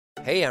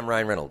Hey, I'm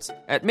Ryan Reynolds.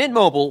 At Mint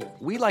Mobile,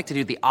 we like to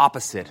do the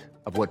opposite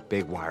of what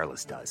Big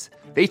Wireless does.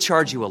 They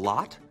charge you a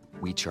lot,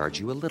 we charge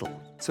you a little.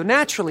 So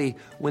naturally,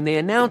 when they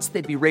announced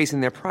they'd be raising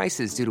their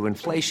prices due to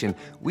inflation,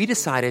 we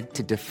decided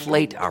to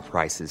deflate our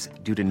prices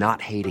due to not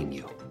hating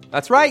you.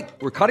 That's right.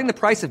 We're cutting the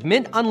price of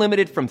Mint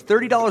Unlimited from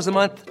 $30 a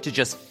month to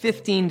just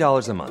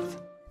 $15 a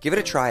month. Give it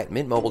a try at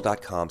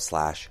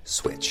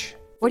mintmobile.com/switch.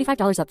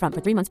 $45 up front for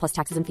 3 months plus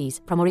taxes and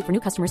fees. Promo rate for new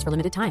customers for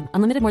limited time.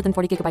 Unlimited more than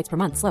 40 gigabytes per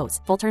month. Slows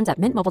full terms at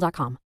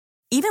mintmobile.com.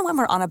 Even when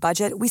we're on a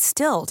budget, we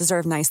still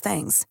deserve nice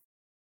things.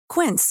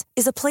 Quince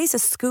is a place to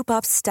scoop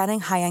up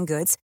stunning high-end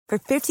goods for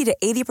 50 to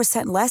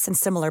 80% less than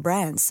similar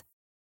brands.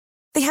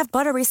 They have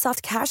buttery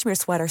soft cashmere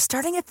sweaters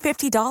starting at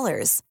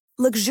 $50,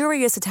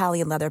 luxurious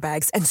Italian leather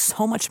bags, and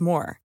so much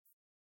more.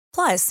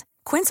 Plus,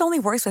 Quince only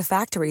works with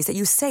factories that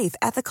use safe,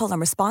 ethical, and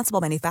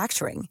responsible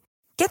manufacturing.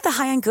 Get the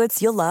high-end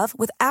goods you'll love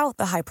without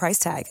the high price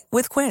tag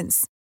with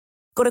Quince.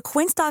 Go to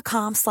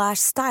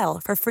quince.com/style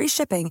for free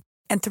shipping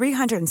and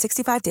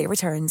 365-day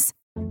returns.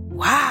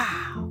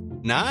 Wow.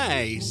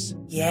 Nice.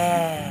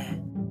 Yeah.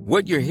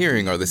 What you're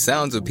hearing are the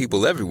sounds of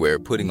people everywhere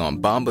putting on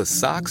Bombas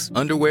socks,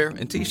 underwear,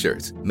 and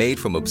T-shirts made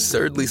from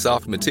absurdly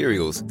soft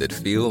materials that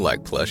feel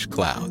like plush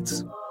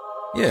clouds.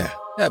 Yeah,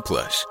 that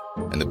plush.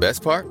 And the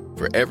best part?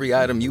 For every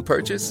item you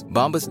purchase,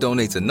 Bombas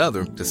donates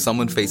another to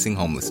someone facing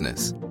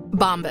homelessness.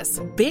 Bombas.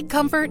 Big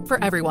comfort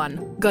for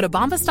everyone. Go to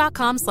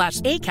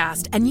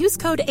bombas.com/ACAST and use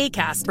code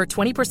ACAST for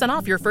 20%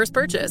 off your first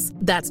purchase.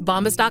 That's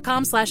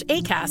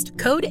bombas.com/ACAST.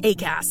 Code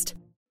ACAST.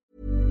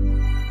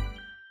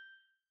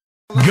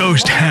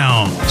 Ghost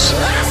Hounds.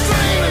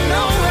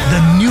 The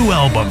new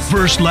album,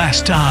 First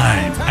Last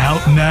Time,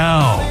 out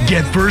now.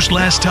 Get First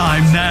Last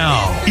Time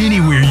now,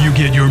 anywhere you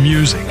get your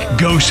music.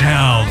 Ghost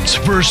Hounds,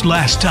 First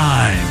Last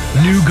Time.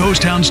 New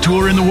Ghost Hounds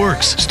tour in the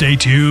works. Stay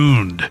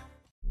tuned.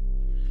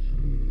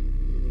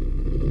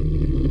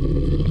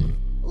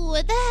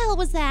 What the hell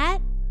was that?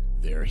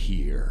 They're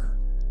here.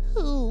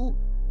 Who?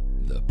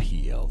 The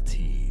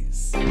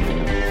PLTs.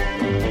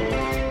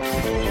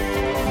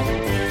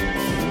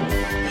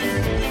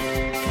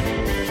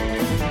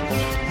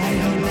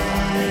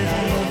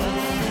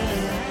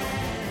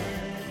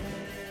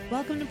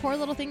 Welcome to Poor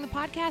Little Thing, the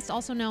podcast,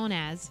 also known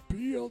as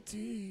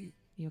PLT.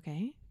 You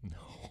okay? No.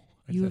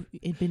 You've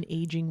been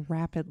aging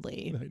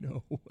rapidly. I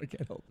know. I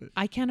can't help it.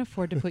 I can't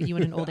afford to put you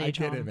in an old age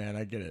I get home. it, man.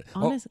 I get it.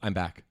 Honest- I'm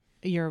back.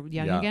 You're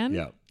young again?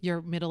 Yeah.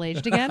 You're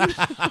middle-aged again?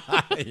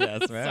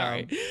 Yes, ma'am.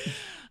 Sorry.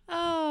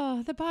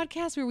 Oh, the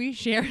podcast where we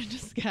share and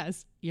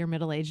discuss. You're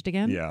middle-aged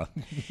again? Yeah.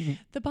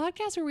 The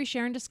podcast where we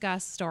share and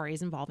discuss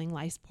stories involving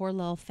life's poor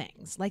little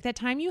things. Like that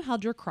time you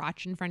held your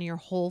crotch in front of your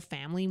whole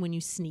family when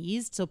you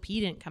sneezed so pee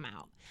didn't come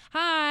out.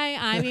 Hi,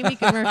 I'm Amy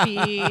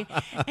Murphy.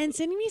 And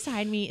sitting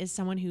beside me is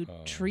someone who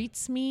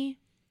treats me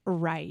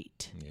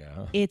right.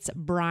 Yeah. It's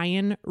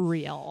Brian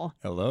Real.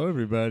 Hello,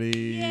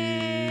 everybody.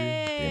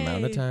 Yay. The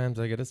amount of times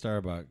I get a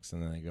Starbucks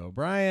and then I go,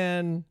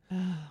 Brian,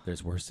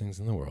 there's worse things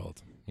in the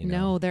world. You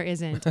know? No, there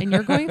isn't. And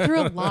you're going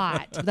through a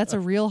lot. That's a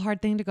real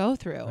hard thing to go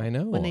through. I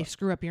know. When they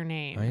screw up your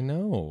name. I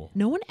know.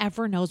 No one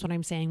ever knows what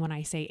I'm saying when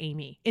I say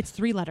Amy. It's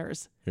 3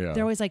 letters. Yeah.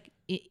 They're always like,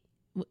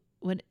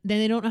 then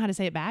they don't know how to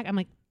say it back. I'm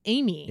like,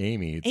 Amy.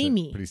 Amy. It's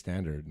Amy. a pretty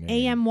standard name.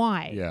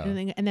 A-M-Y. Yeah.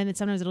 And then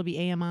sometimes it'll be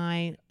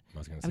A-M-I. I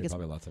was going to say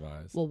probably lots of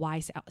I's. Well,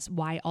 Y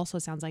also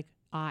sounds like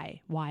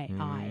I.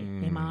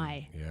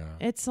 Y-I-M-I. Yeah.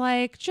 It's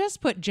like, just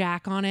put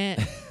Jack on it.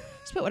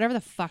 Just put whatever the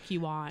fuck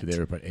you want. Do they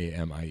ever put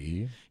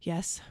A-M-I-E?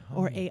 Yes.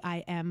 Or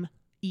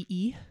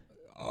A-I-M-E-E.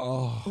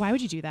 Oh. Why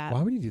would you do that?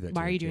 Why would you do that?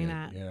 Why are you doing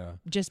that? Yeah.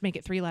 Just make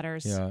it 3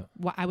 letters. Yeah.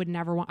 I would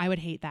never want. I would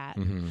hate that.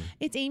 Mm-hmm.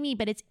 It's Amy,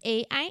 but it's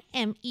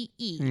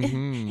A-I-M-E-E.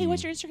 Mm-hmm. Hey,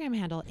 what's your Instagram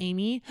handle,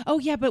 Amy? Oh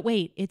yeah, but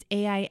wait, it's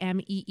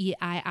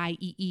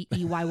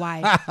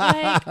A-I-M-E-E-I-I-E-E-Y-Y.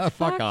 Like,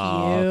 fuck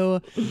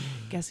off. you.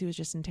 Guess who was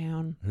just in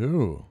town?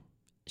 Who?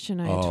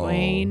 Shania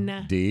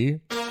Twain. D?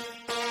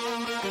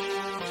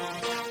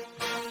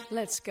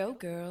 Let's go,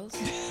 girls.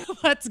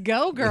 Let's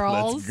go,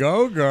 girls. Let's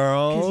go,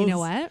 girls. Because you know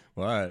what?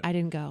 What? I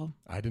didn't go.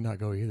 I did not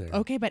go either.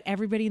 Okay, but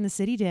everybody in the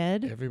city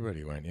did.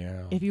 Everybody went,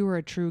 yeah. If you were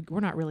a true, we're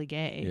not really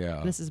gay.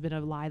 Yeah. This has been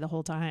a lie the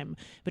whole time.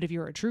 But if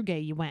you were a true gay,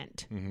 you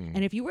went. Mm-hmm.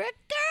 And if you were a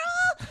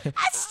girl,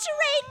 a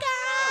straight girl,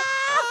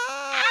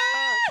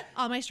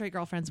 all my straight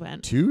girlfriends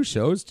went. 2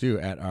 shows too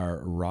at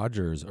our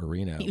Rogers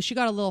Arena. She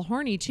got a little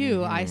horny too.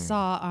 Mm-hmm. I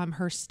saw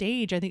her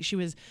stage. I think she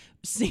was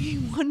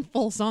singing one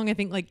full song. I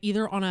think like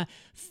either on a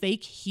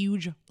fake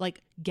huge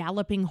like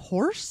galloping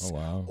horse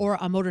or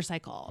a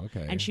motorcycle.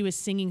 Okay. And she was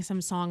singing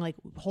some song like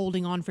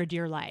holding on for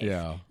dear life.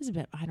 Yeah. It was a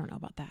bit, I don't know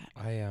about that.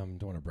 I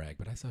don't want to brag,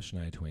 but I saw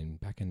Shania Twain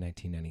back in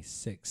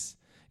 1996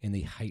 in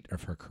the height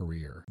of her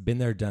career. Been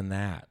there, done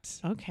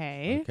that.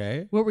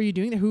 Okay. What were you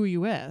doing there? Who were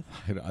you with?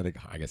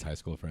 I guess high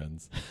school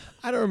friends.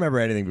 I don't remember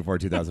anything before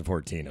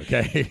 2014,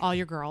 okay? All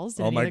your girls?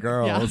 Did all my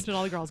girls. Yeah. Did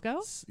all the girls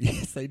go?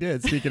 Yes, they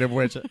did. Speaking of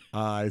which,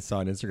 I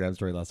saw an Instagram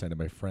story last night of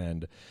my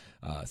friend,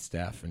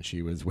 Steph, and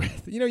she was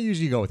with,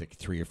 usually you go with like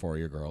 3 or 4 of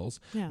your girls.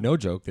 Yeah. No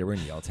joke. They were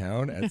in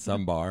Yaletown at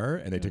some bar,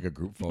 and they took a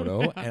group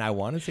photo, and I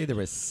want to say there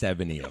were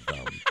 70 of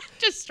them.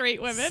 Just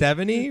straight women.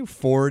 70,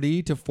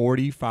 40 to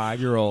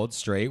 45-year-old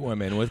straight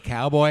women with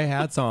cowboy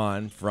hats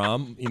on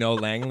from,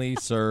 Langley,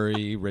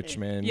 Surrey,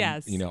 Richmond,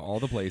 Yes. All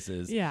the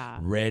places. Yeah.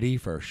 Ready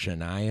for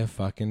Shania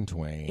fucking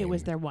Twain. It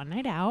was their one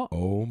night out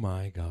Oh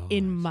my God.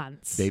 in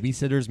months.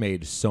 Babysitters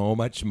made so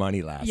much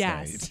money last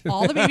night.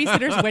 All the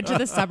babysitters went to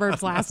the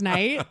suburbs last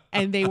night,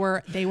 and they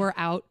were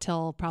out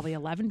till probably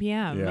 11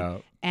 p.m. Yeah.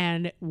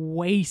 and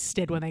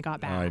wasted when they got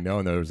back. I know.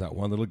 And there was that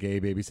one little gay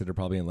babysitter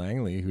probably in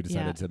Langley who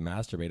decided to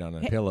masturbate on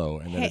a pillow,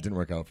 and then it didn't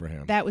work out for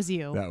him. That was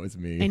you. That was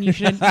me. And you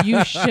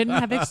shouldn't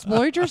have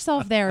explored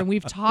yourself there. And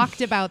we've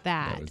talked about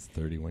that. That was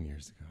 31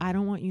 years ago. I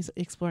don't want you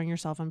exploring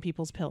yourself on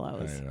people's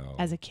pillows I know.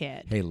 as a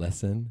kid. Hey,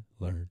 lesson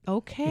learned.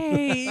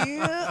 Okay.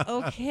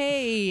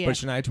 Okay. But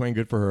Shania Twain,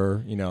 good for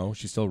her.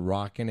 She's still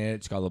rocking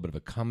it. She's got a little bit of a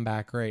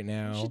comeback right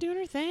now. She's doing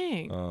her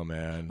thing. Oh,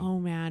 man. Oh,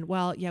 man.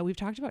 Well, yeah, we've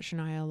talked about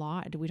Shania a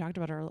lot. We talked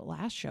about her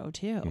last show,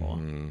 too.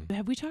 Mm-hmm.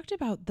 Have we talked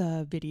about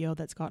the video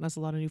that's gotten us a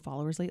lot of new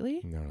followers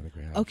lately? No, I don't think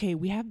we have. Okay,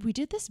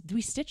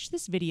 we stitched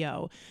this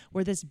video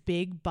where this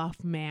big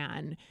buff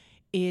man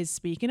is,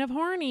 speaking of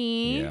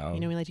horny, Yeah.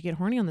 we like to get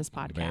horny on this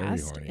Very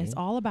podcast. horny. It's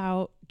all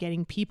about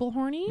getting people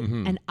horny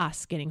and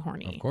us getting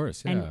horny. Of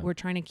course, yeah. And we're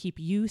trying to keep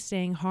you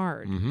staying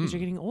hard because you're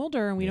getting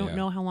older and we don't Yeah.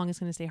 know how long it's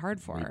going to stay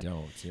hard for. We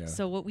don't, yeah.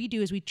 So what we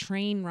do is we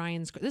train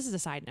this is a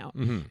side note,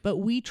 but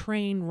we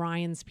train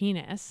Ryan's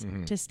penis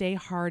to stay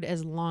hard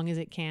as long as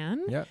it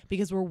can Yep.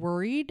 because we're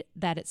worried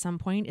that at some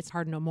point it's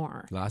hard no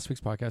more. Last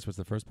week's podcast was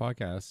the first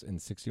podcast in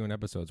 61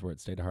 episodes where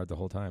it stayed hard the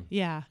whole time.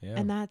 Yeah. Yeah.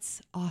 And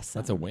that's awesome.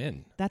 That's a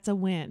win. That's a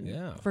win.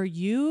 Yeah. For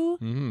you,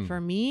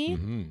 for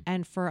me,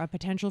 and for a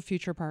potential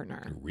future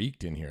partner.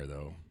 Reeked in here,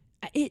 though.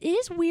 It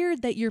is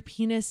weird that your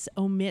penis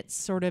omits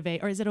sort of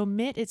or is it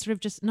omit? It's sort of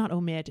just not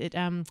omit. It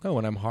Oh,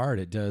 when I'm hard,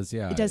 it does.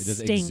 Yeah, It does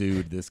stink.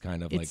 exude this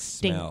kind of It like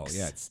smell. stinks.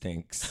 Yeah, it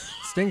stinks.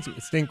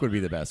 Stink would be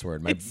the best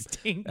word. It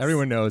stinks.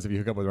 Everyone knows if you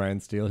hook up with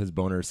Ryan Steele, his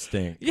boners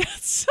stink. Yeah,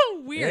 it's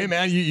so weird. Hey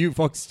man, you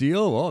fucked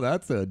Steele? Well,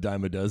 that's a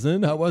dime a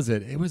dozen. How was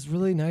it? It was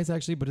really nice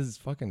actually, but his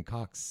fucking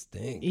cock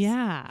stinks.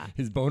 Yeah.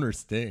 His boner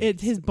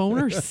stinks. His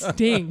boner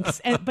stinks.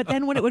 But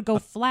then when it would go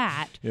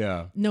flat,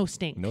 yeah. no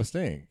stink. No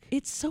stink.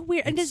 It's so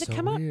weird. And It's does it so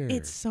come out? weird.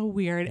 It's so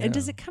weird. And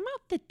does it come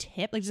out the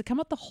tip? Like, does it come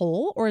out the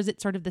hole or is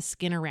it sort of the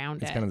skin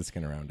around It's it? kind of the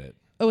skin around it.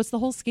 Oh, it's the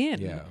whole skin.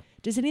 Yeah.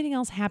 Does anything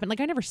else happen? Like,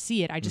 I never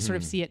see it. I just sort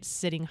of see it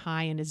sitting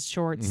high in his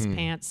shorts,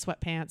 pants,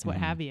 sweatpants, what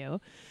have you.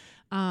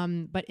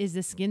 But is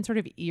the skin sort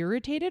of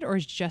irritated or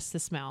is just the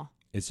smell?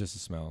 It's just a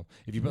smell.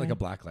 If you put like a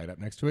black light up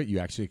next to it, you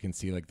actually can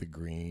see like the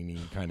greeny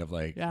kind of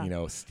like,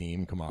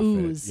 steam come off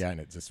Ooze. it. Yeah, and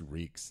it just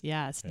reeks.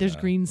 Yes. There's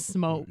green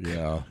smoke.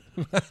 Yeah.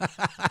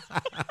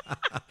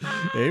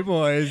 Hey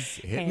boys,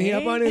 hit me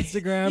up on Hey.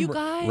 Instagram. You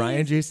guys,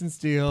 Ryan Jason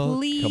Steele.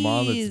 Come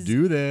on, let's please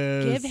do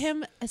this. Give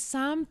him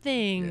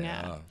something.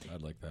 Yeah,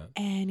 I'd like that.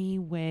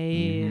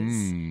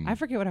 Anyways, I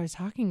forget what I was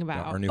talking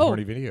about. Our new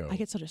horny video. I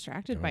get so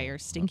distracted by your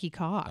stinky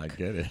cock. I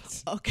get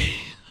it. Okay.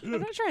 I'm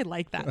not sure I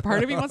like that.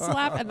 Part of me wants to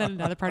laugh, and then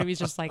another part of me is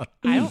just like,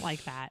 I don't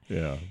like that.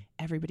 Yeah.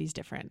 Everybody's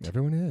different.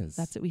 Everyone is.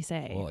 That's what we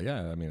say. Well,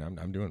 yeah. I mean,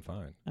 I'm doing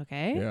fine.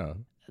 Okay. Yeah.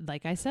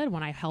 Like I said,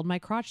 when I held my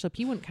crotch so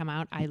pee wouldn't come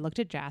out, I looked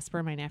at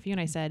Jasper, my nephew, and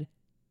I said,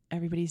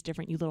 everybody's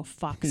different, you little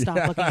fuck.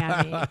 Stop looking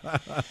at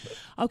me.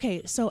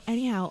 Okay, so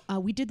anyhow,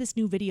 we did this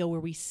new video where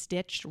we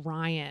stitched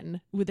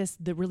Ryan with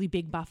the really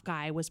big buff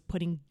guy was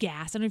putting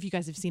gas. I don't know if you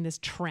guys have seen this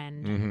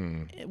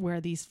trend where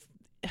these...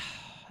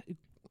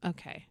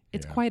 Okay,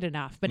 it's quite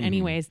enough. But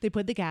anyways, they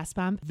put the gas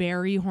pump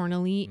very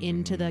hornily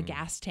into the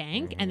gas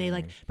tank and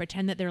they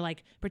pretend that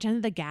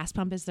the gas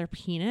pump is their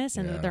penis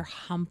and that they're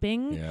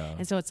humping. Yeah.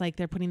 And so it's like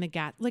they're putting the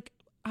gas,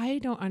 I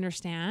don't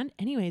understand.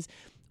 Anyways,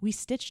 we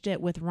stitched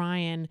it with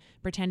Ryan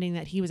pretending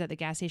that he was at the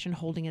gas station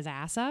holding his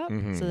ass up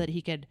so that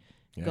he could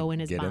go in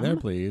his Get bum. in there,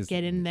 please.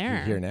 Get in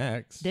there. Here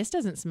next. This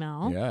doesn't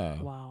smell.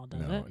 Yeah. Wow, does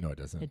No, it? no, it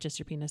doesn't. It just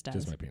your penis does.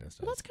 Just my penis does.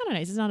 Well, that's kind of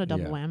nice. It's not a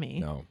double Yeah.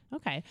 whammy. No.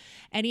 Okay.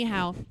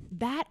 Anyhow,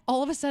 that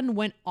all of a sudden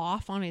went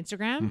off on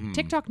Instagram.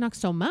 TikTok not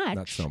so much.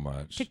 Not so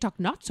much. TikTok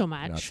not so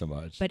much. Not so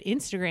much. But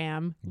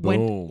Instagram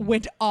Boom.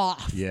 went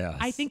off. Yes.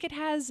 I think it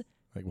has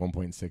Like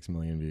 1.6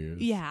 million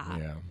views.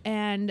 yeah.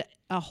 And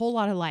a whole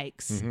lot of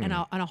likes and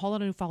a whole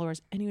lot of new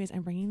followers. Anyways,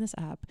 I'm bringing this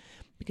up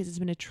because it's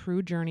been a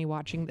true journey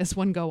watching this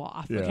one go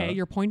off. Yeah. Okay.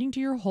 You're pointing to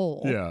your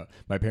hole. Yeah.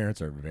 My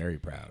parents are very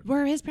proud.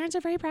 Where his parents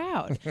are very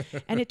proud.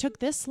 And it took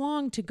this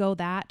long to go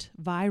that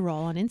viral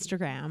on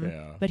Instagram.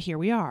 Yeah. But here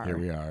we are. Here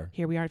we are.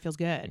 Here we are. It feels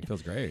good. It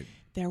feels great.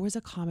 There was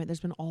a comment. There's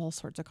been all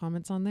sorts of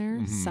comments on there.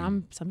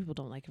 Some people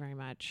don't like it very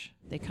much.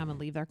 They come and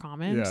leave their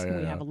comments. Yeah, and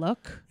we yeah. have a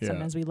look. Yeah.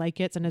 Sometimes we like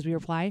it. Sometimes we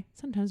reply.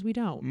 Sometimes we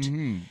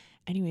don't.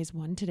 Anyways,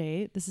 one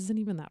today, this isn't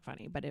even that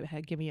funny, but it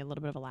had given me a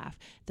little bit of a laugh.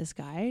 This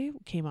guy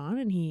came on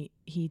and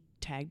he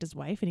tagged his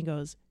wife and he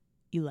goes,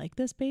 "You like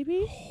this,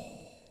 baby?"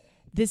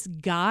 This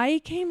guy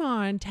came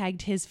on,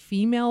 tagged his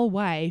female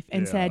wife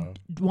and said,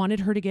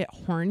 wanted her to get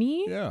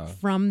horny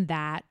from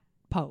that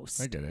post.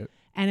 I get it.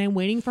 And I'm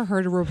waiting for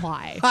her to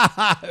reply.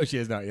 She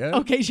has not yet?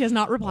 Okay, she has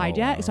not replied Oh,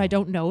 yet, wow. so I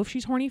don't know if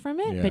she's horny from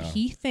it, but Yeah.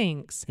 he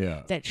thinks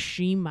Yeah. that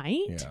she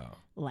might. Yeah.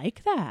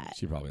 like that.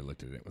 She probably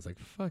looked at it and was like,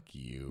 fuck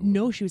you.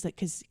 No, she was like,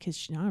 because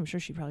I'm sure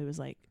she probably was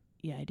like,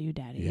 yeah, I do,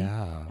 Daddy.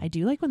 Yeah. I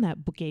do like when that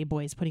gay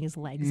boy is putting his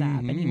legs up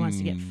and he wants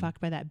to get fucked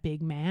by that big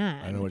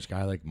man. I don't know which guy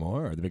I like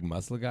more, the big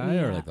muscle guy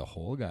or like the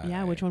whole guy.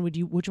 Yeah, which one do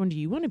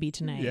you want to be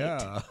tonight?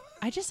 Yeah.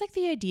 I just like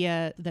the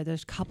idea that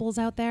there's couples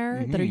out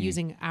there that are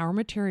using our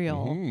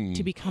material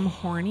to become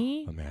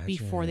horny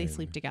before they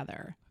sleep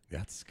together.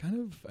 That's kind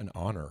of an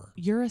honor.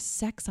 You're a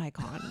sex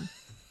icon.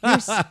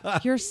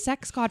 You're a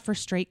sex god for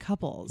straight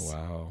couples.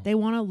 Wow. They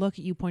want to look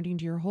at you pointing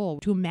to your hole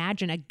to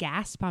imagine a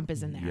gas pump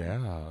is in there.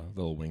 Yeah.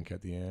 Little wink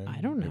at the end. I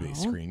don't know. Maybe they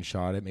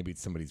screenshot it. Maybe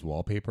it's somebody's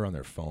wallpaper on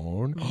their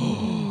phone.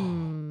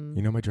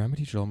 You know, my drama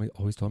teacher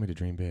always told me to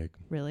dream big.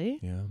 Really?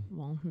 Yeah.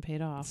 Well, it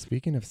paid off.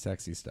 Speaking of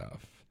sexy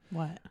stuff.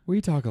 What?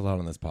 We talk a lot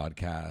on this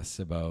podcast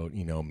about,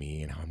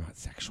 me and how I'm not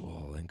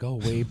sexual and go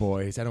away,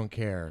 boys. I don't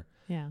care.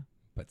 Yeah.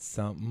 But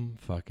something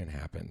fucking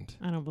happened.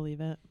 I don't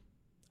believe it.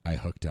 I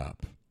hooked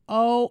up.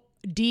 Oh,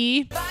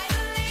 D.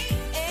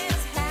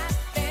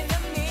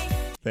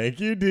 Thank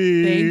you,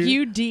 D. Thank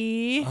you,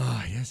 D.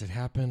 Yes, it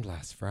happened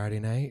last Friday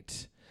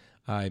night.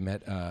 I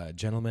met a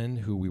gentleman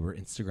who we were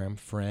Instagram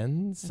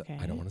friends. Okay.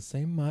 I don't want to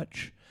say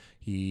much.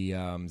 He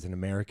is an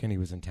American. He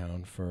was in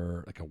town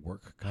for like a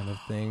work kind of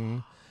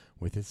thing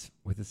with his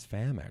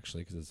fam,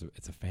 actually, because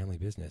it's a family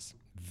business.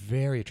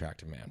 Very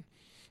attractive man.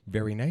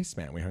 Very nice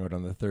man. We hung out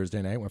on the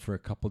Thursday night, went for a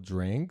couple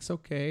drinks.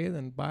 Okay,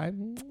 then bye,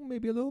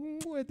 maybe a little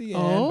at the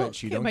end. But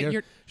she don't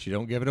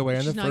give it away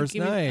on the first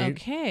night.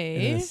 Okay.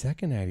 And then the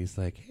second night, he's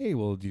like, "Hey,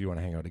 well, do you want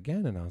to hang out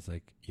again?" And I was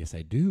like, "Yes,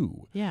 I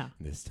do." Yeah.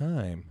 And this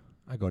time,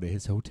 I go to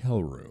his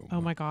hotel room. Oh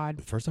my God.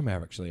 The first time I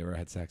ever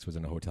had sex was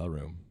in a hotel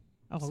room.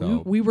 Oh,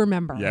 So- we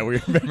remember. Yeah, we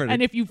remember.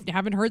 And if you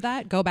haven't heard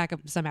that, go back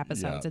up some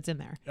episodes. Yeah. It's in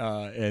there.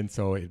 And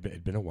so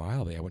it'd been a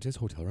while. But I went to his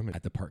hotel room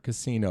at the Park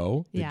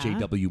Casino, the Yeah.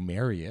 JW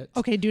Marriott.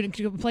 Okay, dude,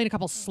 playing a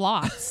couple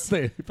slots.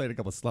 Played a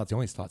couple of slots. The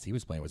only slots he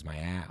was playing was my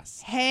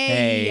ass.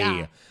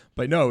 Hey.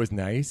 But no, it was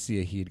nice.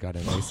 Yeah, he'd got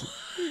a nice.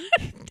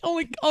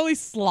 only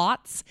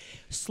slots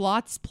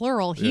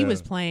plural. He Yeah.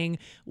 was playing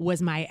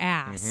was my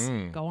ass.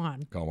 Go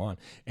on. Go on.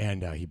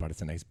 And he bought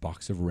us a nice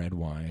box of red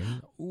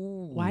wine.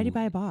 Ooh. Why did he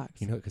buy a box?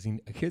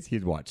 Because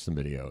he'd watched some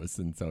videos,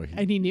 and so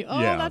he knew. Oh,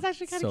 yeah, that's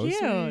actually kind of so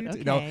cute.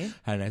 sweet. Okay.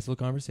 Had a nice little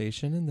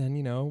conversation, and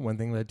then one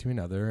thing led to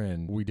another,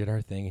 and we did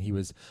our thing. And he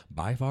was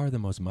by far the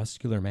most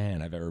muscular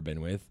man I've ever been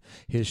with.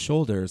 His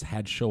shoulders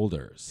had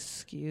shoulders.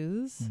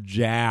 Excuse.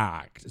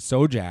 Jacked,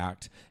 so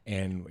jacked,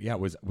 and yeah, it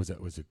was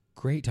a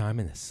great time,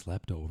 and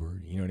slept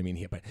over. You know what I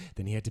mean? But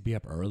then he had to be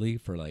up early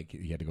for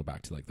he had to go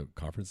back to the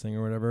conference thing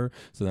or whatever.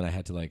 So then I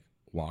had to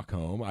walk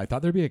home. I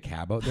thought there'd be a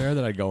cab out there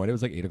that I'd go in. It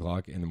was 8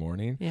 o'clock in the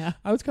morning. Yeah.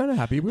 I was kind of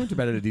happy. We went to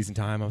bed at a decent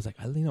time. I was like,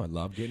 I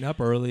love getting up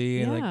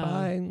early and Yeah.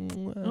 bye.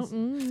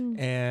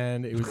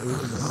 And it was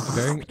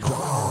very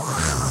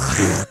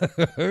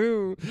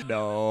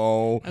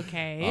no.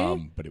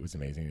 Okay. But it was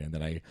amazing. And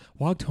then I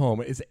walked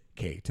home.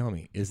 Tell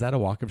me, is that a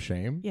walk of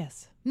shame?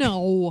 Yes.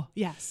 No.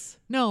 Yes.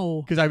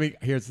 No. Because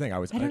here's the thing. I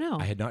don't know.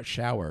 I had not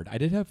showered. I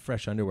did have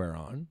fresh underwear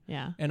on.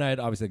 Yeah. And I had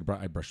obviously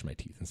I brushed my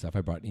teeth and stuff.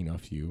 I brought a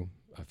few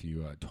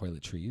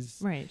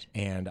toiletries. Right.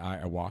 And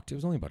I walked. It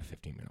was only about a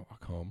 15-minute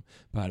walk home.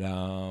 But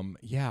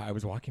I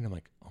was walking. I'm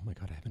like, oh my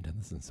God, I haven't done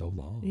this in so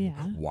long.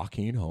 Yeah.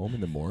 Walking home in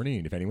the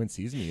morning. If anyone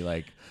sees me,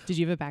 Did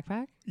you have a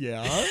backpack?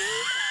 yeah.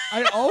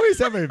 I always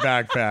have my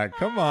backpack.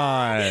 Come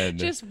on.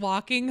 Just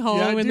walking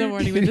home in the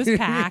morning with this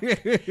pack.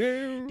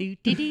 Here I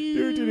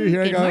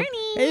Good go. morning.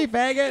 Hey,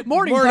 faggot.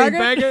 Morning,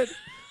 faggot.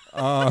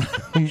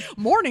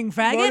 Morning, faggot. Morning,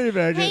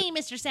 faggot. Hey,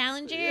 Mr.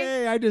 Salinger.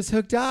 Hey, I just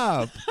hooked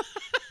up.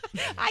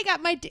 I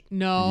got my dick.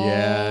 No.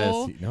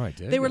 Yes. No, I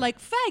did. They were like,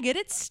 faggot,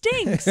 it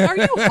stinks. Are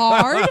you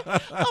hard?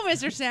 Oh,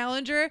 Mr.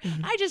 Salinger,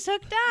 I just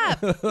hooked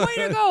up. Way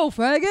to go,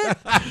 faggot.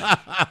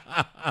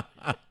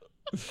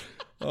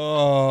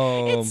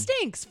 Oh. It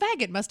stinks.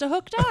 Faggot must have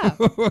hooked up.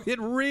 It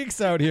reeks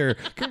out here.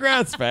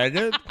 Congrats,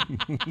 faggot.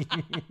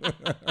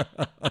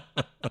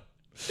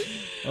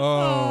 But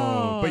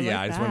I yeah,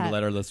 like I just wanted to that.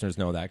 let our listeners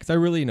know that because I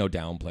really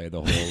downplay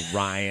the whole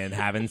Ryan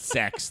having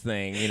sex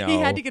thing. He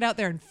had to get out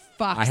there and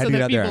fuck I had so to get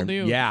that out people there.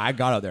 knew. Yeah, I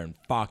got out there and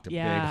fucked a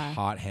Yeah. big,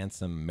 hot,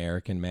 handsome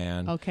American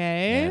man.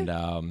 Okay. And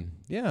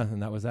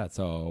and that was that.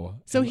 So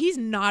he's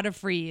not a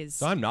freeze.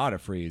 So I'm not a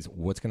freeze.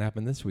 What's gonna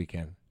happen this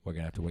weekend? We're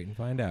gonna have to wait and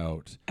find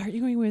out. Aren't you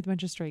going with a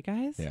bunch of straight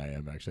guys? Yeah, I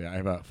am actually. I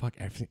have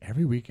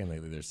every weekend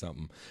lately. There's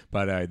something,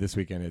 but this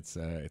weekend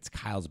it's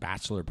Kyle's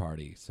bachelor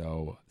party.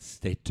 So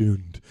stay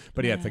tuned.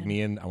 But yeah, it's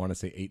me and I want to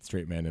say 8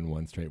 straight men and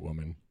 1 straight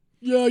woman.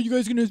 Yeah, you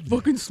guys gonna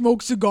fucking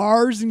smoke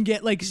cigars and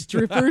get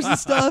strippers and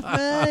stuff,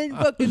 man?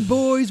 Fucking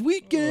boys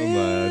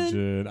weekend.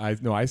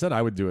 Imagine. I said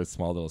I would do a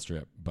small little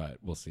strip, but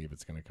we'll see if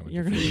it's gonna come.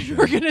 We're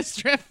gonna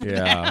strip. For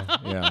Yeah, them.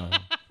 yeah.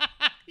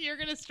 You're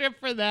gonna strip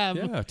for them.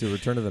 Yeah, to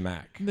Return of the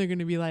Mac. They're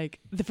gonna be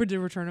for the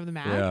Return of the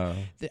Mac. Yeah.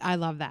 I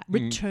love that.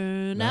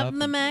 Return of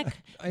the Mac.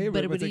 Hey,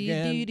 once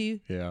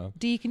again. Yeah.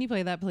 D, can you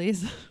play that,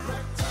 please?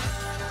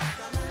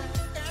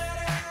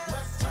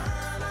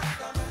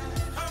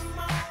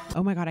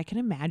 Oh my God, I can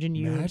imagine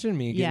you. Imagine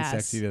me getting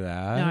sexy to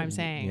that. No, I'm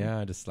saying.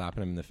 Yeah, just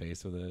slapping him in the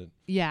face with it.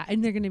 Yeah,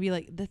 and they're going to be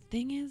like, the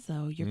thing is,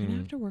 though, you're going to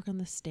have to work on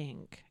the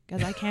stink.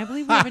 Because I can't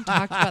believe we haven't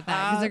talked about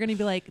that. Because they're going to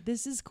be like,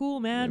 this is cool,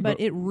 man, but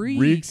it reeks.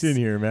 Reeks in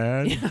here,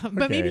 man. Yeah,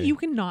 but maybe you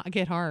can not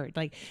get hard.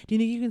 Like, do you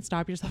think you can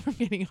stop yourself from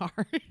getting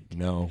hard?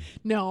 No.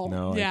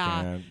 No. Yeah.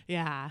 I can't.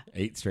 Yeah.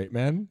 8 straight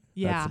men?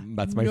 Yeah.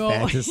 That's my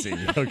fantasy,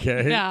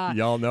 okay? Yeah.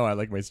 Y'all know I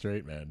like my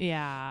straight men.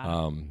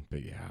 Yeah.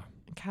 But yeah.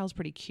 Kyle's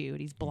pretty cute.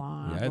 He's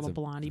blonde, Yeah, little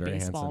blondie very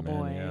baseball handsome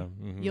boy. man,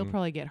 yeah. Mm-hmm. You'll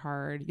probably get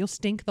hard. You'll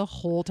stink the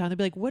whole time. They'll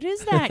be like, "What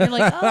is that?" You're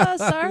like, "Oh,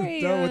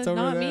 sorry, No, what's over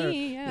not there?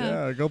 me."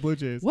 Yeah. Go Blue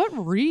Jays. What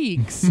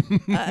reeks?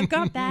 I've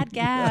got bad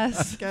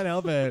gas. Can't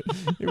help it.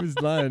 It was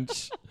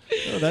lunch.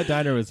 Oh, that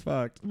diner was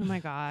fucked. Oh my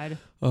God.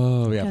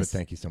 Oh yeah, but Yes.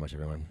 thank you so much,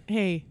 everyone.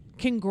 Hey,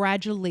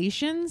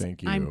 congratulations.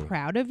 Thank I'm you.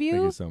 proud of you.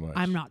 Thank you so much.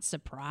 I'm not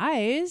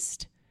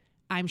surprised.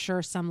 I'm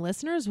sure some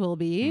listeners will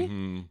be.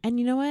 Mm-hmm. And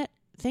you know what?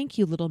 Thank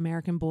you, little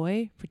American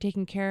boy, for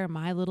taking care of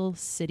my little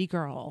city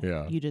girl.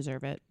 Yeah. You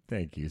deserve it.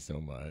 Thank you so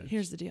much.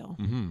 Here's the deal.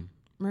 Mm-hmm.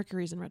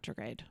 Mercury's in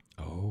retrograde.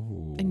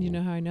 Oh. And you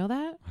know how I know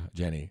that?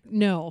 Jenny.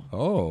 No.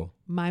 Oh.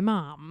 My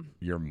mom.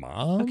 Your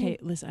mom? Okay,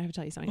 listen, I have to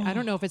tell you something. I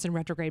don't know if it's in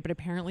retrograde, but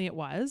apparently it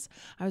was.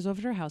 I was over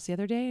at her house the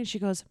other day and she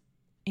goes,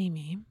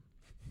 Amy.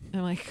 And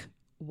I'm like,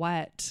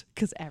 what?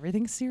 Because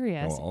everything's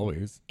serious. Oh,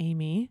 always.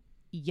 Amy.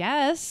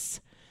 Yes.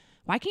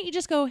 Why can't you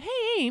just go, hey,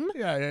 Aim?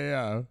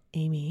 Yeah.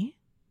 Amy.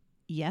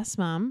 Yes,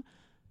 Mom.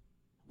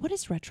 What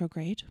is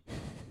retrograde?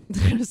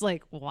 I was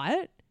like,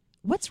 what?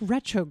 What's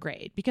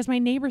retrograde? Because my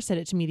neighbor said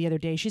it to me the other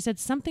day. She said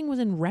something was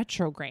in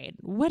retrograde.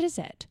 What is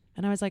it?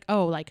 And I was like,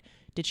 oh, like,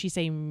 did she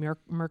say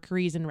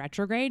Mercury's in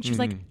retrograde? She's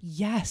like,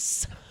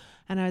 yes.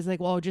 And I was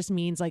like, well, it just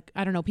means like,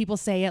 I don't know. People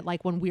say it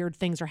like when weird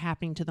things are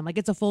happening to them, like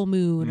it's a full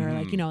moon or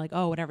like, you know, like,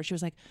 oh, whatever. She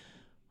was like,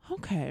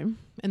 okay.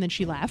 And then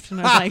she left.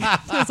 And I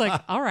was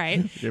like, all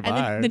right.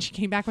 Goodbye. And then she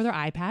came back with her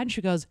iPad and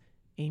she goes,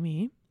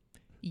 Amy,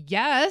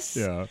 yes.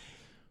 Yeah.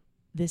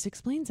 This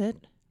explains it.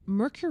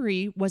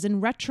 Mercury was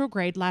in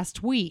retrograde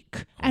last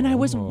week. And I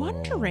was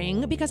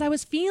wondering because I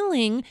was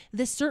feeling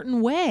this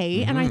certain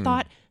way. And I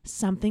thought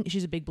something,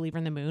 she's a big believer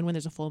in the moon. When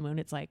there's a full moon,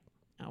 it's like,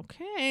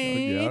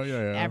 okay,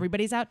 Yeah.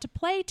 everybody's out to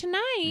play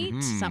tonight.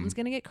 Something's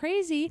going to get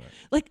crazy.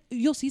 Like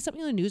you'll see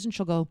something on the news and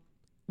she'll go,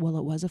 well,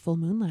 it was a full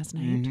moon last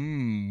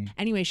night.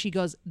 Anyway, she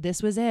goes,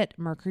 this was it.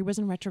 Mercury was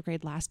in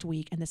retrograde last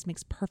week. And this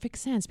makes perfect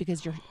sense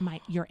because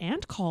your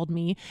aunt called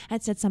me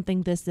and said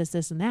something, this,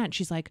 and that. And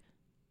she's like,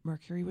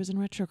 Mercury was in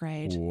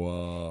retrograde.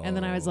 Whoa. And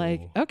then I was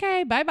like,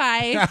 okay,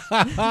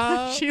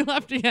 bye-bye. She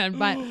left again.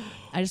 But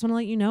I just want to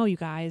let you know, you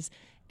guys,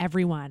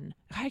 everyone.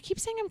 I keep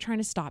saying I'm trying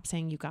to stop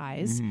saying you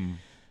guys.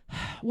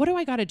 What do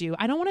I got to do?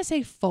 I don't want to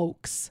say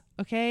folks,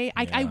 okay?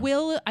 I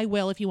will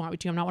if you want me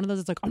to. I'm not one of those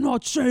that's like, I'm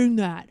not saying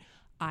that.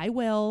 I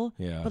will.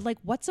 Yeah. But like,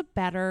 what's a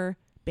better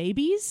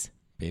babies?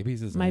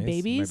 Babies is My nice.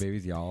 babies? My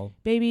babies, y'all.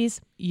 Babies,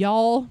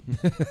 y'all.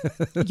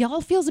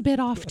 Y'all feels a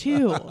bit off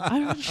too.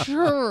 I'm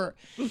sure.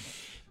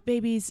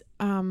 Babies,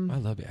 I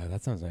love it. Yeah,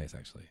 that sounds nice,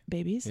 actually.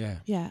 babies. Yeah.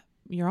 Yeah.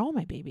 You're all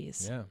my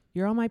babies. Yeah.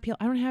 You're all my peel.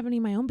 I don't have any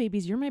of my own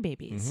babies. You're my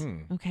babies.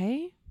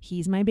 Okay.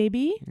 He's my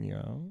baby.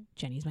 Yeah.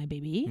 Jenny's my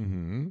baby.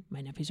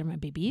 My nephews are my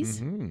babies.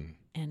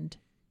 And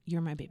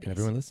you're my babies. And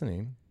everyone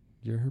listening,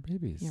 you're her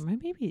babies. You're my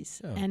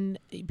babies. Yeah. And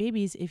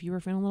babies, if you were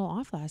feeling a little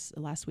off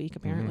last week,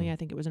 apparently I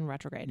think it was in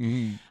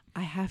retrograde.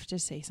 I have to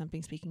say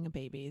something speaking of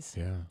babies.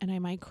 Yeah. And I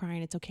might cry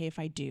and it's okay if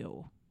I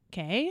do.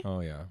 Okay?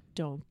 Oh, yeah.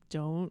 Don't.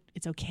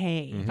 It's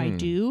okay. If I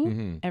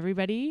do,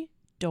 everybody,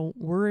 don't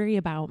worry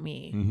about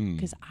me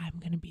because I'm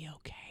going to be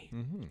okay.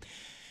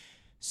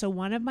 So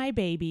one of my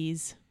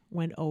babies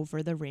went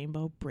over the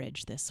Rainbow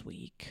Bridge this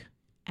week.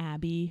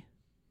 Abby,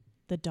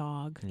 the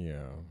dog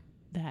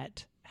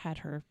that had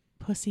her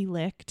pussy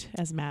licked,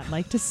 as Matt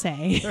liked to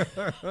say,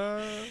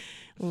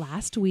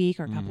 last week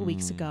or a couple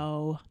weeks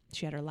ago.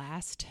 She had her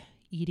last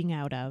eating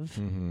out of,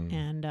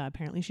 and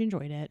apparently she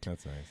enjoyed it.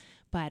 That's nice.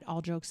 But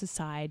all jokes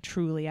aside,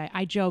 truly,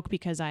 I joke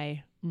because I'm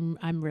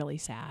really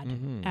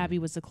sad. Abby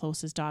was the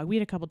closest dog. We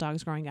had a couple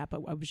dogs growing up,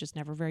 but I was just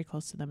never very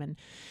close to them. And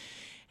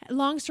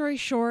long story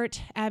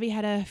short, Abby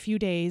had a few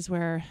days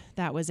where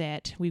that was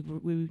it. We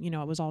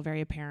it was all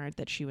very apparent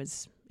that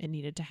it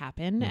needed to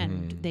happen,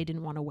 and they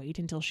didn't want to wait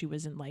until she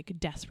was in like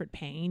desperate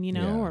pain,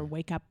 or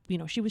wake up.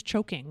 She was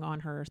choking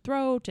on her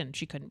throat and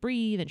she couldn't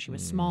breathe and she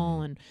was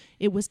small and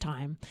it was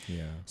time.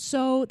 Yeah.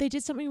 So they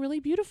did something really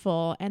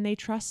beautiful, and they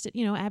trusted,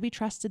 Abby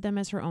trusted them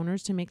as her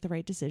owners to make the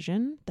right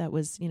decision that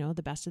was,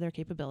 the best of their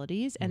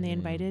capabilities. And they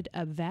invited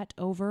a vet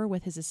over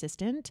with his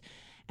assistant.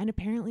 And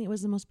apparently it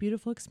was the most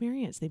beautiful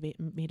experience. They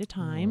made a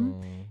time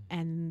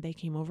and they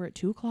came over at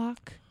 2:00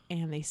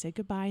 and they said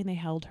goodbye and they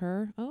held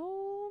her.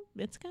 Oh,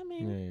 it's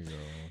coming. There you go.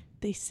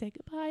 They said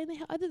goodbye and they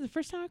held. This is the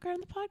first time I cried on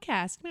the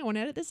podcast. I want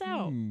to edit this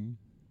out.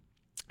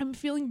 I'm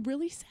feeling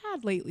really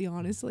sad lately,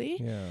 honestly.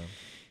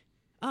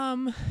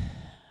 Yeah.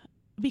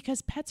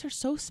 Because pets are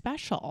so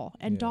special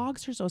and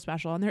dogs are so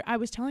special. And I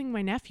was telling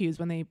my nephews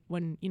when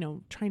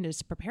trying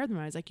to prepare them,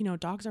 I was like,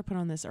 dogs are put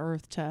on this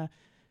earth to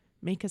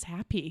make us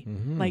happy.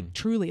 Mm-hmm. Like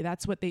truly,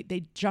 that's what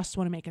they just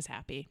want to make us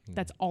happy.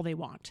 That's all they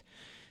want.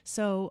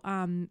 So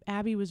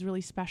Abby was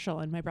really special.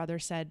 And my brother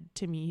said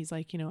to me, he's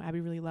like,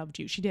 Abby really loved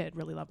you. She did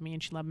really love me,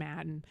 and she loved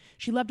Matt, and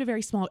she loved a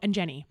very small, and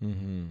Jenny.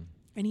 Mm-hmm.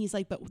 And he's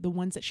like, but the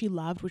ones that she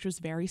loved, which was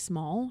very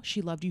small,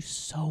 she loved you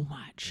so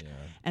much. Yeah.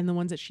 And the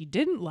ones that she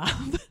didn't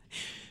love,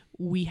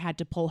 we had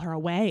to pull her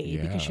away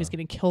because she was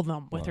going to kill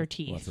them with her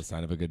teeth. Well, that's a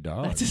sign of a good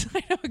dog. That's a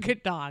sign of a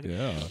good dog.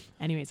 Yeah.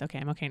 Anyways, okay,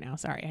 I'm okay now.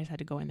 Sorry, I just had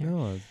to go in there.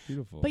 No, it's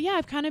beautiful. But yeah,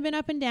 I've kind of been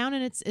up and down,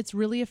 and it's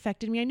really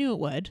affected me. I knew it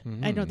would.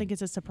 Mm-hmm. I don't think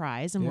it's a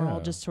surprise, and we're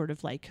all just sort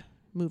of like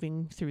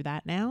moving through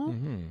that now.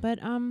 Mm-hmm. But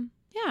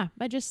yeah,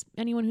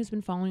 anyone who's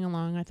been following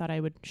along, I thought I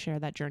would share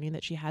that journey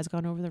that she has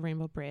gone over the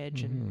Rainbow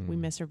Bridge, and we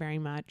miss her very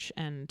much,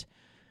 and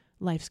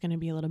life's going to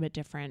be a little bit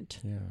different.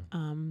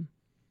 Yeah.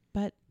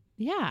 But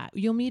yeah,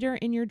 you'll meet her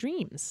in your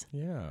dreams.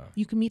 Yeah.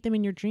 You can meet them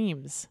in your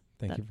dreams.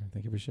 Thank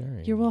you for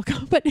sharing. You're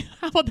welcome. But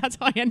how about that's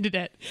how I ended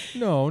it?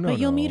 No. But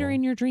you'll meet her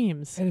in your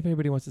dreams. And if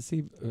anybody wants to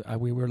see,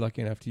 we were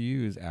lucky enough to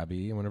use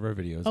Abby in one of our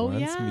videos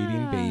once,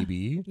 meeting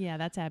Baby. Yeah,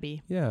 that's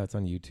Abby. Yeah, it's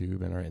on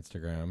YouTube and our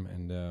Instagram.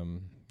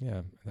 And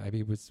yeah,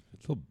 Abby was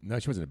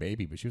she wasn't a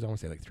baby, but she was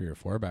almost like 3 or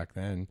 4 back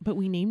then. But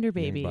we named her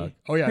Baby.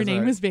 Oh yeah, her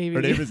name was Baby.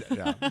 Her name was.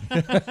 Yeah.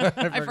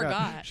 I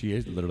forgot. She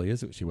literally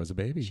is. She was a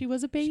baby. She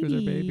was a baby. She was our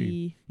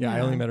baby. Yeah,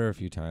 I only met her a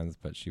few times,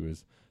 but she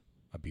was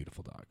a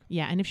beautiful dog.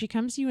 Yeah, and if she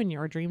comes to you in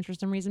your dreams for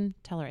some reason,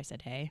 tell her I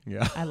said hey.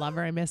 Yeah. I love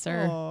her. I miss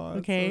her. Oh,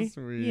 okay.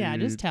 so sweet. Yeah,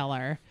 just tell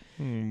her.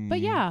 But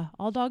yeah,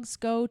 all dogs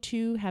go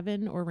to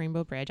heaven or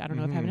Rainbow Bridge. I don't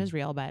know if heaven is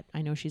real, but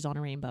I know she's on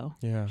a rainbow.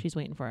 Yeah. She's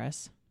waiting for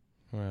us.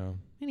 Wow.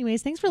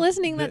 Anyways, thanks for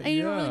listening. I don't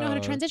really know how to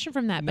transition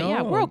from that, but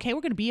yeah, we're okay.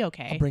 We're gonna be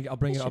okay. I'll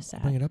bring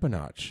it up a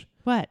notch.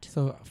 What?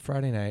 So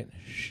Friday night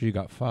she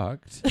got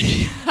fucked,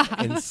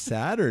 and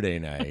Saturday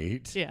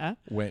night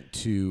went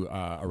to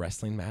a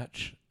wrestling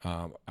match.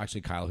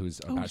 Actually, Kyle,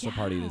 who's a bachelor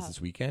party this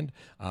weekend,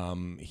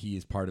 he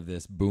is part of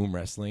this Boom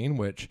Wrestling,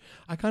 which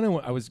I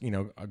was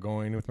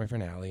going with my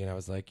friend Allie, and I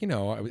was like, it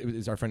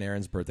was our friend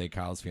Aaron's birthday,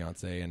 Kyle's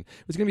fiance, and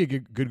it was gonna be a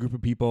good group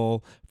of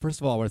people.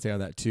 First of all, I want to say on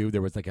that too,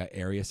 there was like an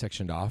area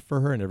sectioned off for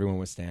her, and everyone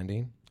was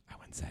standing. I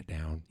went and sat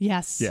down.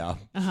 Yes. Yeah.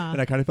 And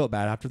I kind of felt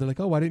bad after. They're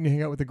like, oh, why didn't you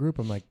hang out with the group?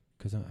 I'm like,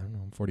 because I don't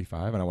know, I'm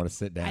 45 and I want to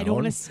sit down. I don't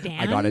want to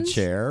stand. I got a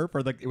chair for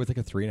it was like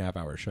a 3.5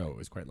 hour show. It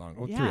was quite long.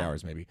 3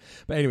 hours maybe.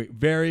 But anyway,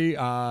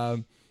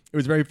 it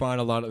was very fun.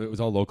 It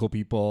was all local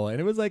people. And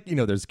it was like,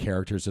 there's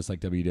characters just like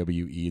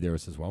WWE. There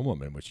was this one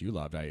woman, which you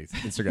loved. I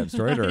Instagram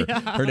storied her.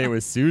 Her name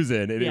was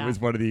Susan. And it was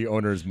one of the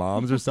owner's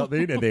moms or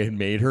something. And they had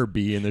made her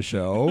be in the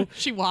show.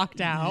 She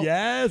walked out.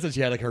 Yes. And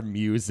she had like her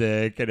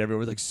music. And everyone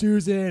was like,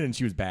 Susan. And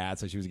she was bad.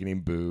 So she was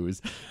getting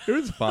booze. It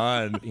was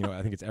fun.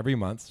 I think it's every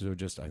month. So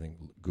I think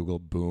Google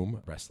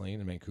Boom Wrestling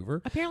in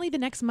Vancouver. Apparently the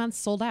next month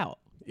sold out.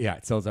 Yeah,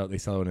 it sells out. They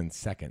sell it in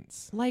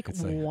seconds. Like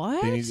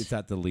what? It's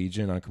at the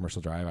Legion on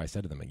Commercial Drive. I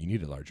said to them, you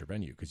need a larger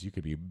venue because you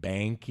could be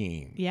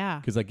banking. Yeah.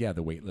 Because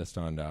the wait list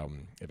on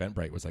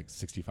Eventbrite was like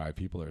 65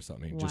 people or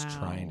something just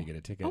trying to get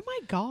a ticket. Oh my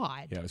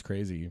God. Yeah, it was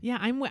crazy. Yeah,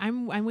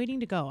 I'm waiting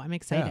to go. I'm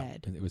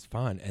excited. Yeah, it was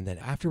fun. And then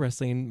after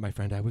wrestling, my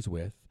friend I was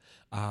with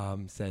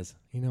says,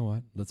 you know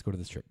what? Let's go to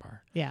the strip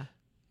bar. Yeah.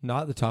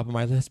 Not at the top of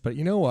my list, but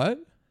you know what?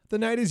 The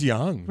night is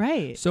young.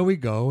 Right. So we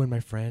go, and my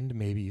friend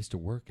maybe used to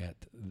work at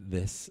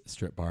this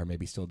strip bar,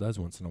 maybe still does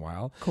once in a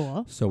while.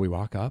 Cool. So we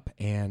walk up,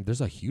 and there's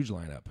a huge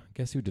lineup.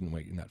 Guess who didn't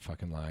wait in that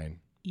fucking line?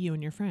 You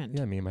and your friend.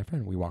 Yeah, me and my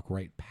friend. We walk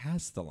right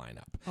past the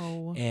lineup.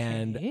 Oh, okay.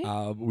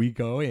 And we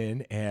go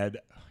in, and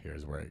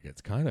here's where it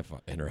gets kind of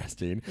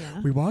interesting.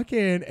 Yeah. We walk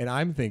in, and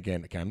I'm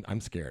thinking, okay,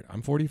 I'm scared.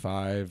 I'm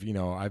 45.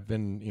 I've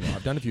been,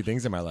 I've done a few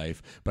things in my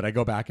life, but I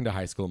go back into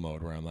high school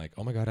mode where I'm like,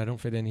 oh my God, I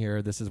don't fit in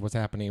here. This is what's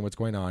happening. What's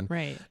going on?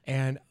 Right.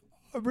 And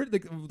I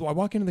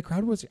walk into the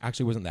crowd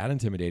wasn't that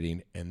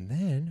intimidating, and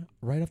then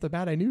right off the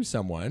bat I knew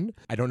someone.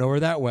 I don't know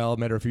her that well,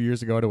 met her a few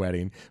years ago at a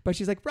wedding, but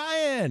she's like,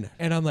 Ryan,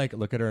 and I'm like,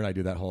 look at her, and I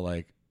do that whole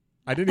like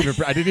I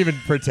didn't even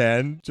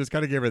pretend, just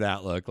kind of give her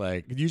that look.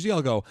 Like usually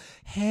I'll go,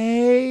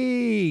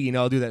 hey,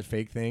 I'll do that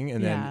fake thing,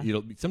 and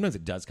then sometimes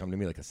it does come to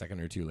me like a second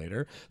or two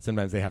later.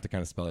 Sometimes they have to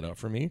kind of spell it out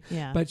for me.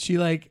 Yeah. But she's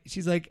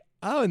like,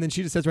 oh, and then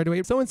she just says right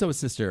away, so-and-so's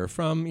sister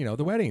from,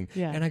 the wedding.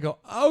 Yeah. And I go,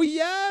 oh,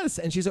 yes.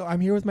 And she's like, I'm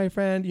here with my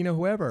friend,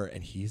 whoever.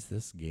 And he's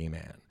this gay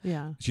man.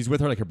 Yeah. She's with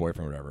her, like her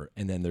boyfriend or whatever.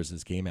 And then there's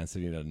this gay man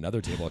sitting at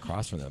another table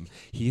across from them.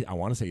 I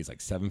want to say he's like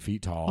 7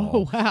 feet tall.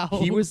 Oh, wow.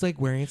 He was like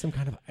wearing some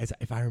kind of,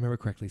 if I remember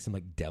correctly, some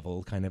like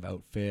devil kind of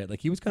outfit. Like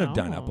he was kind of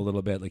done up a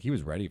little bit. Like he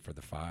was ready for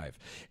the 5.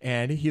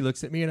 And he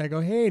looks at me and I go,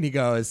 hey. And he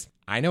goes,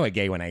 I know a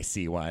gay when I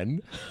see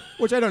one,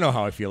 which I don't know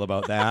how I feel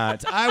about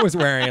that. I was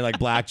wearing like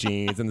black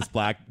jeans and this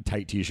black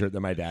tight t-shirt that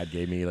my dad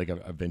gave me, like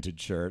a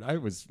vintage shirt. I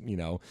was,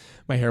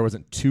 my hair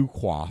wasn't too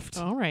coiffed.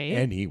 All right.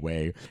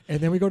 Anyway. And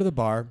then we go to the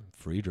bar,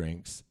 free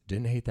drinks.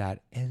 Didn't hate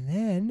that. And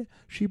then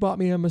she bought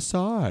me a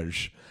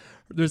massage.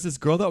 There's this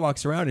girl that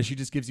walks around and she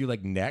just gives you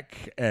like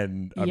neck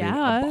and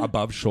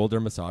above shoulder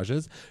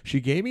massages. She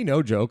gave me,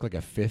 no joke, like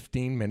a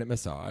 15-minute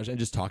massage and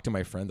just talked to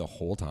my friend the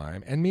whole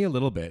time and me a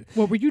little bit.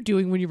 What were you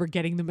doing when you were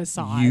getting the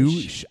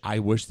massage? I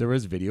wish there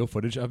was video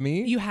footage of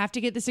me. You have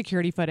to get the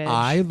security footage.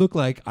 I look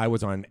like I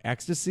was on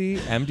ecstasy,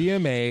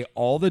 MDMA,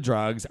 all the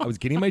drugs. I was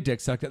getting my dick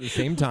sucked at the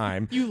same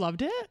time. You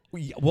loved it?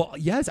 Well,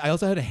 yes. I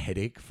also had a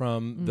headache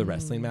from the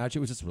wrestling match. It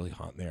was just really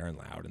hot in there and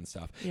loud and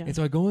stuff. Yeah. And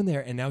so I go in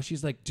there and now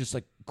she's like just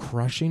like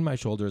crushing my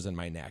shoulders and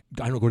my neck.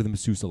 I don't go to the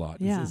masseuse a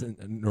lot. Yeah. This isn't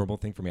a normal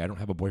thing for me. I don't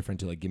have a boyfriend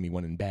to like give me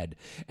one in bed.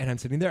 And I'm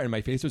sitting there and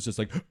my face was just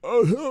like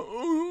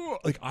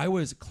I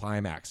was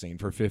climaxing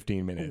for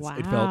 15 minutes. Wow.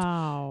 It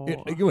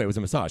felt it was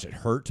a massage. It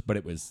hurt, but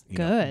it was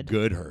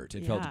good hurt.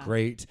 It felt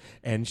great.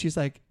 And she's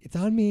like, it's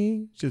on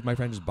me. My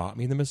friend just bought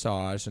me the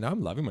massage. And now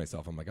I'm loving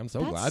myself. I'm like, I'm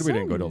so glad we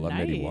didn't go to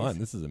 1181.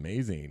 This is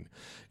amazing.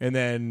 And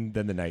then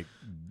the night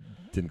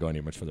didn't go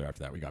any much further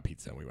after that. We got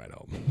pizza and we went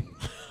home.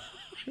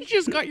 You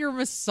just got your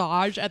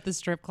massage at the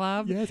strip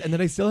club? Yes, and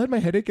then I still had my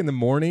headache in the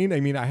morning.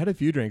 I mean, I had a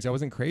few drinks. I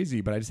wasn't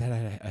crazy, but I just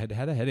had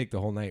a headache the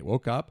whole night.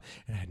 Woke up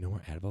and I had no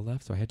more Advil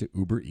left, so I had to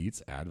Uber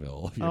Eats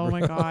Advil. Oh my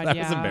God, that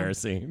was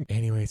embarrassing.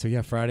 Anyway, so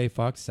yeah, Friday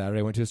fucked.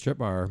 Saturday went to a strip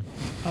bar.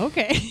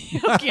 Okay.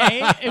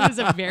 It was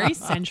a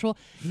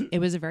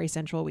very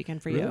sensual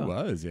weekend for you. It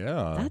was,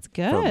 yeah. That's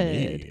good. For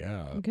me,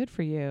 yeah. Good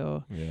for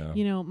you. Yeah.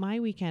 You know,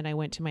 my weekend I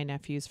went to my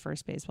nephew's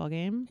first baseball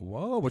game.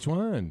 Whoa, which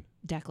one?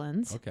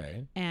 Declan's.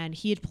 Okay. And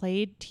he had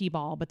played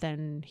t-ball, but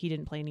then he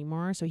didn't play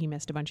anymore, so he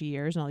missed a bunch of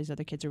years, and all these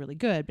other kids are really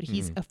good, but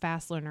he's a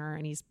fast learner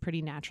and he's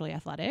pretty naturally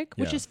athletic,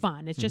 which is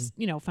fun. It's just,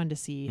 fun to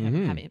see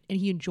him have it, and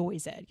he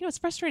enjoys it. It's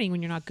frustrating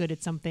when you're not good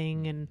at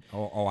something and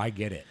I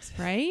get it.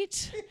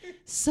 Right?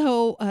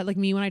 So, like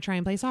me when I try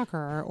and play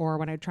soccer or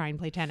when I try and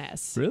play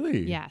tennis.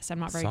 Really? Yes, I'm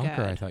not very good.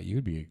 Soccer, I thought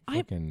you'd be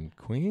fucking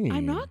queen.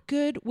 I'm not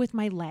good with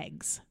my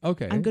legs.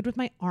 Okay. I'm good with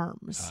my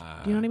arms.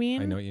 Do you know what I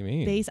mean? I know what you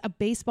mean. A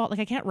baseball, like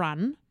I can't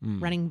run.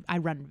 I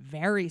run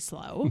very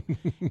slow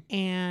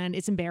and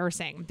it's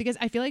embarrassing because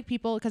I feel like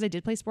because I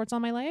did play sports all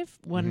my life,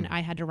 when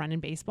I had to run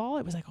in baseball,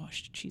 it was like, oh,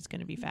 she's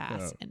going to be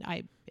fast. And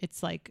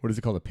it's like. What is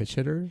it called? A pitch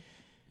hitter?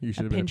 You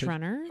should have been pinch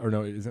runner. Or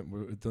no,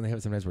 don't they have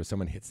it sometimes where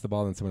someone hits the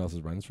ball and someone else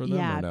runs for them?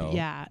 Yeah, or no?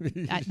 yeah.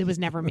 It was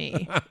never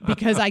me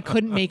because I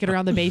couldn't make it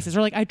around the bases.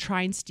 Or like I'd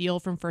try and steal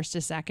from first to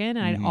second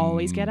and I'd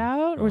always get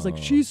out. Or it was like,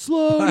 she's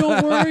slow,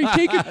 don't worry.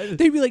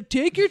 They'd be like,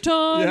 take your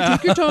time,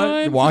 take your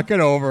time. Walk it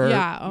over.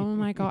 Yeah. Oh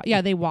my God. Yeah,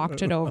 they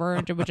walked it over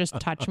and it would just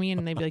touch me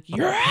and they'd be like,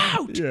 you're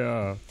out.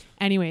 Yeah.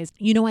 Anyways,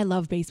 I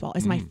love baseball.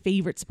 It's my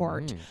favorite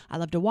sport. I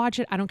love to watch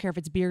it. I don't care if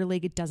it's beer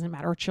league. It doesn't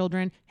matter. Or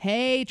children.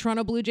 Hey,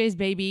 Toronto Blue Jays,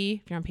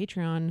 baby. If you're on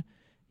Patreon,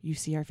 you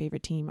see our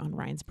favorite team on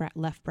Ryan's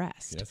left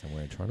breast. Yes, I'm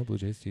wearing a Toronto Blue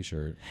Jays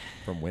t-shirt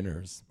from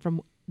Winners.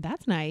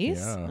 That's nice.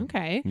 Yeah.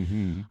 Okay.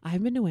 I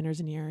haven't been to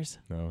Winners in years.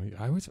 No,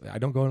 I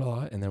don't go a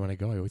lot, and then when I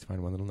go, I always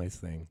find one little nice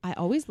thing. I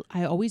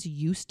always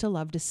used to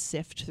love to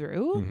sift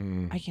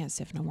through. I can't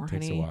sift no more,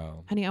 honey. Takes a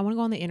while. Honey, I want to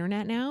go on the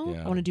internet now.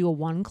 Yeah. I want to do a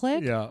one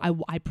click. Yeah.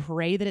 I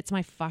pray that it's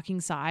my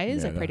fucking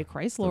size. I pray to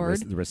Christ,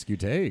 Lord. The risk you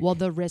take. Well,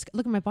 the risk.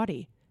 Look at my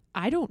body.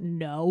 I don't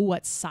know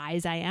what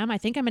size I am. I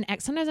think I'm an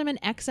X. Sometimes I'm an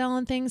XL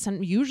on things.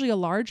 Usually a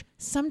large.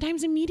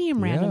 Sometimes a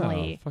medium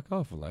randomly. Fuck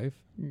off, life.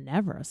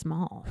 Never a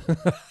small.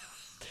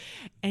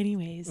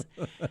 Anyways,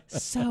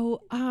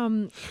 so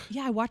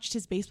I watched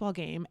his baseball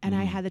game and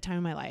I had the time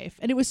of my life,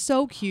 and it was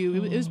so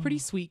cute. It was pretty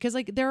sweet because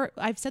like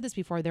I've said this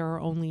before, there are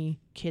only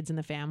kids in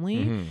the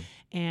family,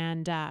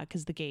 and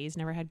because the gays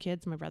never had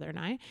kids, my brother and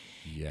I.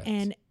 Yes.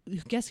 And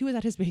guess who was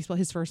at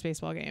his first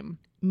baseball game?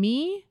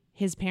 Me.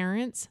 His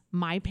parents,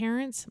 my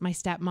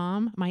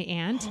stepmom, my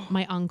aunt,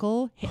 my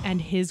uncle, and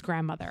his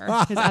grandmother,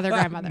 his other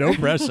grandmother. No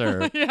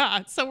pressure.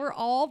 Yeah. So we're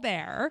all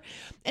there.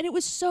 And it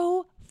was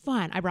so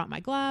fun. I brought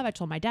my glove. I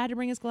told my dad to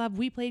bring his glove.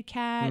 We played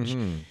catch.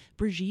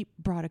 Brigitte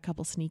brought a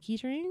couple sneaky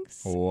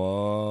drinks.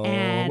 Whoa.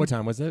 And what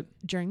time was it?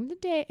 During the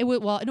day. It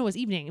was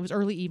evening. It was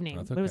early evening.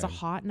 That's But it was a okay.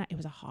 hot night.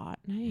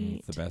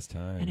 It's the best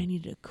time. And I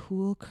needed a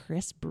cool,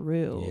 crisp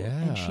brew. Yeah.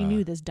 And she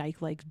knew this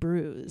dyke likes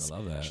brews. I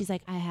love that. She's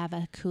like, I have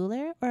a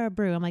cooler or a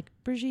brew. I'm like,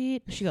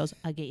 Brigitte. She goes,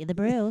 I'll get you the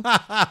brew.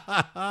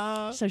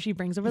 So she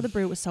brings over the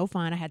brew. It was so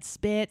fun. I had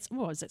spits.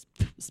 What was it?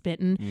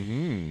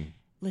 Spitting.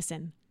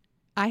 Listen,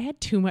 I had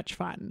too much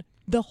fun.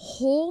 The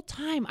whole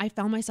time I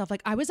found myself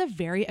like I was a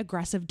very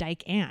aggressive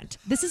dyke aunt.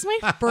 This is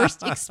my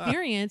first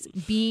experience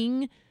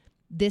being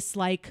this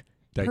like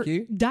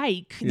Dykey?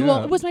 Dyke. Yeah.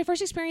 Well, it was my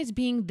first experience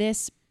being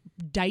this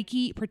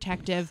dykey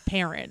protective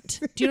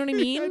parent. Do you know what I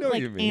mean? I know what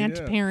like you mean, aunt,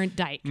 yeah. parent,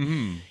 dyke.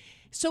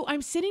 So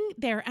I'm sitting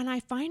there and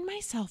I find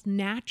myself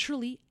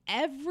naturally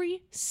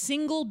every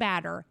single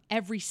batter,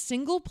 every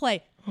single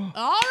play. All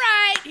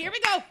right, here we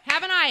go.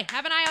 Have an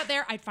eye out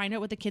there. I'd find out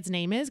what the kid's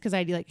name is because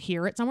I'd like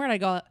hear it somewhere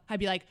and I'd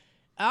be like,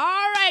 all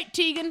right,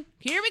 Tegan,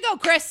 here we go,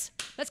 Chris.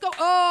 Let's go.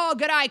 Oh,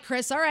 good eye,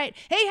 Chris. All right.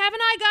 Hey, have an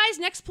eye, guys.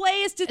 Next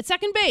play is to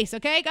second base,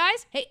 okay,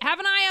 guys? Hey, have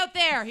an eye out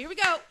there. Here we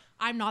go.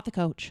 I'm not the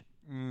coach.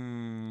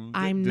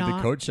 I'm did not.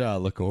 the coach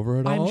look over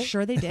it all? I'm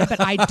sure they did, but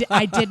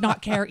I did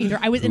not care either.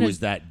 I was Who in a. was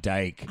that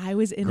dyke? I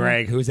was in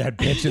Greg, a, who's that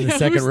bitch in the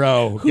second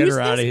row? Get who's her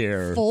out of this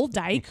here. Full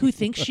dyke who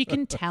thinks she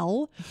can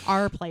tell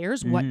our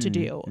players what to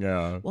do.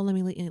 Yeah. Well, let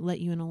me let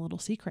you in a little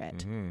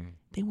secret.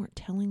 They weren't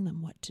telling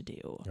them what to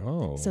do.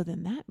 Oh. So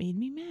then that made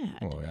me mad.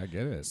 Oh, I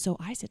get it. So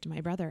I said to my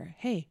brother,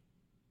 "Hey,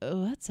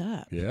 what's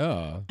up?"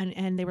 Yeah.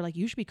 And they were like,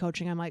 "You should be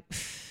coaching." I'm like,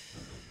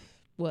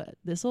 "What?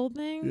 This old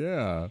thing?"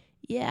 Yeah.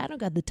 Yeah, I don't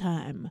got the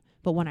time.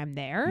 But when I'm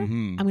there,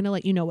 I'm going to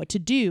let you know what to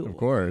do. Of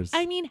course.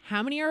 I mean,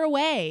 how many are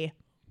away?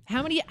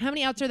 How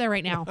many outs are there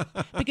right now?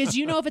 Because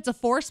you know if it's a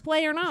force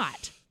play or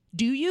not.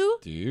 Do you?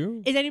 Do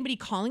you? Is anybody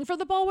calling for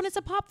the ball when it's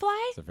a pop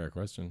fly? That's a fair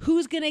question.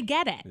 Who's going to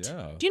get it?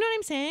 Yeah. Do you know what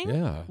I'm saying?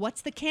 Yeah.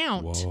 What's the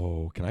count?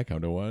 Whoa, can I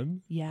come to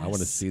one? Yes. I want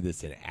to see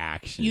this in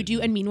action. You do.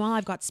 And meanwhile,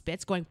 I've got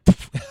Spitz going,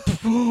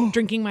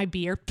 drinking my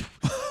beer.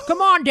 Come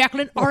on,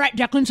 Declan. All right,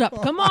 Declan's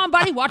up. Come on,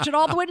 buddy. Watch it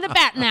all the way to the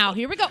bat now.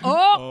 Here we go.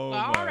 Oh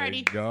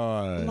alrighty. My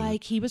God.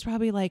 Like, he was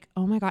probably like,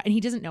 oh my God. And he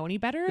doesn't know any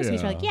better. So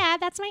he's Yeah. like, yeah,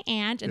 that's my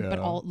aunt. And But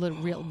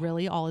Yeah.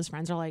 really, all his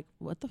friends are like,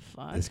 what the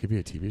fuck? This could be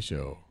a TV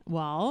show.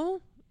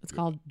 Well, it's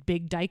called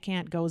Big Dyke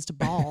Ant Goes to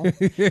Ball.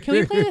 Can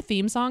we play the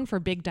theme song for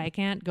Big Dyke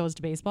Ant Goes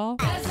to Baseball?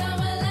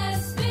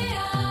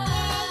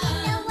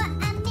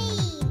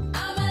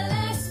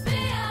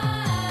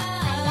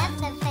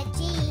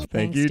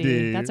 Thank Thanks, you, Steve.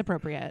 Dee. That's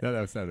appropriate.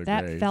 That sounded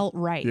That great. felt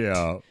right.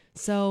 Yeah.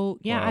 So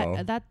yeah,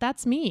 Wow.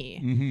 that's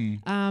me.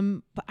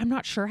 But I'm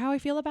not sure how I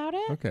feel about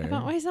it. Okay.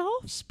 About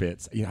myself.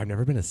 Spits. I've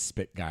never been a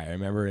spit guy. I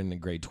remember in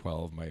grade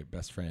 12, my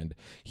best friend,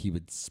 he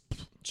would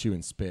chew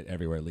and spit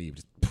everywhere I leave.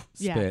 Just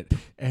Yeah. spit.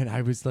 And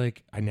I was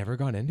like, I never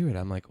got into it.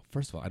 I'm like,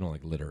 first of all, I don't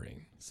like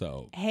littering.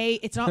 So Hey,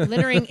 it's not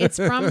littering. It's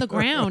from the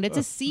ground. It's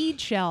a seed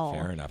shell.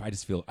 fair enough. I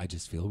just feel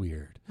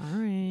weird. All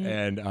right.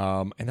 And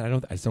I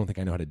just don't think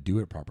I know how to do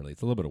it properly.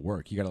 It's a little bit of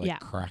work. You gotta Yeah.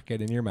 crack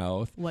it in your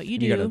mouth. What you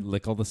and You do- gotta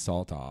lick all the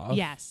salt off.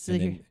 Yes. So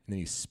And you're- then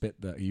you spit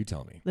you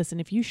tell me. Listen,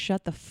 if you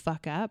shut the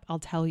fuck up, I'll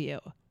tell you.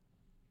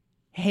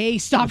 Hey,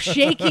 stop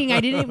shaking.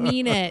 I didn't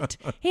mean it.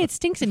 Hey, it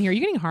stinks in here. Are you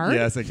getting hard?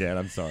 Yes, again.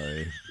 I'm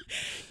sorry.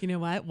 You know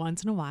what?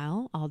 Once in a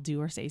while, I'll do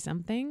or say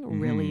something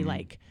really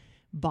like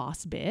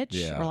boss bitch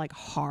Yeah. or like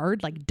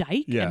hard, like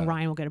dyke, Yeah. and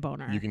Ryan will get a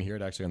boner. You can hear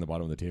it actually on the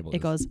bottom of the table. It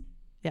goes,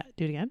 yeah,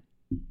 do it again.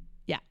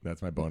 Yeah.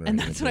 That's my boner. And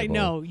hitting that's the what I table.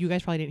 know. You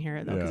guys probably didn't hear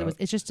it though, because Yeah.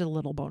 it's just a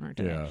little boner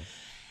today. Yeah.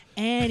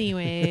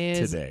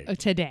 Anyways. Today.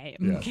 Today.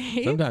 Yeah.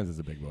 Okay. Sometimes it's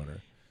a big boner.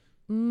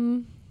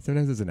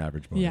 Sometimes it's an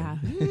average boner. Yeah.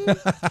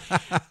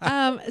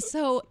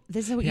 So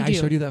this is what Yeah, you do.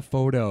 I showed you that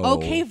photo.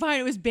 Okay, fine.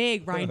 It was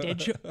big. Ryan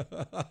did.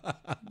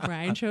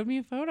 Ryan showed me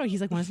a photo.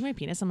 He's like, "Want to see my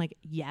penis?" I'm like,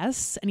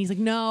 "Yes." And he's like,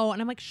 "No."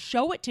 And I'm like,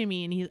 "Show it to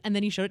me." And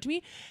then he showed it to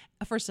me.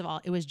 First of all,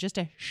 it was just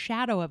a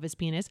shadow of his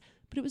penis,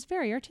 but it was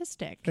very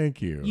artistic.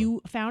 Thank you.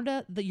 You found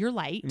your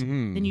light,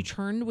 then you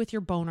turned with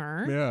your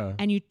boner, Yeah.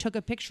 and you took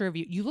a picture of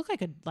you. You look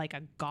like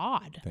a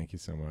god, Thank you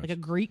so much. like a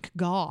Greek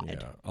god.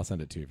 Yeah, I'll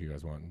send it to you if you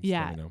guys want. Just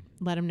Yeah, let me know.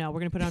 let him know.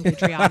 We're gonna put it on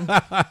Patreon.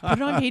 Put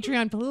it on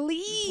Patreon,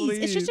 please.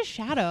 It's just a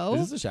shadow.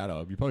 It's just a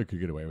shadow. You probably could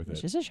get away with it.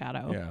 It's just a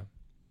shadow. Yeah.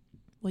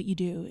 What you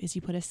do is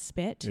you put a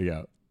spit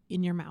Yeah.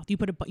 in your mouth. You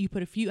put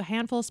a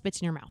handful of spits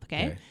in your mouth.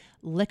 Okay, Okay.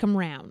 lick them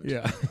round.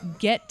 Yeah.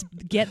 Get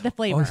the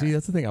flavor. Oh, see,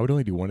 that's the thing. I would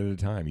only do one at a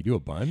time. You do a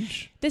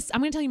bunch?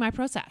 I'm going to tell you my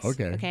process.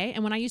 Okay. Okay.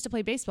 And when I used to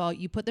play baseball,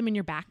 you put them in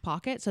your back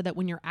pocket so that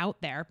when you're out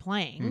there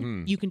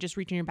playing, you can just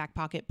reach in your back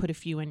pocket, put a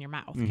few in your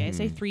mouth. Okay.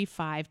 Say 3,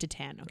 5 to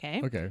 10.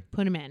 Okay. Okay.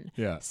 Put them in.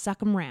 Yeah. Suck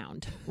them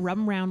round. Rub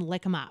them round.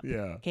 Lick them up.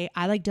 Yeah. Okay.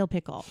 I like dill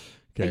pickle.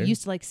 I Okay.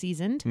 used to like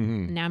seasoned.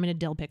 Now I'm in a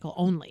dill pickle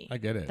only. I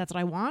get it. That's what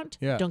I want.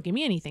 Yeah. Don't give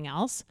me anything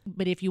else.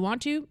 But if you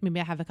want to, maybe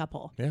I have a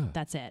couple. Yeah.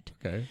 That's it.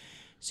 Okay.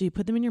 So you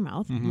put them in your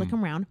mouth, lick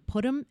them round,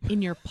 put them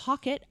in your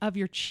pocket of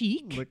your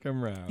cheek. Lick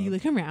them round. You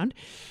lick them round,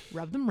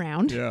 rub them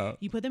round. Yeah.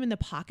 You put them in the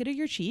pocket of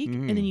your cheek,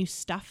 and then you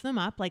stuff them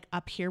up like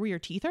up here where your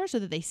teeth are so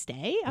that they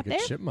stay up like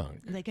there. a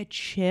chipmunk. Like a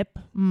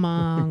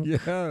chipmunk.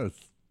 Yes.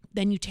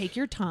 Then you take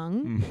your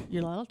tongue,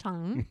 your little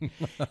tongue,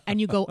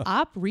 and you go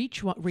up, reach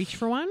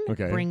for one,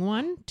 Okay. bring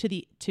one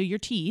to your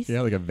teeth.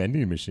 Yeah, like a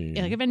vending machine.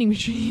 Yeah, like a vending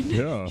machine.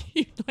 Yeah.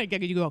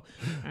 you go,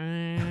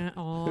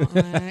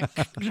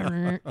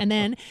 and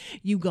then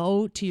you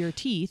go to your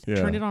teeth, Yeah.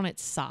 turn it on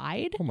its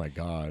side, Oh my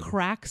God.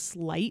 crack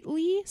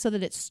slightly so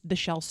that the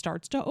shell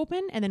starts to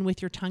open, and then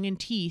with your tongue and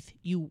teeth,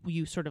 you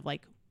sort of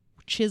like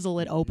chisel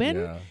it open.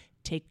 Yeah.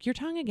 Take your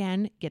tongue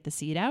again, get the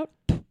seed out,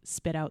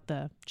 spit out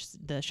the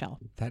shell.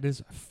 That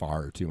is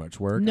far too much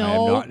work. I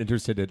No. am not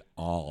interested at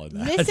all in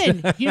that.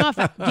 Listen, you know,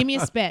 give me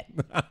a spit.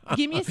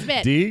 Give me a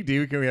spit.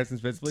 D, can we have some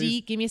spits, please?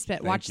 D, give me a spit.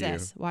 Thank Watch you.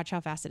 this. Watch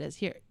how fast it is.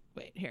 Here,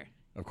 wait, here.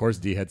 Of course,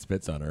 D had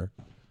spits on her.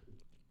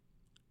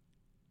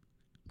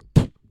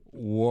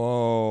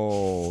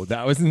 Whoa,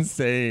 that was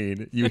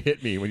insane. You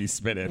hit me when you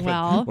spit it.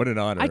 Well, what an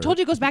honor. I told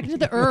you it goes back into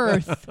the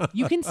earth.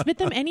 You can spit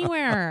them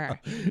anywhere.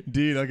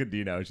 D, look at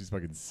D now. She's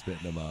fucking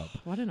spitting them up.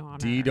 What an honor.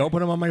 D, don't put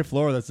them on my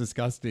floor. That's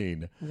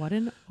disgusting. What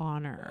an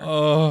honor.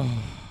 Oh,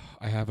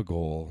 I have a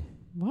goal.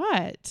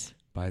 What?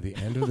 By the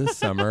end of this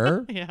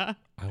summer, Yeah.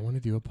 I want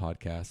to do a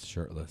podcast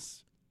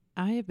shirtless.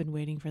 I have been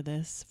waiting for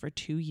this for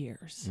 2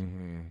 years.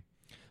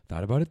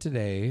 Thought about it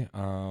today.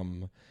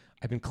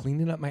 I've been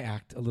cleaning up my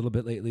act a little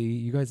bit lately.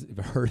 You guys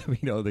have heard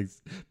of,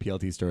 these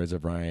PLT stories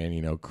of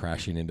Ryan,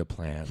 crashing into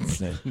plants.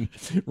 And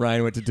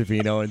Ryan went to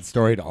Tofino and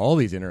storied all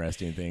these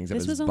interesting things.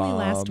 This of his was only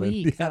last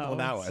week. Yeah, well,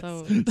 that was.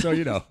 So,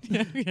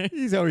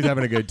 he's always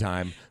having a good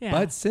time. Yeah.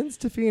 But since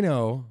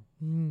Tofino,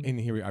 and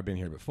here I've been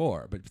here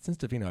before, but since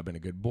Tofino, I've been a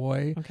good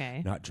boy.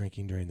 Okay. Not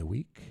drinking during the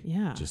week.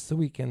 Yeah. Just the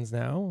weekends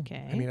now.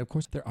 Okay. I mean, of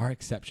course, there are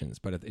exceptions.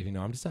 But if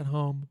I'm just at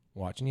home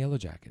watching Yellow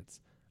Jackets,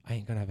 I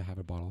ain't going to have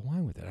a bottle of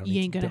wine with it.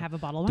 You ain't going to have a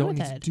bottle of wine with it.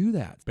 Don't need to do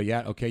that. But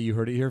yeah, okay, you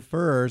heard it here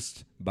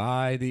first.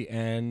 By the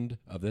end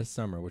of this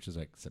summer, which is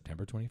like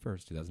September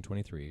 21st,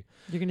 2023.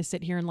 You're going to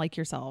sit here and like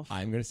yourself.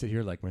 I'm going to sit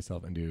here like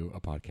myself and do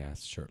a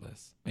podcast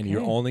shirtless. And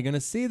you're only going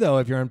to see, though,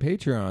 if you're on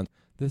Patreon,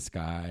 this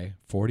guy,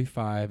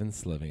 45 and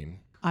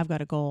sliving. I've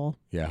got a goal.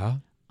 Yeah?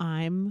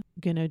 I'm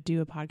going to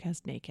do a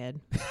podcast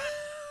naked.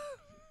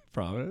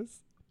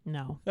 Promise?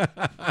 No.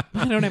 I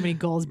don't have any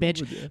goals,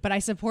 bitch. But I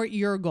support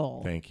your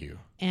goal. Thank you.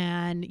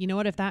 And you know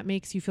what? If that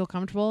makes you feel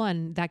comfortable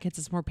and that gets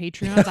us more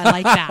Patreons, I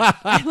like that.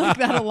 I like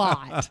that a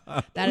lot.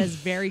 That is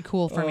very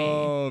cool for me.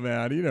 Oh,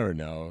 man. You never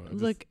know.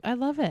 Look, I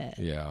love it.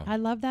 Yeah. I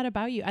love that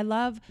about you. I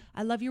love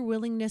your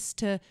willingness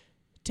to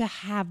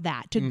have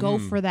that, to go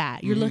for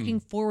that. You're looking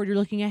forward. You're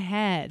looking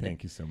ahead.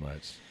 Thank you so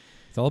much.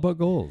 It's all about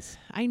goals.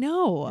 I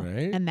know.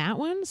 Right? And that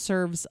one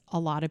serves a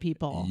lot of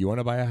people. You want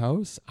to buy a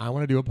house? I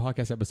want to do a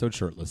podcast episode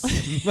shirtless.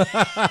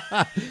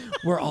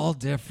 We're all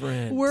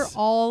different. We're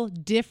all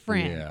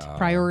different. Yeah.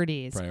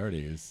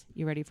 Priorities.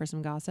 You ready for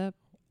some gossip?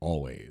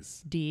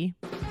 Always. D.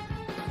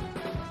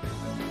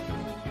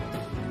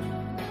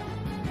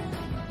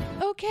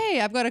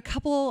 Okay, I've got a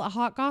couple of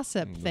hot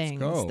gossip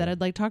things that I'd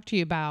like to talk to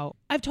you about.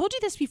 I've told you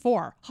this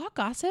before. Hot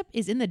gossip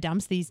is in the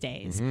dumps these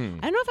days. I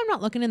don't know if I'm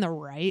not looking in the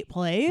right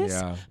place,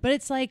 but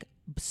it's like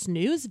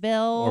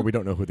Snoozeville. Or we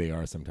don't know who they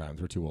are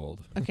sometimes. We're too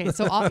old. Okay,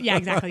 so yeah,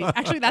 exactly.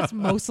 Actually, that's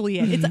mostly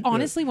it. It's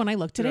honestly, when I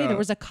looked today, there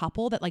was a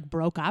couple that like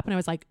broke up, and I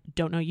was like,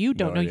 don't know you,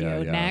 don't know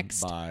you.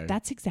 Next. Bye.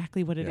 That's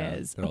exactly what it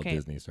is. They're all Okay,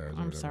 Disney stars.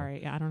 I'm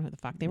sorry. Yeah, I don't know who the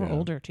fuck. They were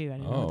older too. I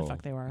didn't know who the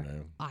fuck they were.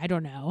 No. I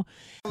don't know.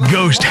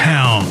 Ghost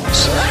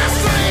Hounds.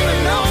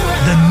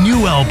 The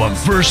new album,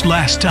 First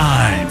Last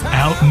Time,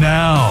 out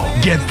now.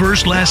 Get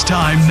First Last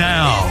Time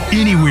now.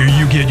 Anywhere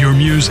you get your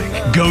music.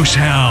 Ghost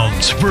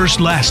Hounds, First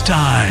Last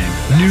Time.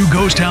 New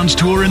Ghost Hounds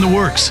tour in the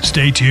works.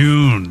 Stay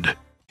tuned.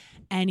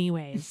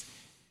 Anyways.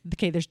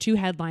 Okay, there's two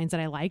headlines that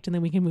I liked, and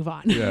then we can move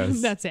on.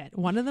 Yes. That's it.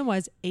 One of them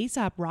was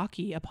A$AP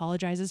Rocky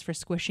apologizes for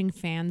squishing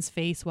fans'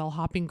 face while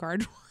hopping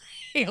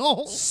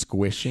guardrails.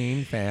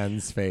 Squishing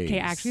fans' face.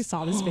 Okay, I actually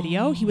saw this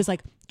video. He was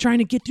like trying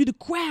to get through the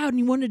crowd, and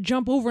he wanted to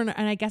jump over, and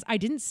I guess I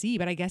didn't see,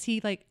 but I guess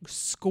he like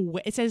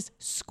it says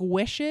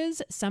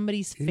squishes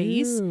somebody's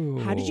face. Ew.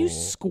 How did you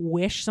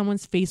squish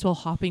someone's face while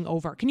hopping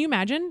over? Can you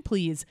imagine,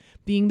 please,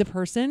 being the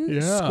person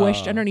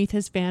squished underneath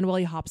his fan while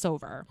he hops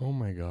over? Oh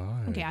my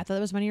God. Okay, I thought that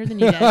was funnier than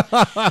you did.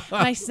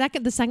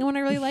 The second one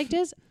I really liked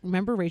is,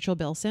 remember Rachel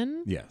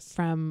Bilson? Yes.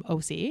 From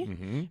OC?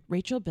 Mm-hmm.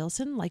 Rachel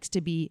Bilson likes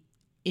to be,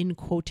 in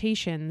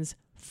quotations,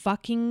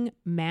 fucking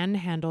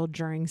manhandled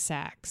during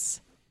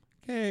sex.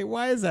 Okay,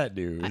 why is that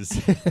news?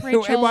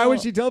 Rachel, why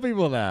would she tell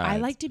people that? I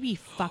like to be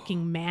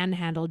fucking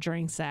manhandled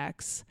during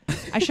sex.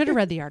 I should have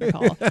read the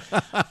article.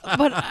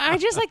 But I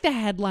just like the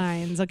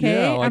headlines,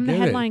 okay? Yeah, I'm the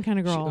headline kind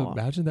of girl.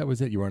 Imagine that was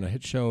it. You were on a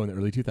hit show in the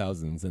early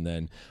 2000s, and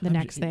then the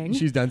next thing.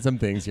 She's done some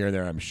things here and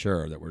there, I'm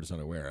sure, that we're just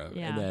unaware of.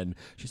 Yeah. And then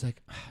she's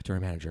like, to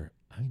her manager,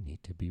 I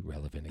need to be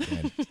relevant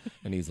again.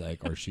 And he's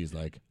like, or she's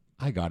like,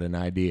 I got an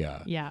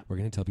idea. Yeah. We're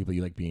going to tell people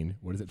you like being,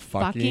 what is it?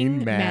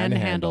 Fucking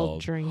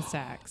manhandled during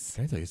sex.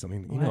 Can I tell you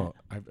something? What? You know,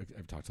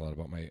 I've talked a lot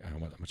about how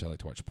much I like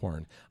to watch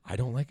porn. I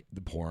don't like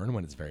the porn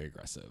when it's very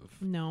aggressive.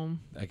 No.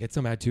 I get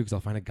so mad too because I'll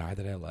find a guy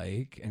that I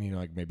like, and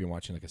like maybe I'm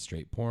watching like a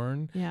straight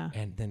porn. Yeah.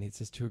 And then it's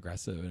just too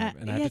aggressive,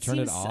 and I have to turn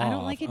it off. I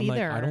don't like it I'm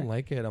either. Like, I don't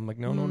like it. I'm like,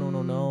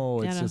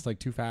 no. It's just like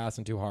too fast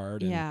and too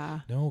hard. And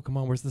yeah. No, come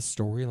on. Where's the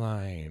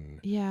storyline?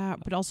 Yeah,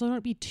 but also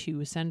don't be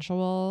too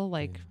sensual.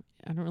 Like,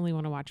 I don't really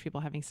want to watch people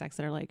having sex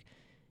that are like,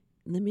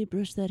 let me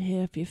brush that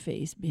hair off your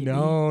face, baby.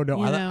 No.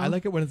 I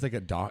like it when it's like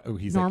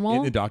he's normal? like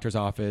in the doctor's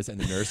office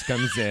and the nurse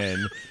comes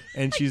in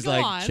and she's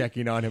like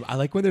checking on him. I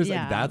like when there's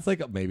like, that's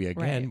like maybe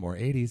again more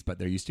 80s, but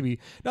there used to be,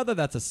 not that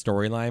that's a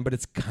storyline, but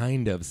it's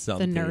kind of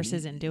something. The nurse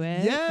is into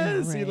it.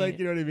 Yes. Yeah, right.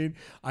 You know what I mean?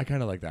 I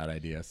kind of like that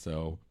idea.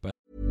 So, but.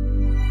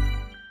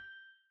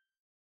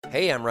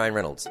 Hey, I'm Ryan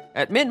Reynolds.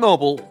 At Mint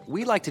Mobile,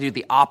 we like to do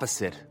the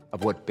opposite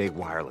of what Big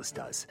Wireless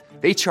does.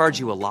 They charge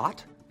you a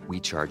lot. We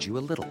charge you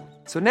a little.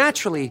 So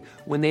naturally,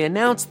 when they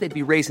announced they'd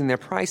be raising their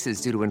prices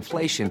due to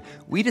inflation,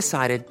 we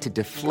decided to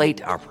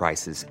deflate our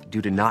prices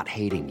due to not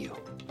hating you.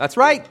 That's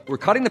right. We're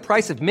cutting the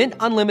price of Mint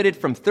Unlimited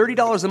from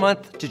 $30 a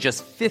month to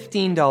just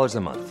 $15 a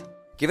month.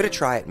 Give it a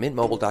try at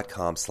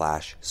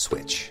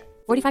mintmobile.com/switch.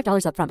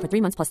 $45 up front for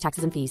 3 months plus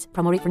taxes and fees.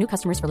 Promo rate for new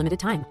customers for limited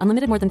time.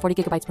 Unlimited more than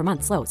 40 gigabytes per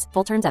month. Slows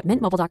full terms at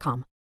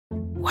mintmobile.com.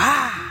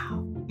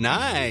 Wow.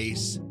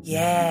 Nice.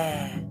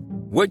 Yeah.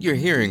 What you're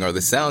hearing are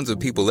the sounds of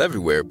people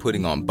everywhere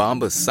putting on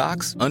Bombas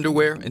socks,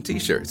 underwear, and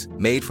T-shirts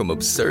made from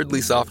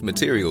absurdly soft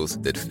materials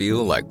that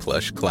feel like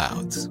plush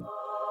clouds.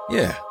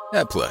 Yeah,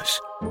 that plush.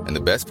 And the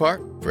best part?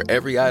 For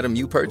every item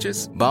you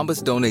purchase,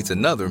 Bombas donates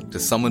another to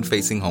someone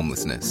facing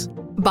homelessness.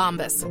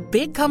 Bombas.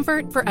 Big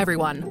comfort for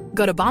everyone.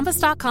 Go to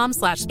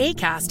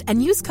bombas.com/ACAST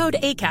and use code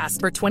ACAST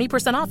for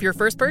 20% off your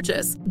first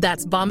purchase.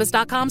 That's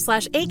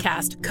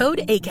bombas.com/ACAST.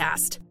 Code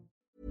ACAST.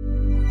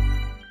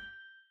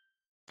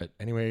 But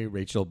anyway,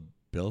 Rachel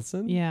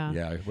Bilson? Yeah.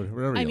 Yeah,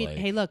 whatever I you mean, like.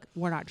 hey, look,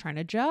 we're not trying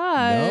to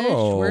judge.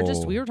 No.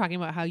 We were talking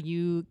about how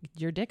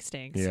your dick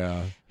stinks.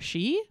 Yeah.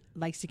 She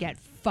likes to get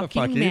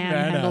Fucking fucking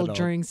manhandled manhandled.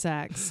 during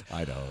sex.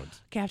 I don't.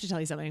 Okay, I have to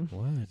tell you something.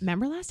 What?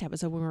 Remember last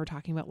episode when we were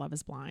talking about Love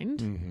is Blind?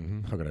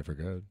 Mm-hmm. How could I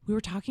forget? We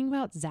were talking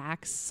about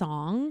Zach's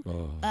song.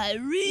 Oh.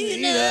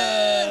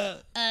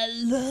 Irina, I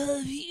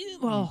love you.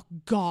 Oh,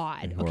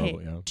 God. Horrible, Okay,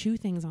 yeah. 2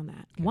 things on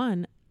that.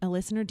 One, a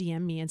listener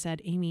DM'd me and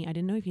said, Amy, I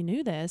didn't know if you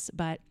knew this,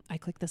 but I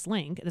clicked this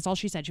link. That's all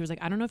she said. She was like,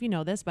 I don't know if you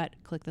know this, but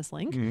click this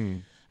link.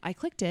 I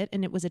clicked it,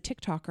 and it was a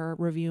TikToker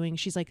reviewing.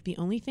 She's like, the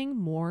only thing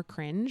more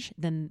cringe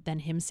than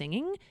him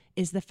singing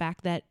is the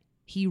fact that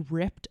he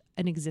ripped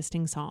an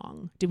existing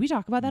song. Did we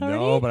talk about that already?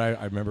 No, but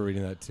I remember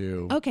reading that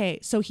too. Okay,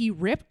 so he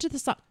ripped the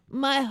song.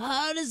 My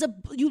heart is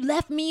you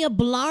left me a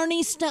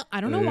Blarney Stone.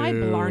 I don't know why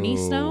Blarney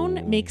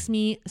Stone makes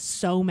me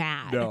so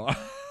mad. No.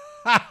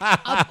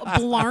 A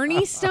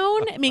Blarney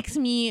Stone makes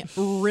me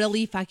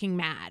really fucking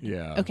mad.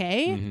 Yeah.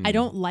 Okay? Mm-hmm. I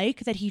don't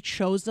like that he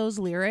chose those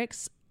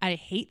lyrics. I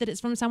hate that it's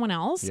from someone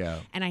else. Yeah.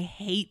 And I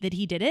hate that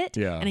he did it.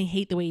 Yeah. And I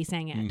hate the way he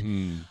sang it.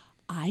 Mm-hmm.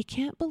 I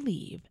can't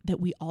believe that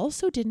we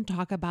also didn't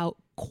talk about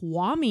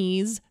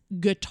Kwame's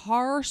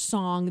guitar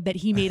song that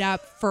he made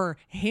up for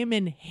him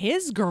and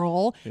his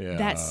girl Yeah.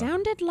 that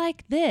sounded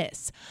like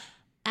this.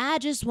 I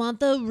just want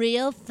the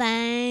real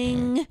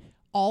thing.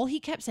 All he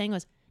kept saying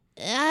was,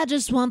 I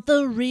just want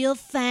the real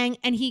thing.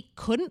 And he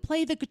couldn't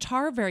play the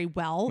guitar very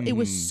well. It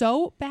was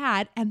so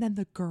bad. And then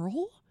the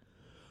girl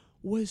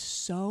was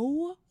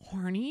so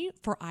horny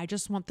for I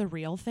Just Want the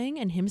Real Thing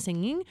and him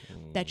singing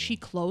that she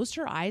closed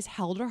her eyes,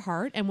 held her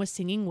heart, and was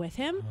singing with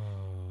him.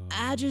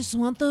 I just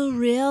want the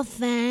real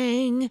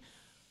thing.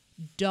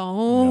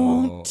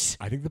 Don't. No.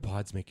 I think the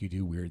pods make you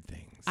do weird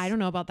things. I don't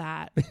know about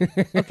that.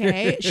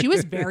 Okay. She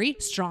was very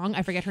strong.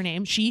 I forget her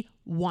name. She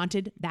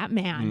wanted that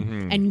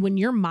man. And when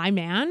you're my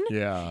man,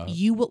 Yeah.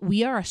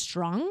 we are a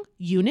strong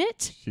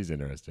unit. She's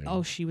interesting.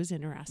 Oh, she was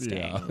interesting.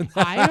 Yeah.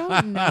 I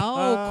don't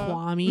know.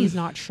 Kwame's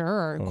not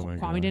sure. Oh my Kwame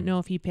God. didn't know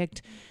if he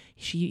picked.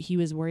 He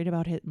was worried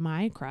about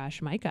my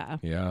crush, Micah.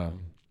 Yeah.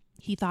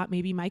 He thought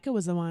maybe Micah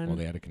was the one. Well,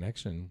 they had a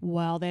connection.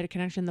 They had a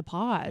connection in the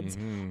pods.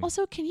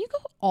 Also, can you go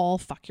all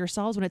fuck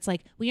yourselves when it's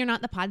like, well, you're not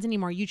in the pods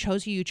anymore. You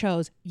chose who you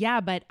chose. Yeah,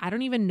 but I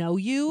don't even know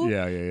you.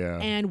 Yeah.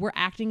 And we're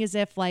acting as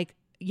if like,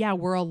 yeah,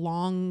 we're a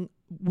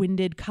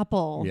long-winded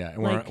couple. Yeah,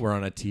 and like, we're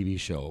on a TV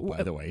show,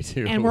 by the way,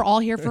 too. and we're all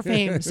here for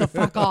fame. So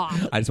fuck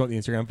off. I just want the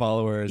Instagram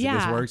followers. If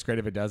Yeah. this works, great.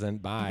 If it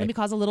doesn't, bye. Let me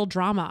cause a little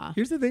drama.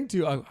 Here's the thing,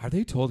 too. Are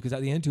they told? Because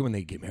at the end, too, when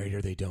they get married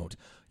or they don't,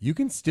 you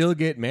can still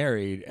get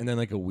married and then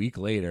like a week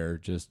later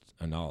just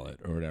annul it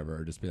or whatever.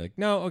 Or just be like,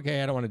 no,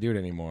 okay, I don't want to do it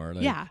anymore.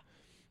 Like, Yeah.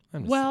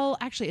 I'm just- Well,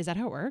 actually, is that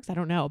how it works? I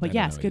don't know. But I don't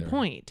yes, know good either.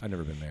 point. I've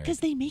never been married. Because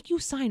they make you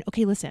sign.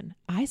 Okay, listen,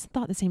 I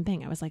thought the same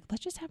thing. I was like,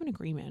 let's just have an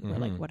agreement or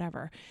Mm-hmm. like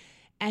whatever.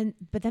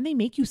 But then they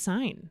make you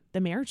sign the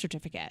marriage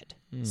certificate.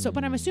 So,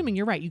 but I'm assuming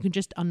you're right. You can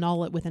just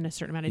annul it within a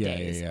certain amount of Yeah,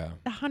 days. yeah.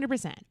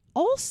 100%.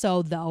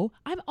 Also, though,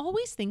 I'm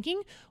always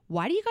thinking,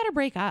 why do you got to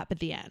break up at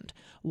the end?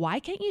 Why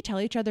can't you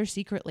tell each other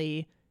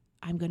secretly,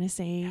 I'm going to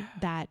say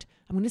that,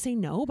 I'm going to say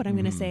no, but I'm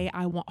going to say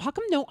I want, how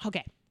come no?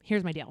 Okay,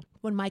 here's my deal.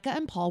 When Micah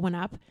and Paul went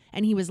up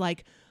and he was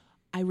like,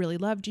 I really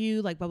loved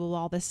you, like blah, blah, blah,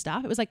 all this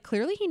stuff. It was like,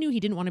 clearly he knew he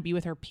didn't want to be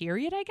with her,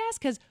 period, I guess.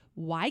 Because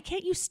why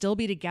can't you still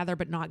be together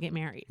but not get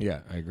married?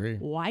 Yeah, I agree.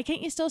 Why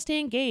can't you still stay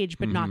engaged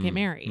but not get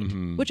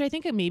married? Which I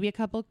think maybe a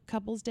couple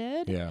couples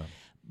did. Yeah.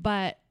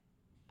 But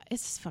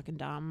it's just fucking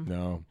dumb.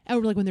 No.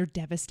 Or like when they're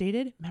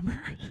devastated.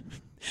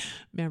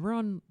 Remember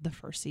on the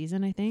first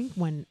season, I think,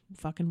 when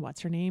fucking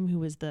what's her name, who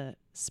was the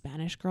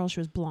Spanish girl, she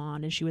was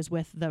blonde and she was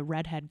with the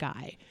redhead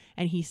guy.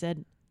 And he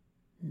said,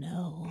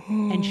 no.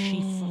 And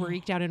she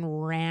freaked out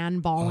and ran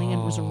bawling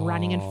and was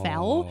running and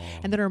fell.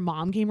 And then her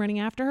mom came running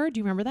after her. Do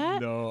you remember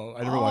that? No,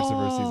 I never watched the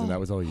first season. That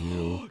was all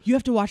you. You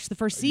have to watch the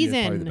first season.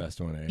 Yeah, probably the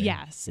best one, eh?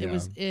 Yes, Yeah.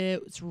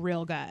 it's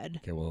real good.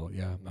 Okay, well,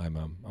 yeah, I'm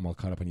all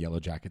caught up in Yellow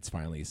Jackets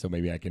finally, so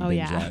maybe I can Oh, binge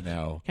yeah. that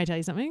now. Can I tell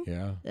you something?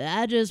 Yeah.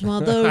 I just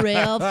want the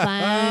real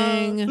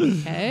thing.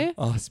 Okay.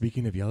 Oh,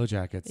 speaking of Yellow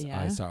Jackets, Yeah.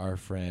 I saw our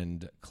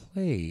friend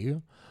Clay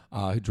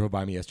who drove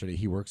by me yesterday.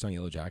 He works on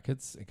Yellow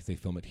Jackets because they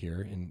film it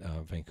here in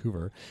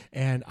Vancouver.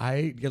 And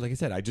like I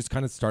said, I just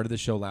kind of started the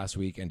show last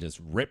week and just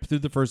ripped through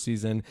the first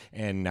season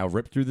and now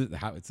ripped through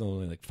it's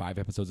only like 5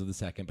 episodes of the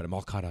second, but I'm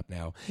all caught up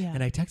now. Yeah.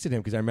 And I texted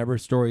him because I remember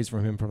stories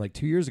from him from like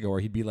 2 years ago where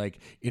he'd be like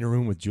in a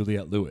room with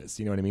Juliette Lewis.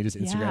 You know what I mean? Just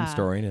Instagram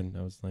storying. And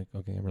I was like,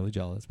 okay, I'm really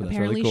jealous, but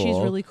Apparently that's really cool.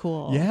 she's really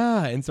cool.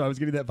 Yeah. And so I was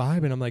getting that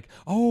vibe and I'm like,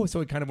 oh, so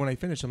it kind of when I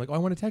finished, I'm like, oh, I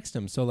want to text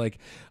him. So like,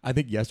 I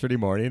think yesterday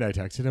morning I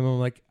texted him. I'm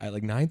like, at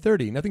like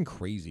 9:30, nothing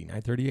crazy,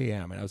 9:30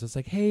 a.m. And I was just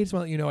like, hey, just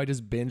want to let you know, I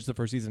just binged the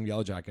first season of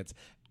Yellow Jackets.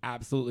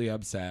 Absolutely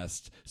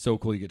obsessed. So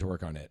cool you get to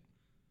work on it.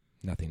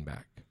 Nothing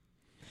back.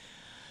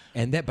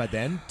 And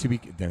then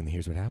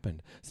here's what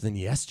happened. So then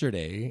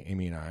yesterday,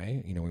 Amy and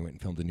I, we went and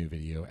filmed a new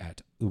video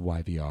at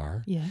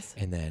YVR. Yes.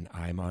 And then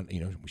I'm on,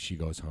 she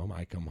goes home.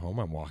 I come home.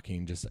 I'm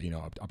walking just,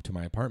 up to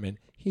my apartment.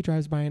 He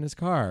drives by in his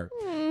car.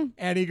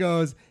 And he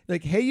goes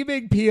like, hey, you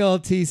big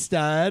PLT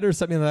stud or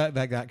something like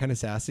that kind of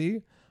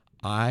sassy.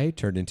 I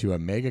turned into a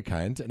mega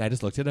cunt and I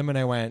just looked at him and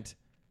I went,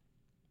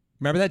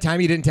 remember that time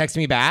you didn't text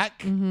me back?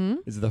 Mm-hmm.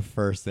 This is the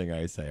first thing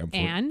I say.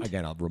 And?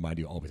 Again, I'll remind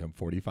you always, I'm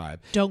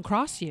 45. Don't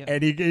cross you.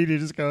 And he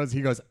just goes,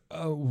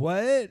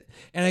 what?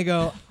 And I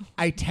go,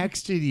 I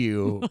texted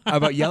you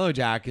about Yellow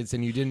Jackets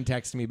and you didn't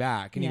text me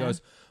back. And he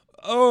goes,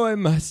 oh, I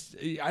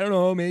don't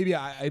know, maybe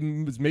I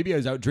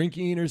was out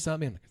drinking or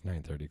something. I'm like,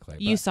 it's 9:30, Clay.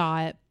 You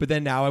saw it. But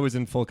then now I was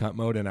in full cut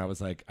mode and I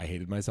was like, I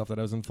hated myself that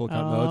I was in full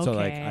cut mode. So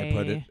like I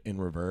put it in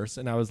reverse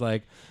and I was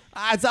like,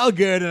 it's all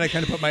good. And I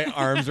kind of put my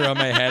arms around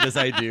my head as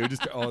I do.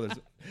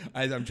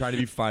 I'm trying to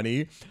be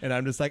funny. And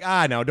I'm just like,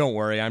 no, don't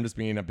worry. I'm just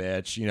being a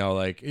bitch.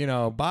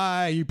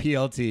 Bye, you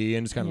PLT.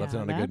 And just kind of left it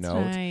on a good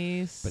note.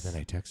 Nice. But then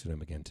I texted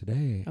him again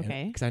today.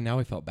 Okay. Because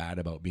I felt bad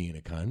about being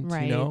a cunt.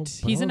 Right.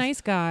 He's a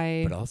nice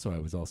guy. But also I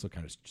was also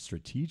kind of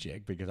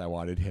strategic because I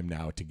wanted him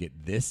now to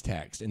get this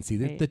text and see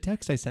the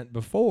text I sent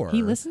before.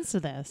 He listens to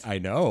this. I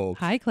know.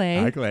 Hi,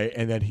 Clay.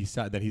 And then he's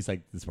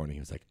like, this morning,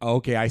 he was like,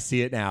 okay, I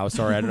see it now.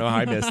 Sorry, I don't know how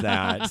I missed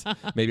that.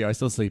 Maybe I was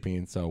still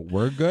sleeping. So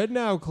we're good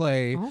now,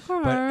 Clay. Okay.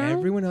 But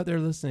everyone out there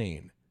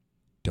listening,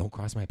 don't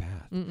cross my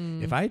path.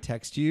 If I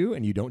text you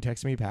and you don't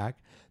text me back,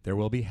 there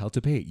will be hell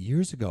to pay.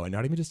 Years ago, and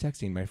not even just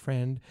texting, my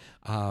friend,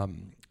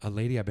 a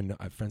lady I've been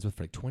friends with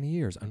for like 20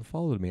 years,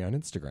 unfollowed me on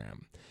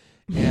Instagram.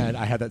 And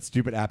I had that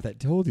stupid app that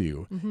told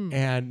you. Mm-hmm.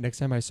 And next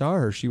time I saw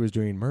her, she was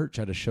doing merch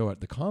at a show at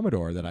the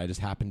Commodore that I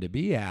just happened to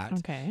be at.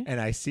 Okay. And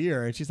I see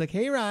her and she's like,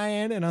 hey,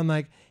 Ryan. And I'm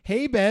like,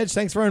 hey, bitch,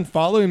 thanks for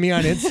unfollowing me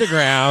on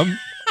Instagram.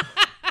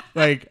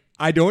 Like,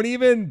 I don't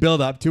even build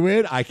up to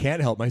it. I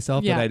can't help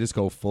myself. Yeah. And I just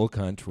go full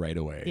cunt right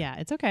away. Yeah,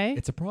 it's okay.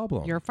 It's a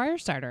problem. You're a fire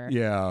starter.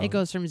 Yeah. It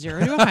goes from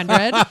 0 to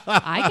 100.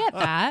 I get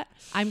that.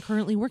 I'm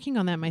currently working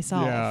on that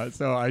myself. Yeah.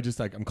 So I just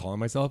I'm calling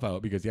myself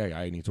out because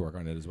I need to work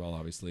on it as well,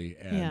 obviously.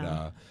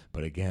 And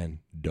but again,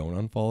 don't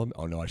unfollow me.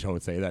 Oh no, I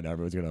shouldn't say that. Now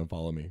everyone's gonna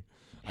unfollow me.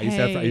 I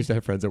used to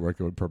have friends at work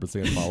who would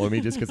purposely unfollow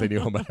me just because they knew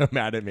how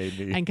mad it made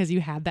me. And because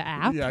you had the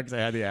app? Yeah, because I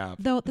had the app.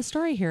 Though the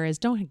story here is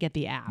don't get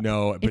the app.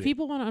 No. If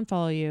people want to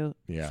unfollow you,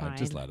 fine.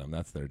 Just let them.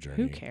 That's their journey.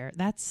 Who cares?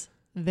 That's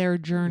their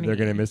journey. They're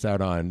going to miss out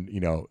on,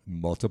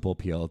 multiple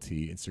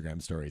PLT Instagram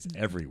stories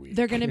every week.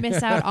 They're going to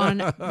miss out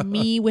on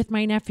me with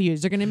my nephews.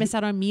 They're going to miss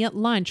out on me at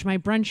lunch, my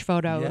brunch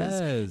photos.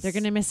 Yes. They're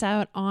going to miss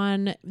out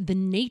on the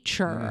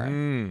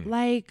nature.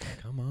 Like,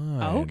 come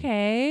on.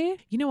 Okay.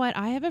 You know what?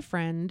 I have a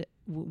friend.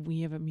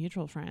 We have a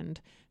mutual friend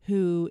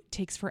who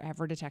takes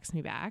forever to text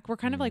me back. We're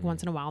kind of like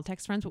once in a while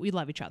text friends, but we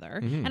love each other.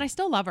 And I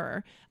still love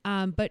her.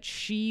 But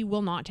she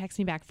will not text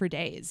me back for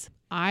days.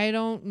 I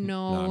don't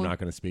know. No, I'm not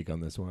going to speak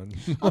on this one.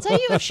 I'll tell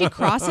you, if she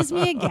crosses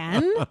me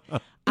again,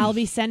 I'll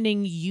be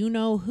sending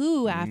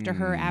who after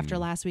her after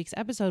last week's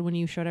episode when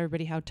you showed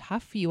everybody how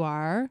tough you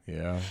are.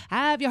 Yeah.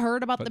 Have you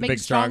heard about the big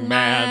strong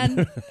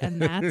man?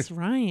 And that's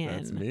Ryan.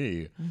 That's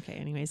me. Okay,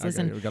 anyways,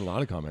 listen. We got a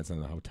lot of comments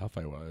on how tough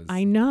I was.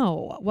 I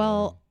know.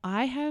 Well,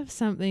 I have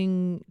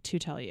something to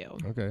tell you.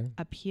 Okay.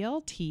 A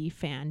PLT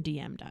fan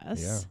DM'd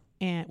us. Yeah.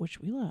 And which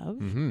we love.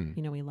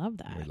 Mm-hmm. We love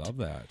that. We love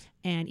that.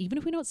 And even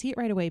if we don't see it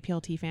right away,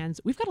 PLT fans,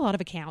 we've got a lot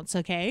of accounts,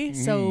 okay?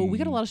 So we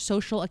got a lot of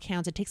social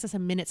accounts. It takes us a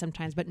minute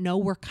sometimes, but no,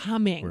 we're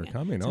coming. We're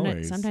coming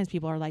always. Sometimes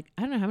people are like,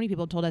 I don't know how many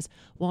people told us,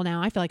 well,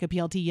 now I feel like a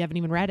PLT, you haven't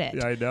even read it.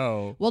 Yeah, I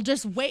know. Well,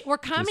 just wait. We're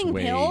coming, just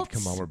wait. Pilt.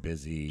 Come on, we're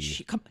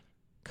busy.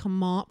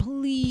 Come on,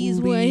 please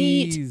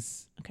wait.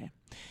 Okay.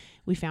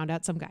 We found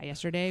out some guy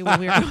yesterday when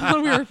we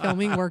were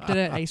filming worked at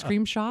an ice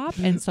cream shop.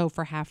 And so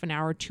for half an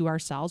hour to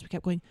ourselves, we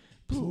kept going,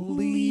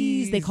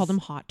 please. They called him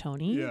Hot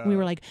Tony. Yeah. We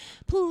were like,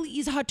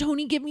 please, Hot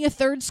Tony, give me a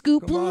third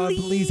scoop, Come on,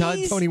 please, Hot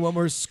Tony, one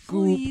more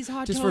scoop. Please,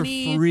 Hot just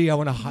Tony. for free. I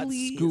want a hot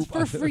scoop.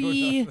 For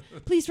free.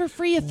 Please, for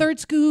free, a third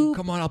scoop.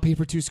 Come on, I'll pay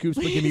for 2 scoops,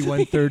 but give me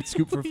 1/3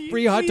 scoop for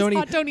free, Hot Tony.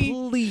 Hot Tony.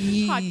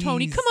 Please. Hot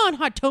Tony. Come on,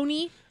 Hot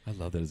Tony. I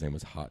love that his name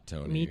was Hot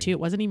Tony. Me too. It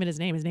wasn't even his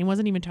name. His name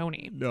wasn't even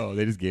Tony. No,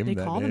 they just gave him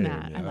that name. They called him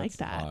that. Yeah, I like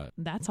that. Hot.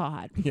 That's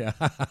hot. Yeah.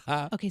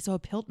 Okay, so a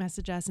Pilt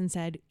messaged us and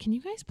said, can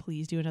you guys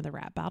please do another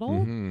rap battle?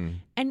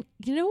 And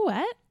you know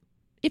what?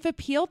 If a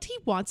PLT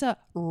wants a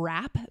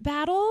rap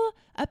battle,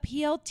 a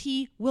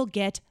PLT will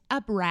get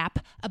a rap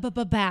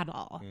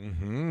battle.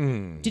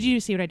 Mm-hmm. Did you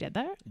see what I did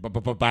there?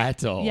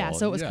 Battle. Yeah,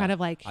 so it was kind of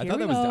like, I here thought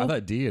we that was. go. I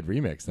thought D had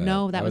remixed that.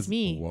 No, that was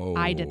me. Whoa.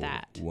 I did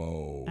that.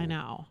 Whoa. I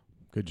know.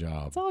 Good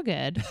job. It's all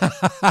good.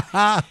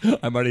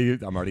 I'm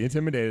already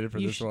intimidated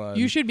for this one.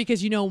 You should,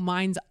 because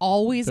mine's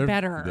always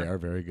better. They are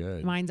very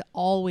good. Mine's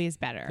always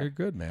better. They're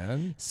good,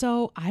 man.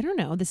 So I don't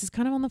know. This is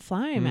kind of on the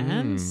fly,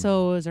 man.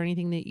 So is there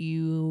anything that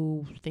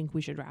you think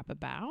we should rap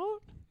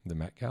about? The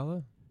Met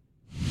Gala?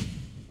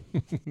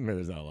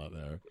 There's not a lot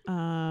there.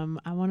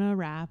 I want to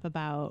rap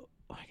about.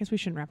 I guess we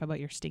shouldn't rap about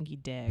your stinky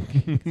dick.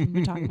 We've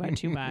been talking about it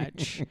too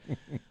much.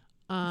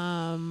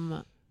 I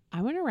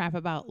want to rap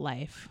about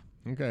life.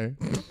 Okay.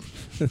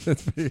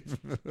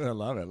 I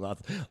love it.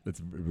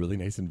 It's really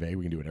nice and vague.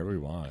 We can do whatever we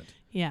want.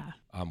 Yeah.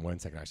 1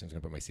 second. Actually, I'm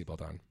just going to put my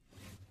seatbelt on.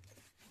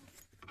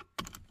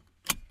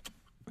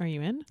 Are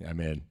you in? Yeah, I'm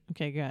in.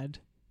 Okay, good.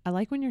 I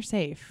like when you're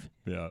safe.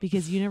 Yeah.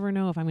 Because you never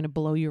know if I'm going to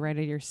blow you right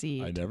out of your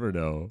seat. I never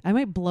know. I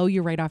might blow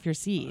you right off your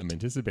seat. I'm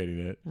anticipating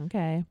it.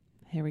 Okay.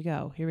 Here we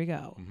go.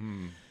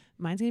 Mm-hmm.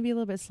 Mine's going to be a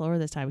little bit slower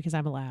this time because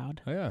I'm allowed.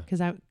 Oh, yeah. Because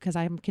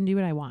I can do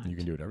what I want. You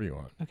can do whatever you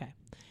want. Okay.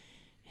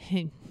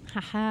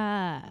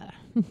 Ha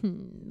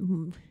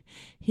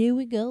Here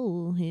we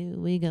go. Here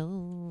we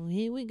go.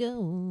 Here we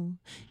go.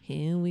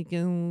 Here we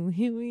go.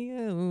 Here we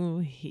go.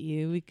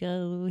 Here we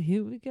go.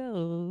 Here we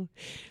go.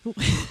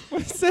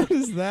 What sound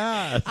is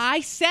that?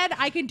 I said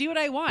I can do what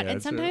I want. Yeah,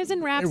 and sometimes true.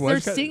 in raps, It was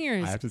there's kinda-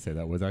 singers. I have to say,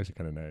 that was actually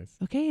kind of nice.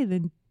 Okay,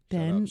 then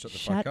Shut the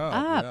shut fuck up.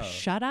 up. Yeah.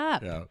 Shut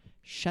up. Yeah.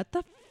 Shut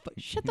the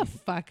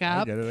fuck I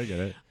up. get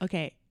it.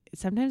 Okay.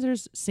 Sometimes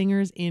there's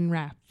singers in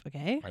rap.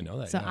 Okay. I know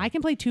that. So yeah. I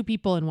can play two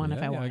people in one if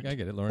Yeah, I yeah, want. I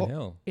get it. Lauren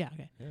Hill. Yeah.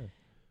 Okay. Yeah.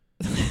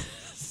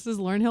 This is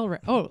Lauren Hill.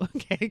 Oh,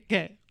 okay.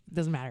 Okay.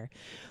 Doesn't matter.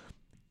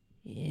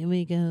 Here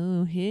we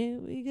go. Here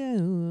we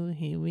go.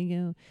 Here we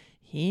go.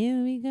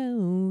 Here we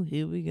go.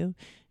 Here we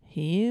go.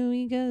 Here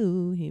we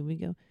go. Here we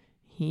go.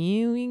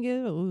 Here we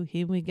go.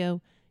 Here we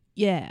go.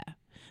 Yeah.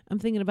 I'm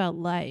thinking about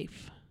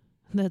life.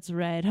 That's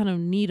right. I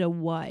don't need a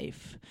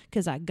wife,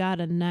 'cause I got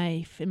a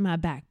knife in my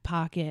back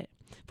pocket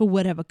for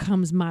whatever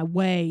comes my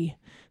way.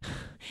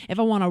 If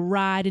I want to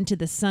ride into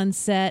the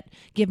sunset,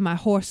 give my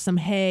horse some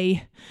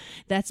hay,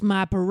 that's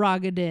my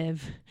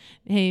prerogative.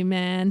 Hey,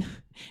 man,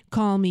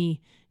 call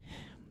me.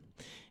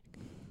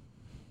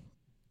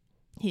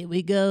 Here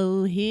we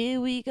go,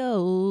 here we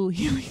go,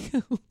 here we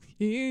go,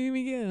 here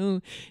we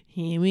go,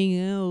 here we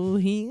go,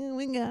 here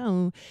we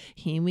go,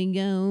 here we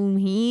go,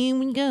 here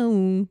we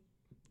go.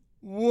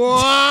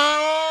 What?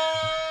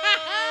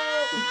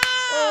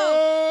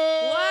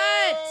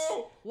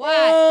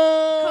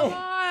 Come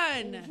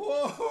on.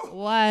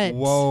 What?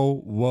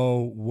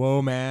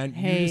 Whoa, man.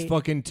 Hey. You just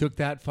fucking took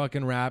that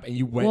fucking rap and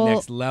you went Well,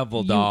 next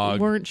level, dog.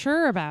 You weren't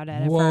sure about it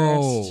at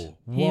Whoa. first.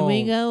 Here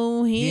we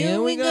go.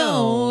 Here we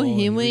go.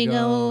 Here we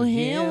go.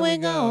 Here we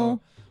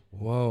go.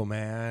 Whoa,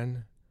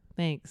 man.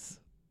 Thanks.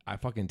 I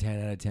fucking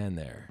 10 out of 10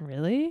 there.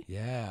 Really?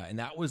 Yeah. And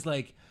that was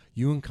like,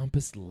 you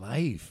encompassed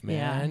life, man.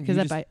 Yeah. You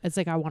Because just- it's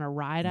like I want to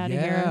ride out of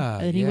Yeah,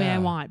 here any way I yeah.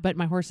 want, but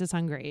my horse is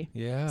hungry.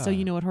 Yeah. So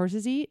you know what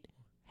horses eat?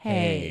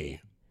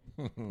 Hay.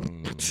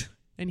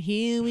 And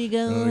here we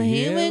go. Oh,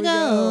 here we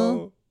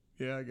go.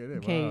 Yeah, I get it.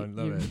 Okay, Wow, I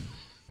love you- it.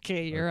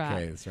 Okay, you're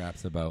Okay, up. this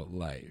rap's about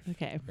life.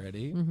 Okay.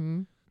 Ready?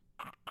 Mm-hmm.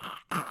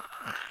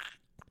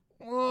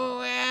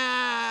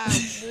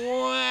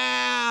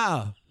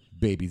 Wow.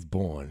 Baby's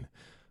born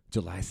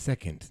July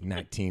 2nd,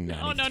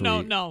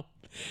 1993. No.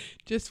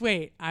 Just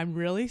wait. I'm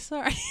really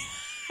sorry.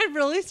 I'm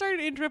really sorry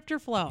to interrupt your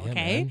flow, Yeah,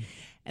 okay? man.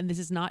 And this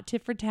is not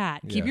tit for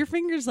tat. Keep Yeah. your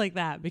fingers like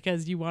that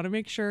because you want to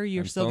make sure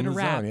you're I'm still in going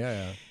to the rap. zone,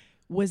 Yeah.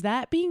 Was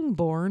that being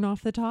born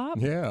off the top?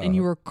 Yeah. And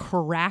you were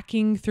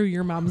cracking through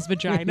your mom's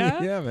vagina?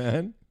 Yeah,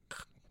 man.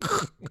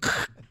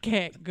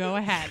 Okay, go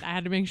ahead. I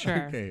had to make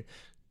sure. Okay.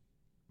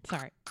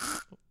 Sorry.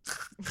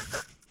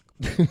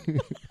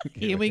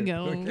 Here we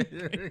go. Okay,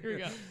 Here we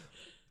go.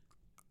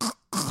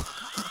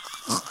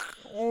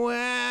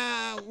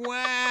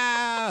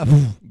 Wow.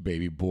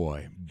 Baby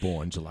boy,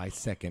 born July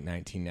 2nd,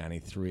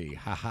 1993.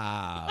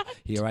 Ha.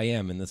 Here I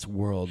am in this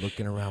world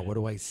looking around. What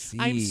do I see?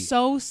 I'm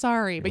so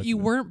sorry, but What's you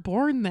that? weren't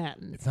born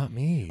then. It's not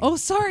me. Oh,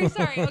 sorry.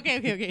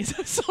 Okay.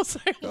 So, so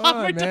sorry. Come One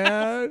more on, time.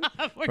 man.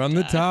 One more From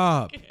the time.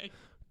 top. Okay.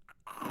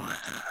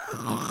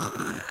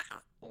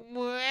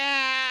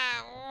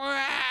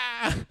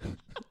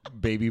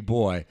 Baby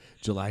boy,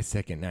 July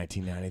 2nd,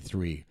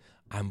 1993.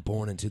 I'm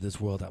born into this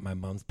world at my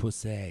mom's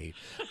pussy.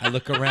 I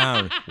look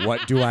around.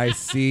 What do I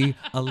see?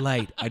 A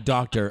light, a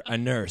doctor, a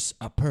nurse,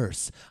 a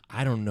purse.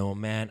 I don't know,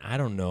 man. I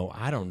don't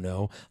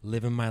know.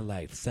 Living my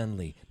life.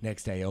 Suddenly,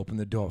 next day, I open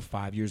the door.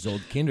 5 years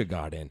old,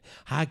 kindergarten.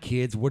 Hi,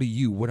 kids. What are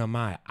you? What am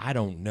I? I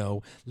don't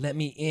know. Let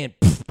me in.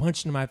 Pff,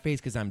 punched in my face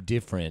because I'm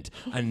different.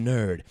 A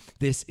nerd.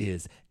 This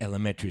is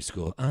elementary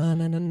school. Na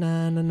na na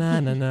na na na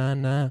na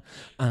na.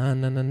 Na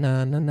na na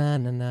na na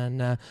na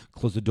na.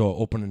 Close the door.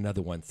 Open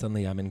another one.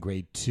 Suddenly, I'm in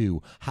grade 2.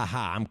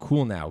 Haha, I'm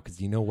cool now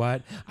because you know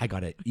what? I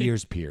got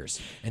ears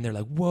pierced. And they're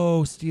like,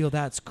 whoa, Steele,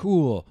 that's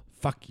cool.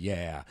 fuck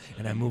yeah.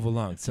 And I move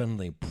along.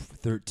 Suddenly,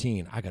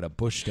 13, I got a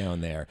bush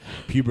down there.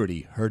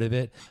 Puberty, heard of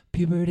it?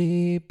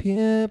 Puberty.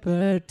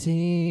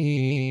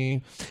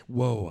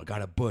 Whoa, I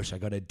got a bush. I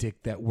got a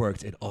dick that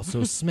works. It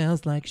also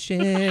smells like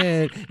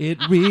shit. It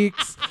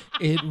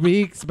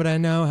reeks, but I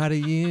know how to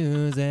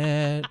use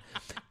it.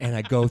 And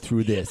I go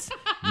through this.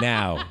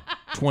 Now,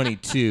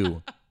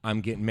 22,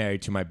 I'm getting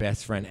married to my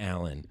best friend,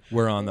 Alan.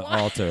 We're on the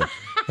altar.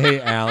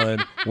 Hey,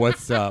 Alan,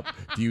 what's up?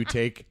 Do you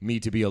take me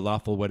to be a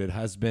lawful wedded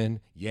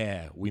husband?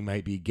 Yeah, we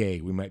might be gay.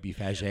 We might be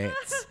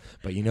fagettes.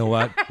 But you know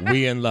what?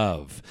 We in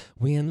love.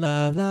 We in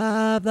love,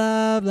 love,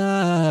 love,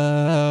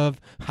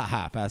 love.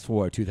 Haha, fast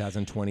forward,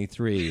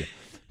 2023.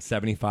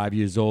 75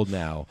 years old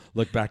now.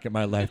 Look back at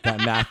my life.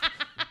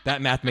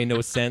 That math made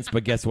no sense,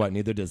 but guess what?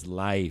 Neither does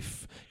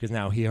life. Because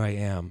now here I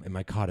am in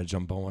my cottage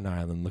on Bowen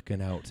Island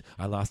looking out.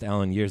 I lost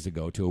Alan years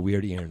ago to a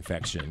weird ear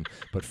infection.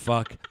 But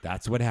fuck,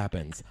 that's what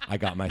happens. I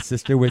got my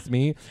sister with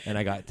me, and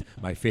I got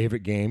my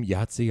favorite game,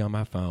 Yahtzee, on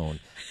my phone.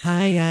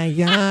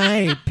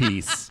 Hi.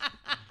 Peace.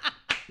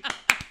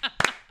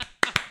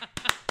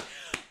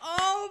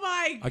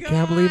 God. I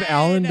can't believe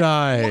Alan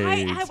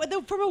died. Why?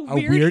 From a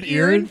weird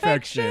ear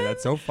infection?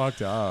 That's so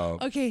fucked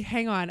up. Okay,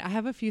 hang on. I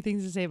have a few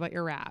things to say about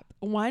your rap.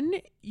 One,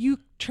 you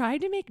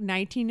tried to make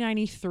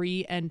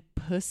 1993 and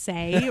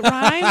pussy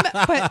rhyme,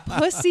 but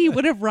pussy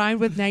would have rhymed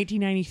with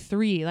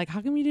 1993. Like,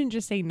 how come you didn't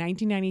just say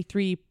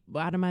 1993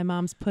 out of my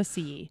mom's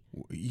pussy?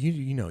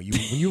 You know, when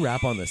you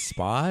rap on the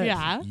spot,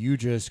 yeah, you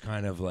just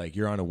kind of like,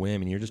 you're on a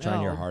whim and you're just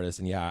trying your hardest.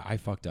 And yeah, I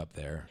fucked up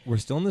there. We're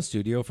still in the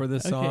studio for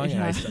this song.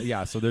 Yeah.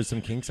 And so there's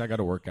some kinks I got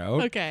to work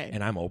out. Okay.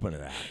 And I'm open to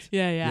that.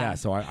 Yeah.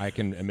 So I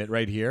can admit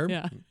right here.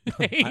 Yeah.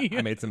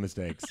 I made some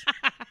mistakes.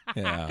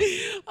 Yeah.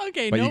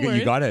 Okay, but no worries.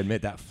 you got to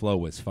admit that flow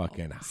was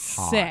fucking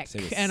hot.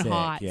 Sick and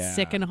hot. Yeah.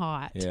 Sick and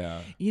hot. Yeah.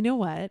 You know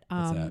what?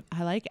 What's that?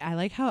 I like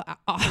how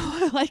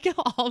I like how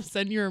all of a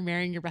sudden you were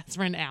marrying your best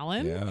friend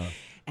Alan. Yeah.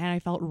 And I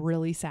felt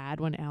really sad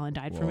when Alan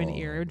died from an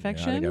ear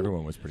infection. Yeah, I think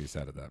everyone was pretty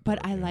sad at that.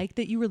 But I like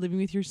that you were living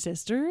with your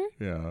sister.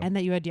 Yeah. And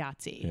that you had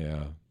Yahtzee.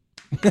 Yeah.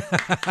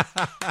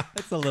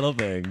 That's the little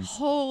things.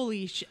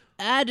 Holy shit.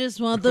 I just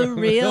want the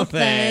real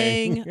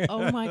thing.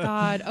 Oh my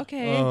God.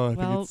 Okay. Oh, I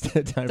well, think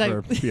it's time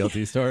for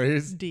PLT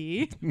stories.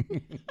 D.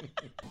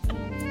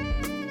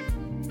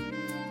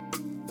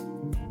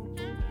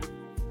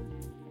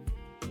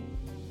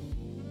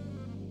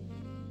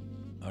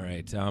 All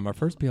right. Our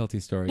first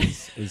PLT story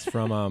is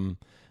from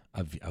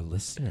a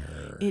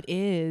listener. It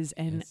is,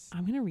 and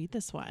I'm gonna read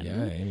this one.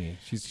 Yeah, Amy.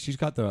 She's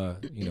got the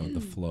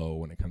the flow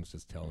when it comes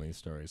to telling these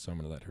stories, so I'm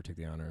gonna let her take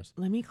the honors.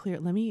 Let me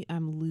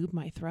lube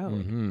my throat.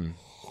 Mm-hmm.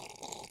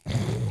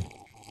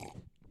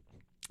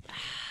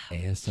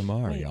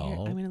 ASMR, Wait, y'all. Here,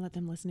 I'm gonna let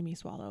them listen to me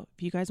swallow.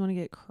 If you guys want to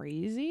get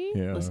crazy,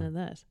 listen to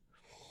this.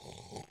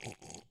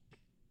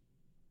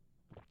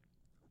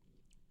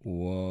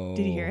 Whoa!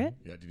 Did you hear it?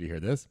 Yeah. Did you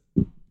hear this?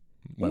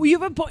 Oh, you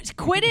have a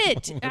quit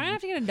it! I'm gonna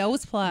have to get a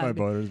nose plug. My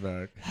boner's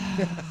back.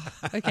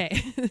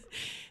 Okay.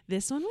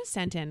 This one was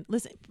sent in.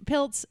 Listen,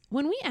 Pilts,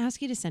 when we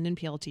ask you to send in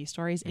PLT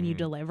stories and you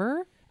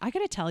deliver, I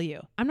gotta tell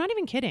you, I'm not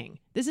even kidding.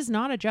 This is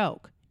not a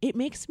joke. It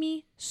makes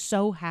me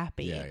so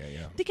happy. Yeah.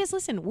 Because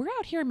listen, we're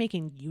out here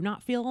making you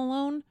not feel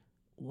alone.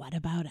 What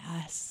about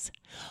us?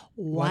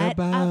 What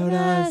about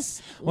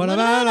us? What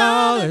about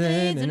all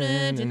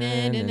the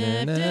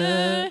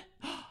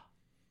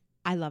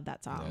I love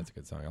that song. Yeah, it's a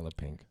good song. I love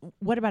Pink.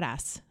 What about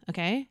us?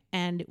 Okay.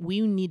 And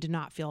we need to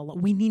not feel alone.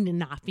 We need to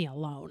not be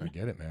alone. I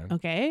get it, man.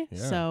 Okay.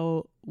 Yeah.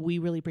 So we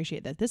really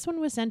appreciate that. This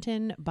one was sent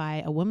in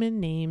by a woman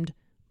named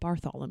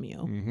Bartholomew.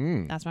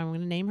 Mm-hmm. That's why I'm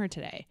going to name her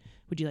today.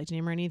 Would you like to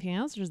name her anything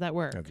else, or does that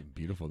work? That's a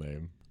beautiful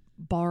name.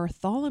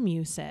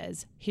 Bartholomew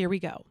says, here we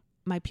go.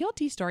 My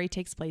PLT story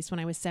takes place when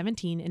I was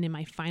 17 and in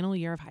my final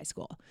year of high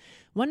school.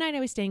 One night I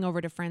was staying over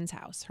at a friend's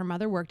house. Her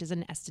mother worked as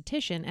an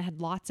esthetician and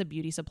had lots of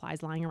beauty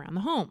supplies lying around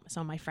the home.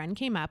 So my friend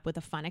came up with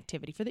a fun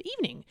activity for the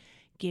evening,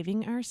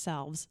 giving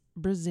ourselves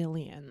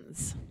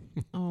Brazilians.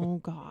 Oh,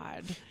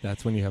 God.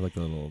 That's when you have like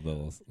the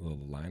little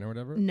line or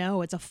whatever?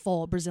 No, it's a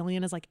full.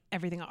 Brazilian is like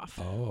everything off.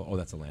 Oh,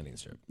 that's a landing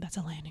strip. That's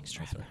a landing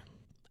strip. Oh, sorry.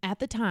 At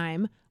the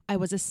time, I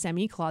was a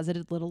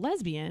semi-closeted little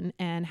lesbian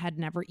and had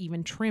never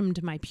even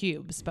trimmed my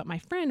pubes, but my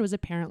friend was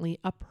apparently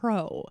a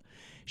pro.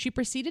 She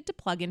proceeded to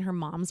plug in her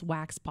mom's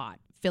wax pot,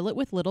 fill it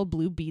with little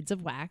blue beads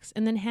of wax,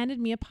 and then handed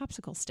me a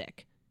popsicle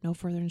stick. No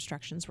further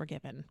instructions were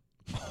given.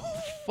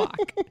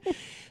 Fuck.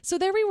 So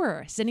there we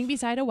were, sitting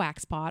beside a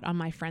wax pot on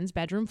my friend's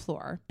bedroom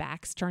floor,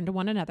 backs turned to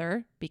one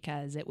another,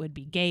 because it would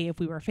be gay if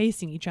we were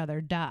facing each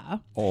other, duh.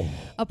 Oh.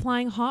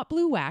 Applying hot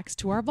blue wax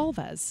to our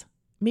vulvas.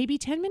 Maybe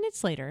 10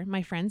 minutes later,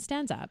 my friend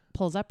stands up,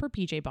 pulls up her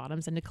PJ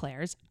bottoms, and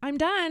declares, I'm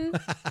done.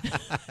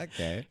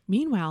 Okay.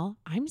 Meanwhile,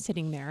 I'm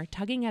sitting there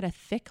tugging at a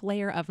thick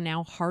layer of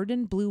now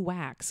hardened blue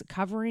wax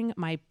covering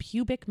my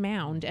pubic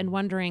mound and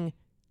wondering,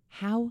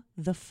 how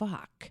the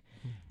fuck?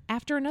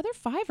 After another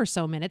 5 or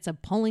so minutes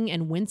of pulling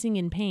and wincing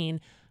in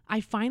pain, I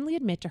finally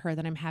admit to her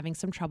that I'm having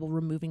some trouble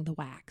removing the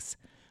wax.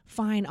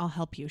 Fine, I'll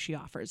help you, she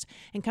offers,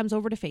 and comes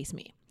over to face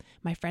me.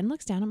 My friend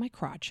looks down at my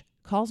crotch,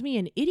 calls me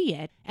an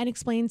idiot, and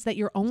explains that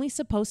you're only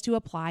supposed to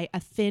apply a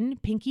thin,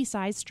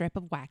 pinky-sized strip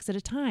of wax at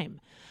a time.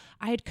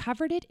 I had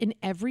covered it in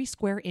every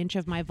square inch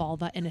of my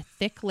vulva in a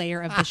thick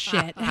layer of the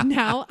shit, and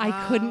now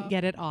I couldn't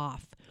get it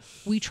off.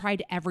 We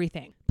tried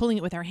everything. Pulling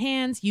it with our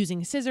hands,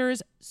 using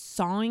scissors,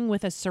 sawing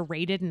with a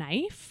serrated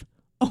knife.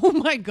 Oh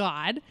my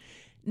God.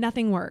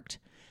 Nothing worked.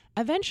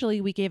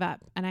 Eventually, we gave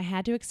up, and I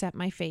had to accept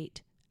my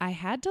fate. I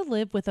had to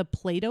live with a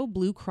Play-Doh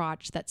blue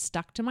crotch that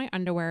stuck to my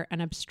underwear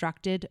and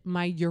obstructed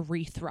my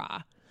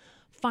urethra.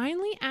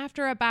 Finally,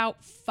 after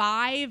about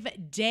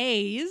 5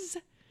 days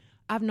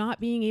of not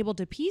being able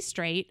to pee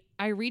straight,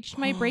 I reached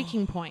my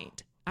breaking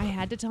point. I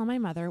had to tell my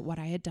mother what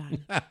I had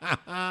done.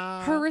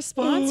 Her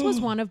response was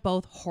one of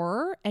both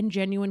horror and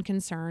genuine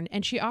concern,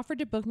 and she offered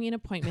to book me an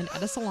appointment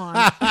at a salon.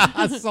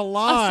 A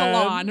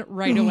salon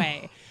right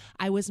away.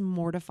 I was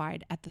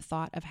mortified at the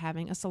thought of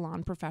having a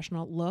salon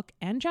professional look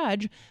and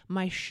judge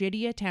my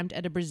shitty attempt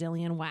at a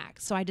Brazilian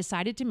wax, so I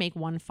decided to make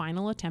one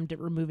final attempt at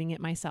removing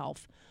it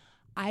myself.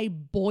 I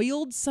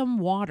boiled some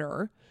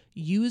water,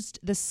 used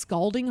the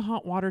scalding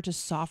hot water to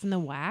soften the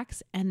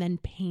wax, and then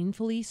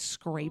painfully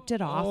scraped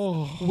it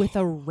off with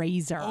a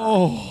razor.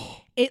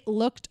 It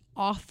looked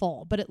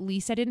awful, but at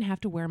least I didn't have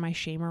to wear my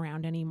shame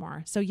around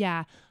anymore. So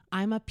yeah,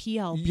 I'm a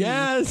PLP.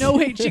 Yes. No,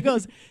 wait, she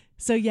goes,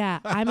 so yeah,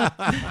 I'm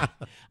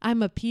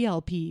a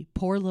PLP,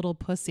 poor little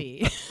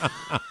pussy.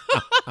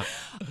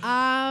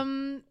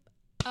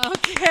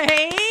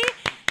 Okay.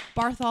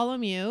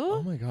 Bartholomew.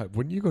 Oh my God.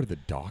 Wouldn't you go to the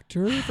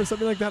doctor for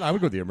something like that? I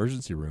would go to the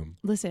emergency room.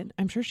 Listen,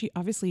 I'm sure she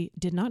obviously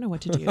did not know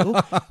what to do.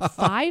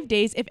 5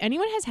 days. If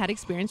anyone has had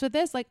experience with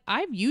this, like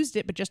I've used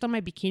it, but just on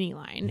my bikini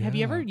line. Yeah. Have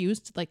you ever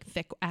used like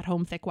thick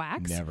at-home thick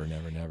wax? Never.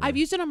 I've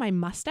used it on my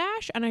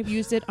mustache, and I've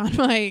used it on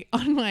my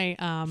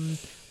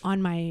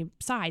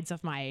sides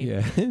of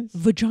my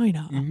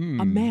vagina,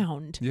 a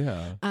mound.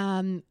 Yeah.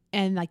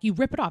 And like you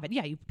rip it off.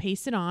 You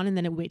paste it on, and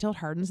then wait till it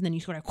hardens, and then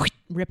you sort of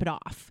rip it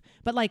off.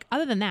 But like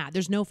other than that,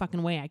 there's no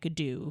fucking way I could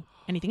do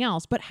anything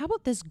else. But how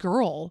about this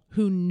girl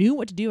who knew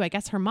what to do? I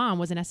guess her mom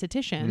was an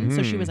esthetician,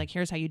 so she was like,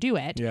 "Here's how you do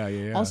it."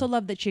 Yeah. Also,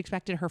 love that she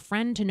expected her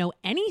friend to know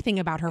anything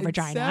about her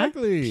vagina.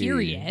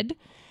 Period.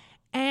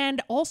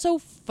 And also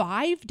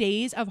 5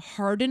 days of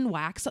hardened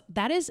wax.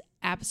 That is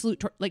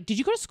absolute. Like, did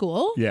you go to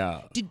school?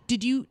 Yeah.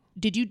 Did you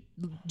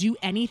do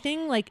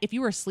anything? Like, if you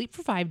were asleep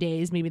for 5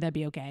 days, maybe that'd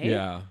be okay.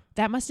 Yeah.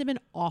 That must have been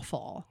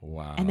awful.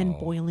 Wow. And then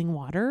boiling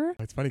water.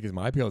 It's funny because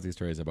my PLT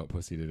story is about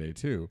pussy today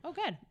too. Oh,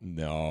 good.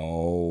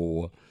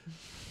 No.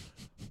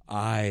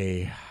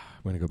 I'm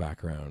going to go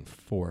back around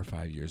 4 or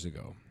 5 years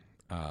ago.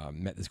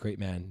 Met this great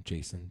man,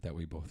 Jason, that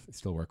we both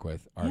still work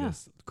with,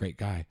 artist, great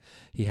guy.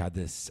 He had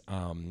this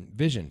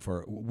vision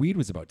for weed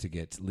was about to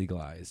get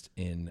legalized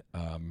in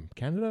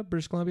Canada,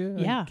 British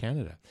Columbia,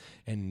 Canada.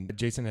 And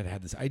Jason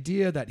had this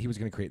idea that he was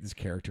going to create this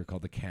character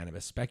called the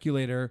cannabis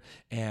speculator.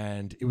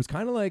 And it was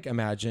kind of like,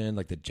 imagine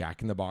like the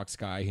Jack in the Box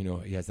guy, you know,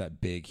 he has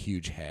that big,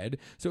 huge head.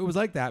 So it was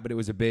like that, but it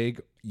was a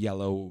big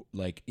yellow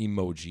like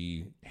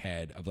emoji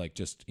head of like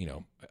just, you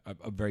know,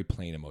 a very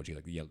plain emoji,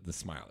 like the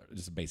smile,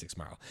 just a basic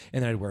smile.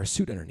 And then I'd wear a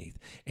suit underneath.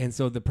 And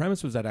so the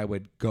premise was that I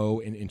would go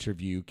and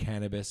interview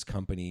cannabis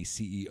company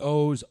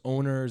CEOs,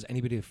 owners,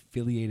 anybody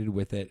affiliated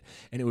with it.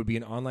 And it would be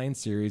an online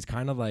series,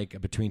 kind of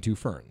like Between Two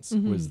Ferns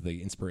was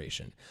the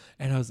inspiration.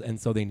 And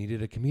so they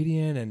needed a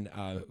comedian, and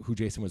who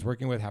Jason was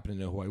working with happened to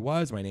know who I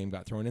was. My name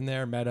got thrown in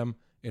there, met him.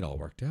 It all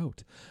worked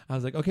out. I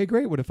was like, okay,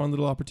 great. What a fun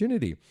little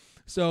opportunity.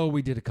 So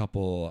we did a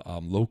couple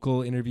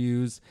local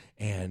interviews,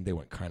 and they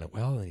went kind of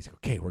well. And he's like,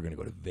 okay, we're going to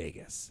go to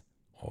Vegas.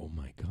 Oh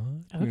my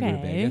God. We're going to go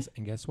to Vegas.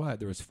 And guess what?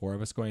 There was 4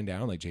 of us going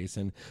down, like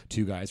Jason,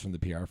 2 guys from the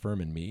PR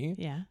firm, and me.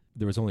 Yeah.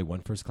 There was only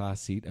 1 first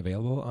class seat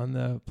available on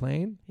the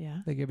plane. Yeah.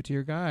 They gave it to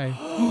your guy.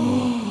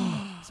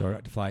 So I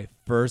got to fly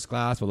first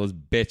class while those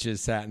bitches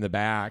sat in the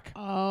back.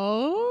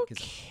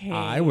 Okay.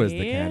 I was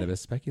the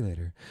cannabis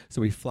speculator.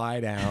 So we fly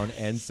down.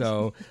 And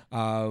so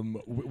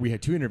we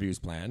had 2 interviews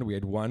planned. We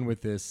had one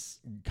with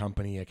this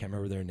company. I can't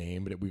remember their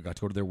name, but we got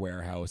to go to their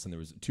warehouse, and there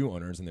was 2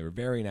 owners, and they were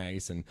very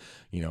nice. And,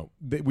 you know,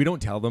 we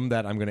don't tell them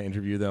that I'm going to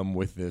interview them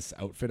with this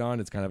outfit on.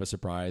 It's kind of a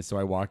surprise. So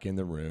I walk in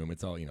the room.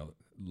 It's all, you know,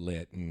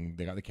 lit, and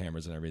they got the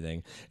cameras and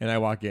everything, and I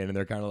walk in and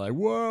they're kind of like,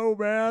 whoa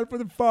man, what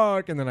the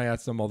fuck? And then I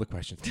asked them all the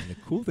questions, and the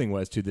cool thing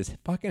was too, this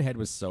fucking head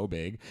was so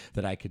big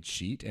that I could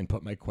cheat and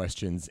put my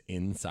questions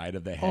inside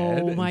of the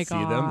head and see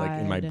them like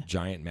in my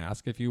giant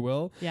mask, if you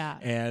will. Yeah.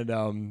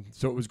 And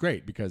so it was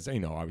great because, you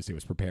know, obviously it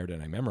was prepared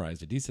and I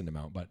memorized a decent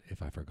amount, but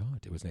if I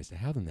forgot, it was nice to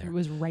have them there. It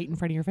was right in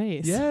front of your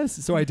face. Yes.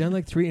 So I done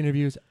like 3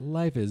 interviews.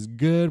 Life is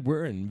good.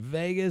 We're in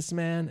Vegas,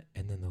 man.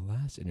 And then the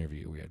last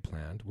interview we had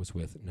planned was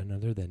with none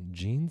other than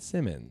Gene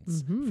Simmons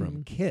Simmons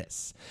from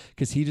Kiss,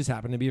 because he just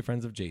happened to be a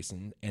friend of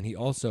Jason, and he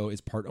also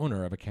is part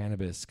owner of a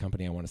cannabis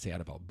company, I want to say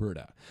out of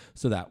Alberta.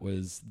 So that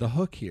was the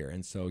hook here.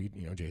 And so,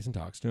 Jason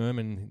talks to him,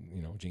 and,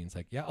 Gene's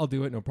like, yeah, I'll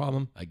do it. No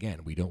problem.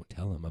 Again, we don't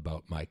tell him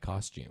about my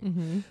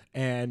costume.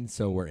 And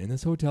so we're in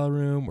this hotel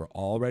room. We're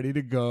all ready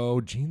to go.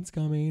 Gene's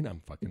coming.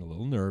 I'm fucking a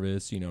little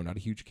nervous, not a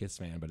huge Kiss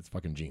fan, but it's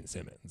fucking Gene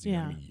Simmons. You know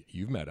what I mean?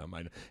 You've met him.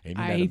 I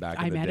met him back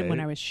in the day. I met him when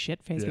I was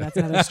shit-faced, but that's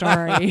another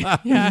story.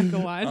 Yeah,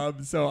 go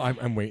on. So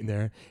I'm waiting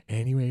there.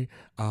 Anyway,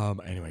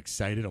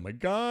 excited. Oh my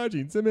God,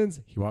 Gene Simmons.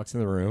 He walks in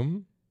the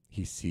room.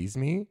 He sees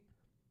me.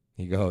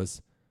 He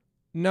goes,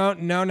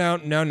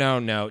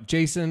 no.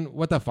 Jason,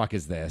 what the fuck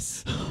is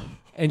this?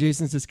 And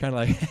Jason's just kind of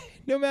like,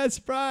 no mad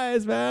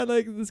surprise, man.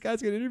 Like, this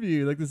guy's going to interview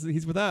you. Like,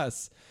 he's with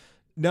us.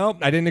 Nope,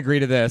 I didn't agree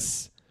to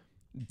this.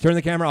 Turn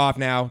the camera off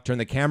now. Turn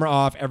the camera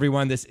off.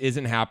 Everyone, this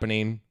isn't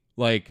happening.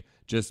 Like,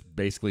 just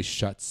basically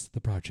shuts the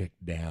project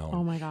down.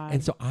 Oh my God.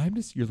 And so I'm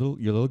just your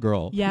little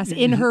girl. Yes,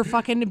 in her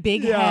fucking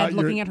big head,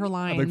 looking at her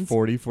lines. I'm like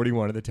 40,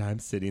 41 at the time,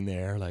 sitting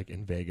there like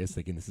in Vegas,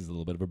 thinking this is a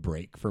little bit of a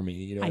break for me.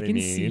 You know what I mean? I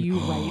can see you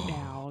right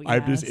now.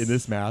 I'm just in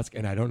this mask,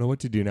 and I don't know what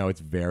to do now.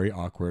 It's very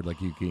awkward.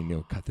 Like you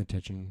can cut the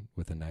tension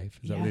with a knife.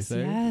 Is that what they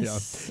say?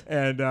 Yes.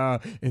 Yeah.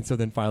 And so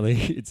then finally,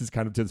 it's just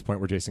kind of to this point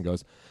where Jason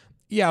goes,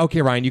 "Yeah,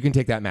 okay, Ryan, you can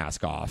take that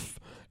mask off."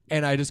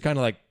 And I just kind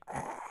of like,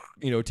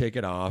 take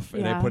it off,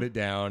 and I put it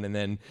down, and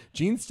then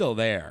Gene's still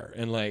there,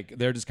 and like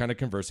they're just kind of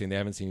conversing. They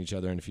haven't seen each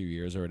other in a few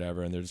years or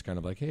whatever, and they're just kind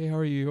of like, "Hey, how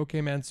are you?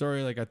 Okay, man,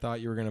 sorry, like I thought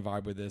you were gonna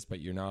vibe with this, but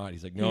you're not."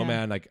 He's like, "No,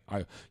 man, like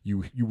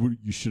you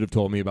should have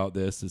told me about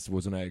this. This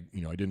wasn't I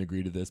didn't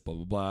agree to this, blah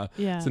blah blah."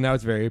 Yeah. So now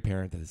it's very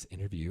apparent that this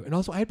interview, and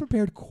also I had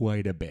prepared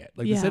quite a bit.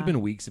 Like this had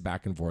been weeks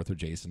back and forth with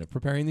Jason of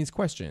preparing these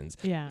questions.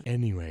 Yeah.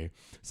 Anyway,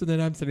 so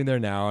then I'm sitting there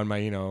now, and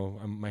my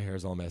my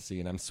hair's all messy,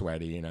 and I'm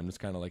sweaty, and I'm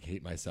just kind of like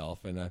hate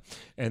myself, and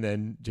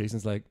then Jason's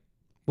like,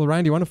 "Well,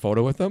 Ryan, do you want a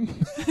photo with him?"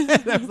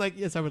 And I was like,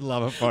 "Yes, I would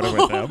love a photo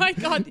with him." Oh my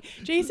God.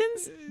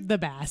 Jason's the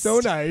best. So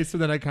nice. So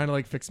then I kind of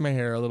like fix my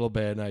hair a little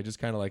bit, and I just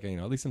kind of like,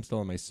 at least I'm still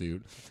in my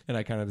suit. And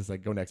I kind of just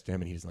like go next to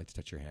him, and he doesn't like to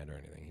touch your hand or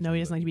anything. No, he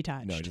doesn't like to be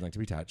touched. No, he doesn't like to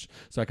be touched.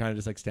 So I kind of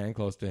just like stand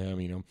close to him,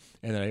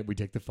 and then we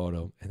take the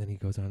photo, and then he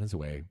goes on his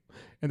way.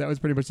 And that was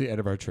pretty much the end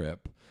of our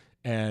trip.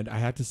 And I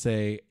had to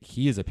say,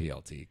 he is a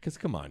PLT. Because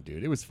come on,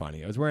 dude. It was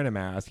funny. I was wearing a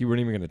mask. You weren't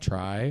even going to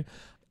try.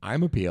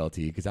 I'm a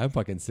PLT because I'm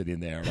fucking sitting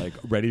there like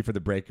ready for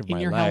the break of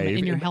my life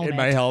in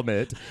my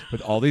helmet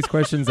with all these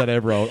questions that I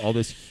wrote, all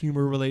this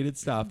humor related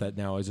stuff that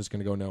now is just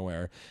going to go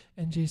nowhere.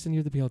 And Jason,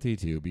 you're the PLT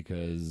too,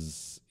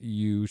 because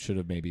you should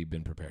have maybe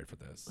been prepared for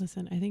this.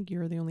 Listen, I think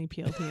you're the only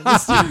PLT in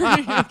this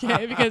story.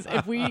 Okay, because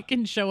if we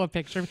can show a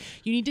picture,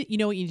 you need to,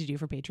 what you need to do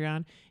for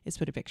Patreon is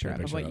put a picture up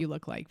of what you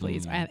look like,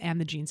 please,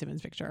 and the Gene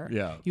Simmons picture.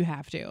 Yeah, you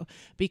have to,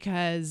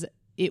 because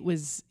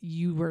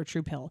you were a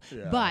true pill.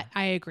 Yeah. But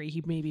I agree,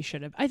 he maybe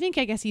should have. I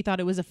guess he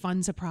thought it was a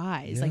fun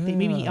surprise. Yeah. Like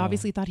maybe he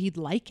obviously thought he'd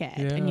like it.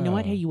 Yeah. And you know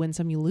what? Hey, you win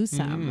some, you lose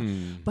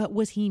some. But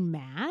was he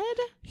mad?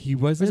 He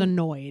wasn't. Was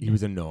annoyed. He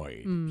was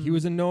annoyed. He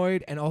was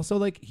annoyed, and also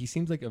like he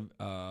seems like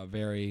a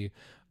very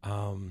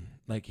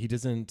like he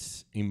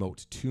doesn't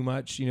emote too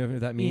much. You know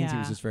what that means? Yeah. It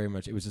was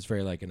just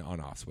very like an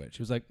on-off switch. It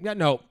was like, yeah,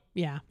 no.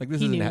 Yeah. Like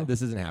this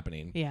isn't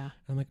happening. Yeah. And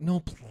I'm like, no,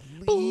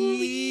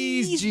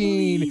 please,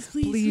 Gene.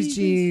 Please,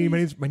 Gene.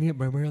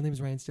 My real name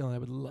is Ryan Steele, and I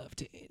would love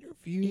to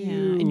interview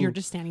you. And you're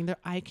just standing there.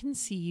 I can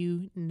see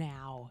you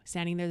now.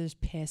 Standing there, there's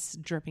piss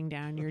dripping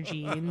down your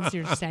jeans.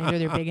 You're just standing there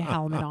with your big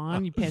helmet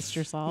on. You pissed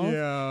yourself.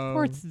 Yeah.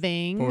 Poor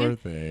thing.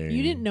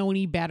 You didn't know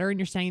any better, and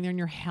you're standing there in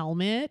your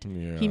helmet.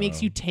 Yeah. He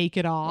makes you take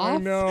it off. I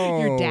know.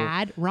 Your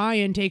dad,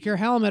 Ryan, take your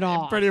helmet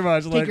off. Pretty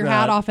much take your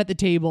hat off at the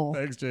table.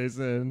 Thanks,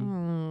 Jason.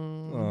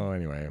 Oh,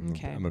 anyway.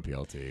 I'm a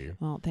PLT.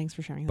 Well, thanks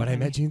for sharing that. But I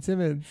met Gene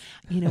Simmons.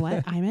 You know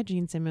what? I met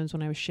Gene Simmons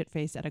when I was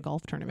shit-faced at a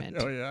golf tournament.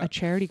 Oh, yeah? A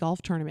charity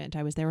golf tournament.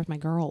 I was there with my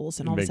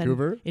girls. And in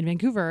Vancouver? In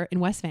Vancouver, in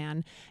West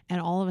Van.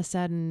 And all of a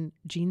sudden,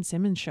 Gene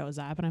Simmons shows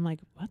up. And I'm like,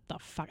 what the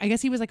fuck? I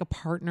guess he was like a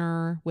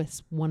partner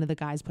with one of the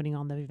guys putting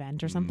on the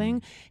event or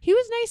something. He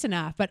was nice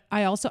enough. But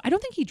I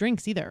don't think he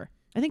drinks either.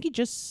 I think he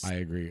just... I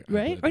agree.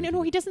 Right?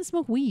 No, he doesn't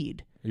smoke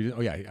weed. I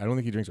don't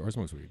think he drinks or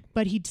smokes weed.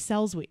 But he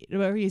sells weed.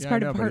 Or he's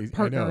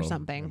partner or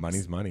something.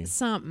 Money's money.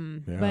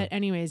 Something. Yeah. But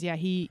anyways, yeah,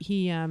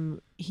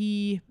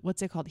 he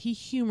what's it called? He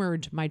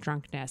humored my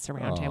drunkenness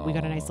around him. We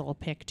got a nice little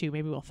pic too.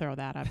 Maybe we'll throw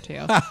that up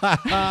too.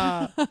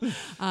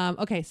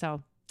 Okay,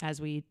 so as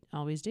we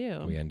always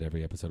do, we end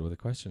every episode with a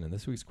question. And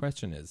this week's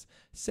question is,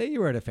 say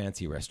you were at a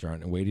fancy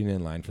restaurant and waiting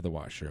in line for the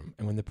washroom,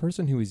 and when the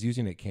person who was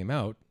using it came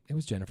out, it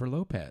was Jennifer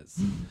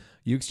Lopez.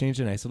 You exchanged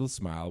a nice little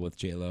smile with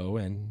J-Lo,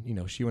 and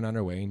she went on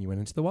her way, and you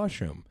went into the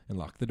washroom and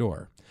locked the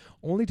door,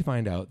 only to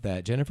find out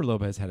that Jennifer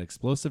Lopez had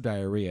explosive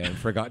diarrhea and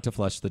forgot to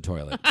flush the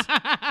toilet.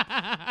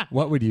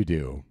 What would you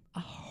do?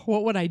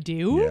 What would I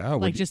do? Yeah,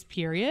 like just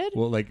period?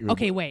 Well, like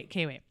okay, wait.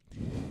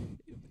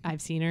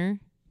 I've seen her.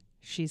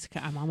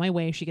 I'm on my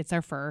way. She gets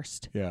there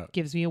first. Yeah.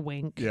 Gives me a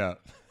wink. Yeah.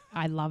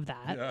 I love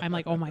that. I'm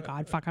like, oh my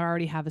God, fuck, I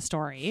already have a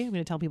story. I'm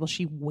going to tell people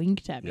she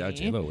winked at me. Yeah,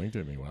 J-Lo winked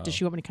at me. Wow. Did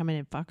she want me to come in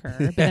and fuck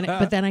her?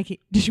 But then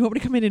did she want me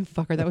to come in and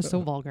fuck her? That was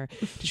so vulgar.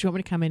 Did she want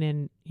me to come in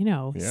and,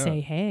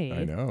 say hey?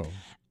 I know.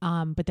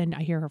 But then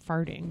I hear her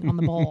farting on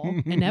the bowl,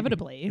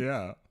 inevitably.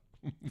 Yeah.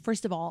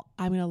 First of all,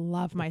 I'm going to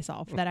love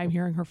myself that I'm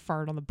hearing her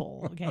fart on the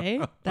bowl,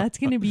 okay? That's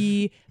going to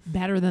be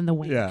better than the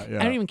wink. Yeah.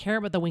 I don't even care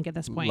about the wink at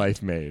this point.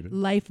 Life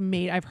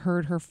made. I've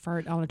heard her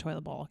fart on a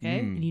toilet bowl,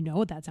 okay? And you know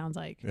what that sounds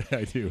like.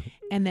 I do.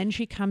 And then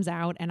she comes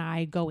out and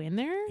I go in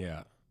there.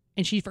 Yeah.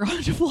 And she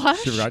forgot to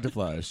flush. She forgot to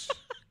flush.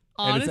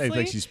 Honestly, and it's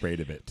like she sprayed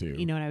a bit too.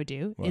 You know what I would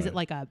do? What? Is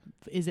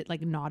it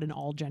like not an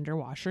all gender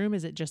washroom?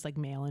 Is it just like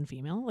male and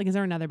female? Like, is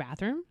there another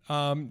bathroom?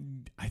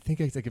 I think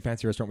it's like a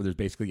fancy restaurant where there's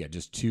basically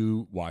just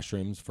 2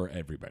 washrooms for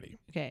everybody.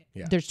 Okay.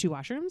 Yeah. There's 2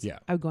 washrooms? Yeah.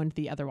 I would go into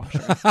the other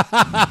washroom.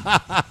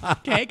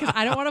 Okay, because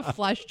I don't want to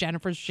flush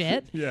Jennifer's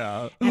shit.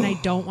 Yeah. And I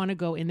don't want to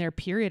go in there,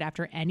 period,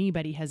 after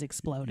anybody has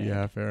exploded.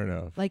 Yeah, fair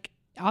enough. Like,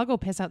 I'll go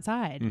piss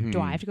outside. Mm-hmm. Do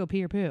I have to go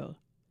pee or poo?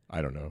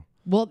 I don't know.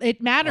 Well,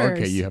 it matters.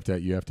 Okay, you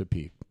have to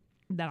pee.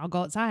 Then I'll go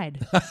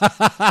outside.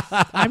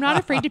 I'm not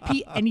afraid to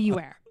pee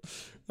anywhere.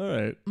 All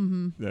right.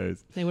 Mm-hmm.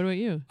 Nice. Hey, what about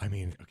you? I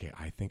mean, okay,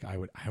 I think I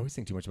always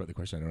think too much about the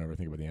question. I don't ever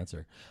think about the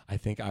answer. I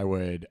think I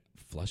would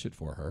flush it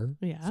for her.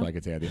 Yeah. So I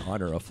could say I had the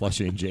honor of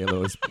flushing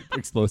J-Lo's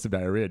explosive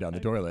diarrhea down the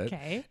toilet.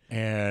 Okay.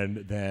 And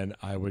then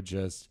I would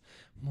just,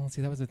 well,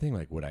 see, that was the thing.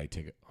 Like, would I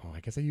take, I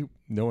guess I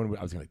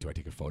was like, do I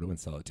take a photo and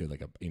sell it to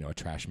like a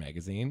trash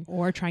magazine?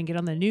 Or try and get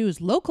on the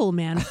news. Local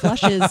man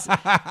flushes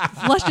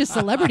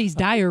celebrities'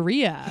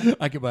 diarrhea.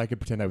 I could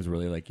pretend I was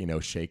really like,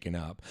 shaken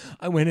up.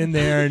 I went in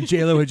there and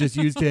J-Lo had just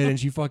used it and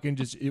she fucking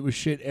it was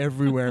shit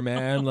everywhere,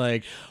 man.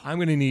 Like, I'm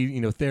going to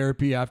need,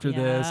 therapy after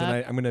this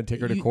and I'm going to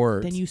take her to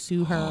court. Then you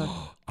sue her.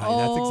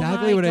 That's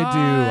exactly what I do.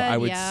 I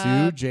would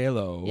sue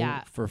J-Lo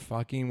for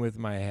fucking with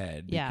my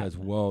head because,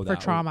 for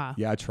trauma.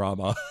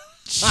 Trauma.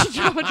 She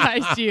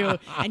traumatized you,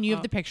 and you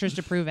have the pictures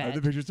to prove it. I have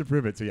the pictures to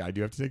prove it. So yeah, I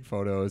do have to take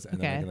photos, and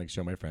then I can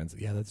show my friends.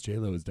 Yeah, that's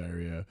J-Lo's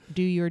diarrhea.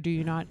 Do you or do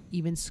you not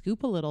even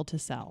scoop a little to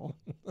sell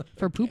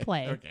for poo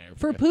play? Okay.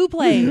 For poo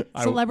play,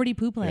 celebrity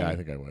poo play. Yeah, I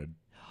think I would.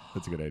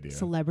 That's a good idea.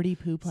 Celebrity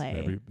poo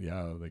play. Do you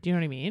know what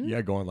I mean?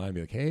 Yeah, go online and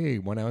be like, hey,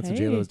 1 ounce of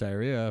J-Lo's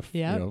diarrhea,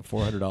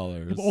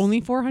 $400.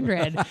 Only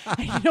 $400.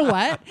 And you know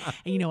what?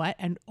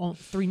 And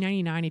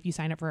 $3.99 if you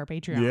sign up for our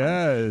Patreon.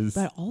 Yes.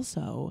 But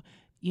also,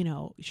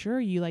 sure,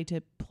 you like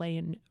to play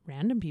in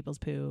random people's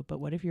poo, but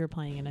what if you're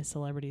playing in a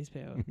celebrity's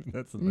poo?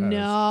 That's the best.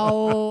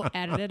 No,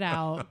 edit it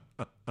out.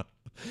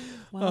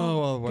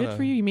 Well, good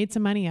for you. You made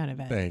some money out of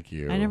it. Thank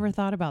you. I never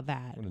thought about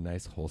that. What a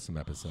nice, wholesome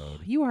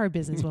episode. You are a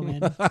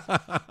businesswoman.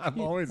 I'm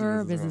always a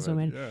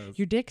businesswoman. Yes.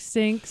 Your dick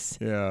stinks,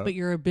 but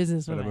you're a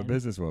businesswoman. But I'm a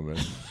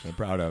businesswoman. I'm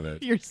proud of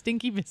it. You're a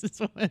stinky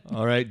businesswoman.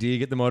 All right, D,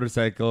 get the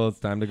motorcycle. It's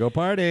time to go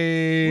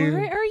party.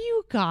 Where are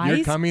you guys?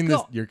 You're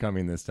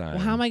coming this time.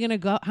 Well, how am I gonna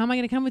go? How am I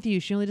gonna come with you?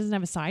 She only doesn't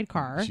have a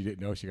sidecar. She didn't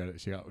know she got a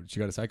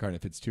sidecar, and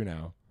it fits 2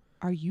 now.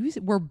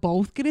 We're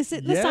both gonna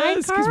sit in the sidecar?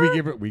 Yes,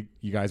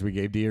 because we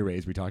gave Dee a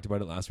raise. We talked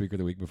about it last week or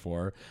the week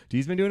before.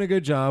 Dee's been doing a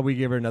good job. We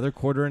gave her another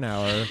quarter an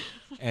hour,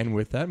 and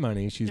with that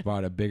money, she's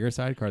bought a bigger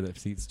sidecar that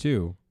seats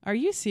 2. Are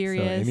you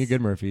serious? So Amy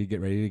Goodmurphy,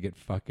 get ready to get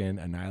fucking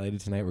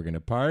annihilated tonight. We're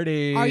gonna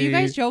party. Are you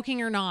guys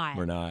joking or not?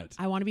 We're not.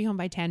 I want to be home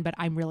by 10, but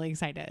I'm really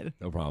excited.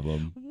 No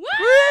problem. Woo!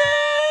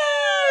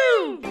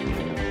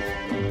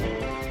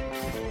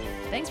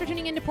 Thanks for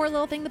tuning in to Poor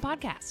Little Thing, the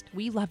podcast.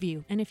 We love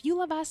you. And if you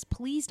love us,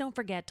 please don't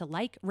forget to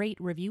like, rate,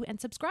 review, and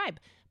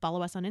subscribe.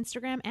 Follow us on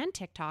Instagram and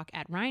TikTok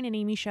at Ryan and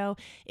Amy Show.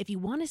 If you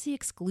want to see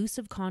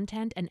exclusive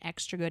content and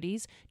extra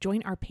goodies,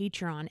 join our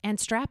Patreon and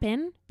strap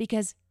in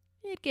because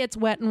it gets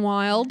wet and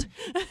wild.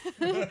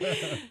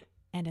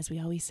 And as we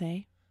always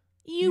say,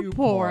 you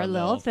poor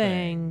little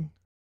thing.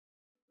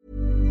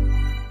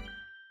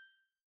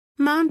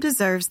 Mom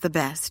deserves the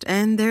best,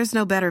 and there's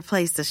no better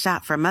place to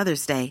shop for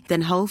Mother's Day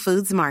than Whole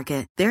Foods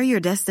Market. They're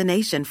your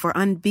destination for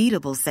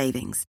unbeatable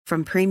savings,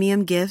 from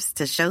premium gifts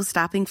to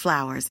show-stopping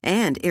flowers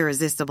and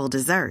irresistible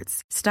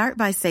desserts. Start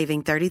by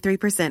saving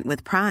 33%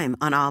 with Prime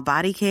on all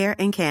body care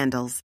and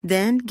candles.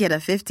 Then get a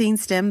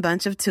 15-stem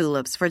bunch of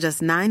tulips for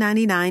just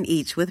 $9.99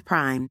 each with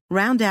Prime.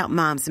 Round out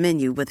Mom's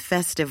menu with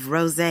festive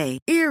rosé,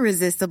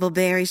 irresistible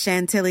berry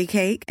chantilly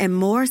cake, and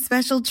more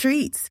special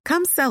treats.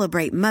 Come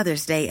celebrate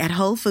Mother's Day at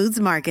Whole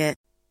Foods Market.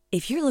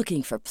 If you're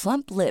looking for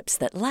plump lips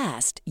that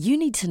last, you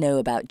need to know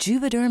about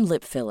Juvederm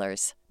lip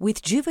fillers.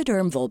 With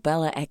Juvederm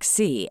Volbella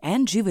XC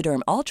and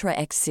Juvederm Ultra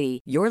XC,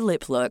 your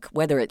lip look,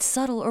 whether it's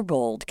subtle or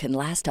bold, can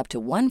last up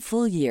to 1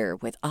 full year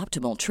with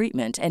optimal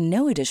treatment and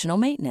no additional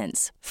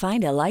maintenance.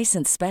 Find a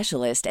licensed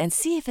specialist and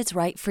see if it's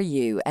right for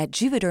you at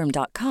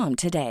Juvederm.com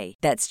today.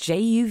 That's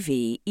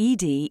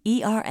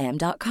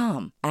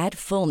JUVEDERM.com. Add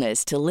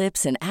fullness to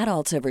lips in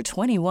adults over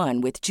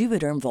 21 with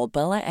Juvederm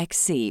Volbella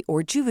XC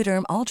or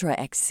Juvederm Ultra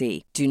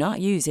XC. Do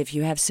not use if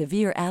you have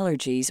severe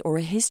allergies or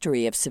a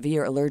history of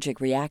severe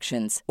allergic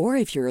reactions, or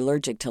if you're you're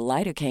allergic to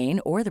lidocaine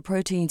or the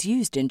proteins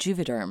used in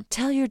Juvederm.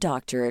 Tell your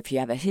doctor if you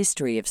have a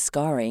history of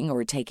scarring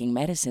or taking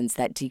medicines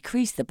that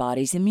decrease the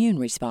body's immune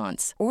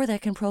response or that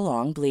can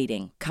prolong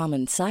bleeding.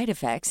 Common side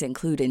effects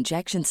include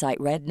injection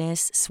site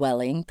redness,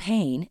 swelling,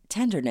 pain,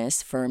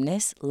 tenderness,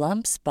 firmness,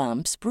 lumps,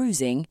 bumps,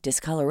 bruising,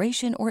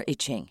 discoloration, or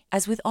itching.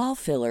 As with all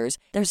fillers,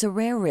 there's a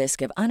rare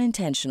risk of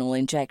unintentional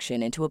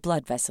injection into a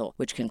blood vessel,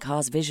 which can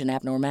cause vision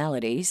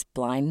abnormalities,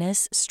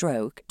 blindness,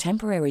 stroke,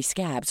 temporary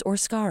scabs, or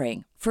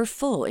scarring. For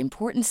full,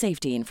 important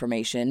safety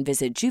information,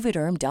 visit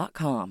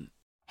Juvederm.com.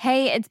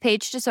 Hey, it's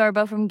Paige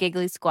DeSorbo from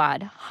Giggly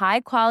Squad. High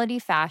quality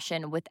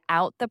fashion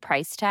without the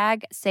price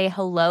tag. Say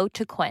hello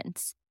to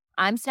Quince.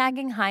 I'm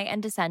snagging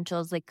high-end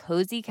essentials like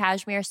cozy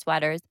cashmere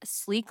sweaters,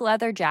 sleek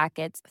leather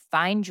jackets,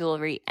 fine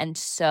jewelry, and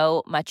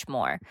so much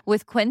more.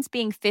 With Quince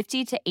being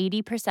 50 to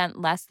 80%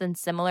 less than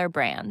similar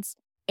brands.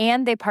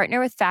 And they partner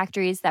with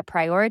factories that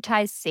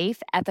prioritize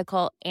safe,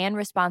 ethical, and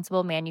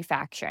responsible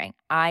manufacturing.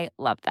 I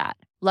love that.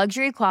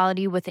 Luxury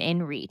quality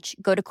within reach.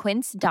 Go to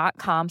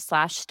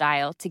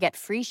quince.com/style to get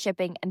free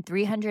shipping and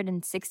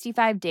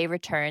 365-day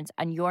returns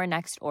on your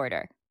next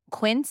order.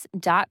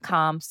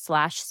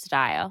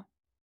 Quince.com/style.